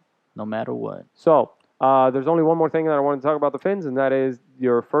what. No matter what. So there's only one more thing that I want to talk about the Finns, and that is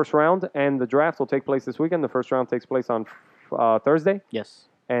your first round and the draft will take place this weekend. The first round takes place on Thursday, Yes.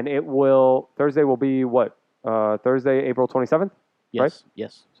 and Thursday will be what? Thursday, April 27th? Yes. Right?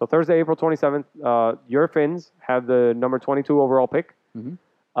 Yes. So Thursday, April 27th, your Finns have the number 22 overall pick. Mhm.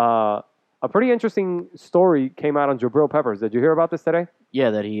 A pretty interesting story came out on Jabril Peppers. Did you hear about this today?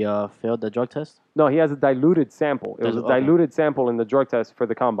 Yeah, that he failed the drug test. No, he has a diluted sample. It was a Okay. diluted sample in the drug test for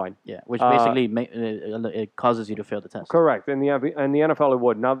the combine. Yeah, which basically it causes you to fail the test. Correct. In the NFL, it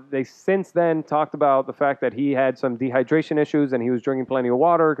would. Now, they since then talked about the fact that he had some dehydration issues and he was drinking plenty of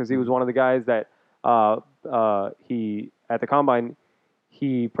water because he was one of the guys that he, at the combine,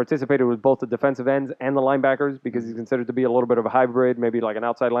 he participated with both the defensive ends and the linebackers because he's considered to be a little bit of a hybrid, maybe like an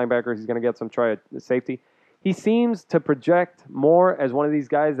outside linebacker. He's going to get some try at safety. He seems to project more as one of these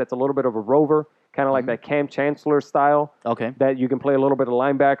guys that's a little bit of a rover, kind of like that Cam Chancellor style, Okay. that you can play a little bit of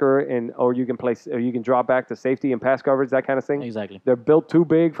linebacker or you can drop back to safety and pass coverage, that kind of thing. Exactly. They're built too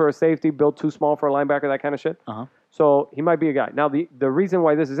big for a safety, built too small for a linebacker, that kind of shit. Uh huh. So he might be a guy. Now, the reason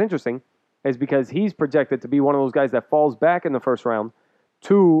why this is interesting is because he's projected to be one of those guys that falls back in the first round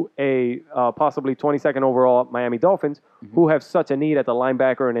to a possibly 22nd overall Miami Dolphins, who have such a need at the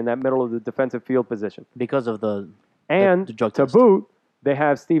linebacker and in that middle of the defensive field position. Because of the drug to test. boot, they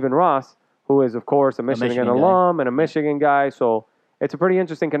have Stephen Ross, who is, of course, a Michigan Michigan guy. alum and a Michigan guy. So it's a pretty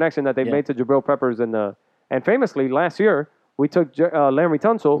interesting connection that they've made to Jabril Peppers. And famously, last year, we took Larry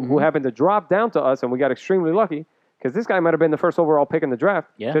Tunsil, who happened to drop down to us, and we got extremely lucky because this guy might have been the first overall pick in the draft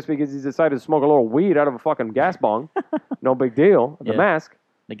just because he decided to smoke a little weed out of a fucking gas bong. No big deal. The mask.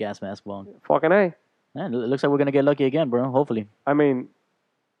 The gas mask bong. Fucking A. Man, it looks like we're going to get lucky again, bro. Hopefully. I mean,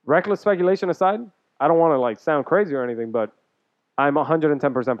 reckless speculation aside, I don't want to like sound crazy or anything, but I'm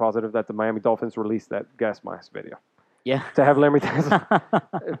 110% positive that the Miami Dolphins released that gas mask video Yeah. to have Larry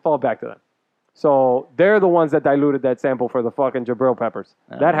Tunsil fall back to them. So they're the ones that diluted that sample for the fucking Jabril Peppers.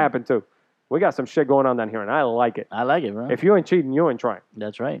 That happened too. We got some shit going on down here, and I like it. I like it, bro. If you ain't cheating, you ain't trying.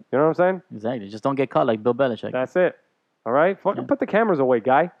 That's right. You know what I'm saying? Exactly. Just don't get caught like Bill Belichick. That's it. All right? Fucking put the cameras away,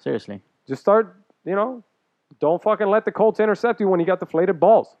 guy. Seriously. Just start, don't fucking let the Colts intercept you when you got deflated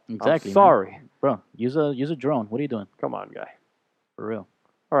balls. Exactly. I'm sorry. Man. Bro, use a drone. What are you doing? Come on, guy. For real.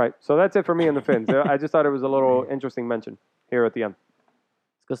 All right. So that's it for me and the Fins. I just thought it was a little interesting mention here at the end.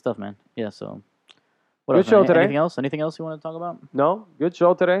 It's good stuff, man. Yeah, so. What Good else, show man? today. Anything else? Anything else you want to talk about? No, good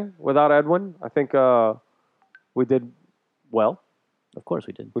show today without Edwin. I think we did well. Of course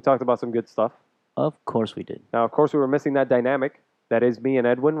we did. We talked about some good stuff. Of course we did. Now, of course, we were missing that dynamic that is me and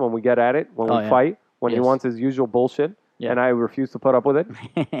Edwin when we get at it, when we fight, when he Yes. wants his usual bullshit, and I refuse to put up with it.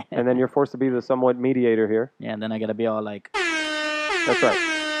 And then you're forced to be the somewhat mediator here. Yeah, and then I got to be all like, That's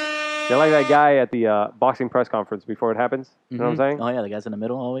right. You're like that guy at the boxing press conference before it happens. You know what I'm saying? oh, yeah, the guys in the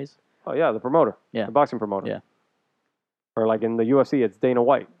middle always. Oh, yeah, the promoter. Yeah. The boxing promoter. Yeah. Or like in the UFC, it's Dana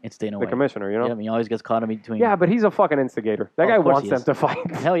White, It's Dana the White. commissioner, you know? Yeah, I mean, he always gets caught in between. Yeah, but he's a fucking instigator. That guy of course wants he them is. to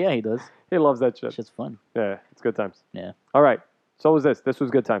fight. Hell yeah, he does. He loves that shit. Shit's fun. Yeah, it's good times. Yeah. All right. So was this. This was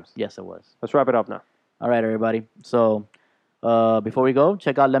good times. Yes, it was. Let's wrap it up now. All right, everybody. So before we go,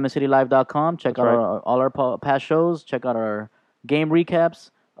 check out lemoncitylive.com. Check That's out right. all our past shows. Check out our game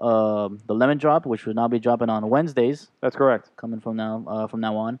recaps. The Lemon Drop, which will now be dropping on Wednesdays, That's correct. coming from now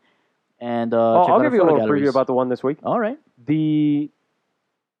on. And Oh, check I'll out give our you a photo little galleries. preview about the one this week. All right. The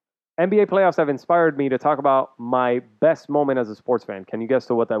NBA playoffs have inspired me to talk about my best moment as a sports fan. Can you guess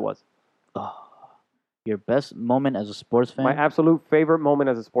to what that was? Your best moment as a sports fan? My absolute favorite moment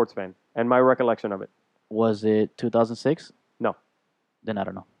as a sports fan and my recollection of it. Was it 2006? No. Then I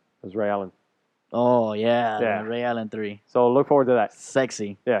don't know. It was Ray Allen. Oh, yeah. Yeah. Ray Allen 3. So look forward to that.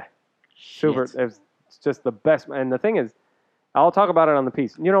 Sexy. Yeah. Super. Shit. It's just the best. And the thing is, I'll talk about it on the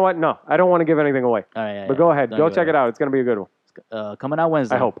piece. You know what? No, I don't want to give anything away. All right, yeah, But yeah. go ahead. Don't Go give check it out. It's going to be a good one. Coming out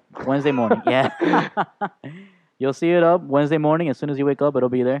Wednesday. I hope. Wednesday morning. Yeah. You'll see it up Wednesday morning. As soon as you wake up, it'll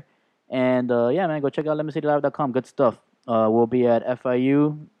be there. And yeah, man, go check out lemoncitylive.com. Good stuff. We'll be at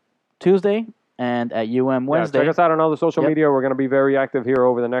FIU Tuesday and at UM Wednesday. Yeah, check us out on all the social Yep. media. We're going to be very active here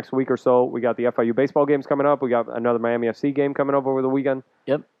over the next week or so. We got the FIU baseball games coming up. We got another Miami FC game coming up over the weekend.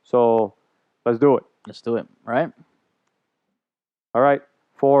 Yep. So let's do it. Let's do it. All right. All right.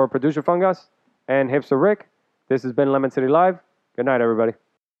 For producer Fungus and Hipster Rick, this has been Lemon City Live. Good night, everybody.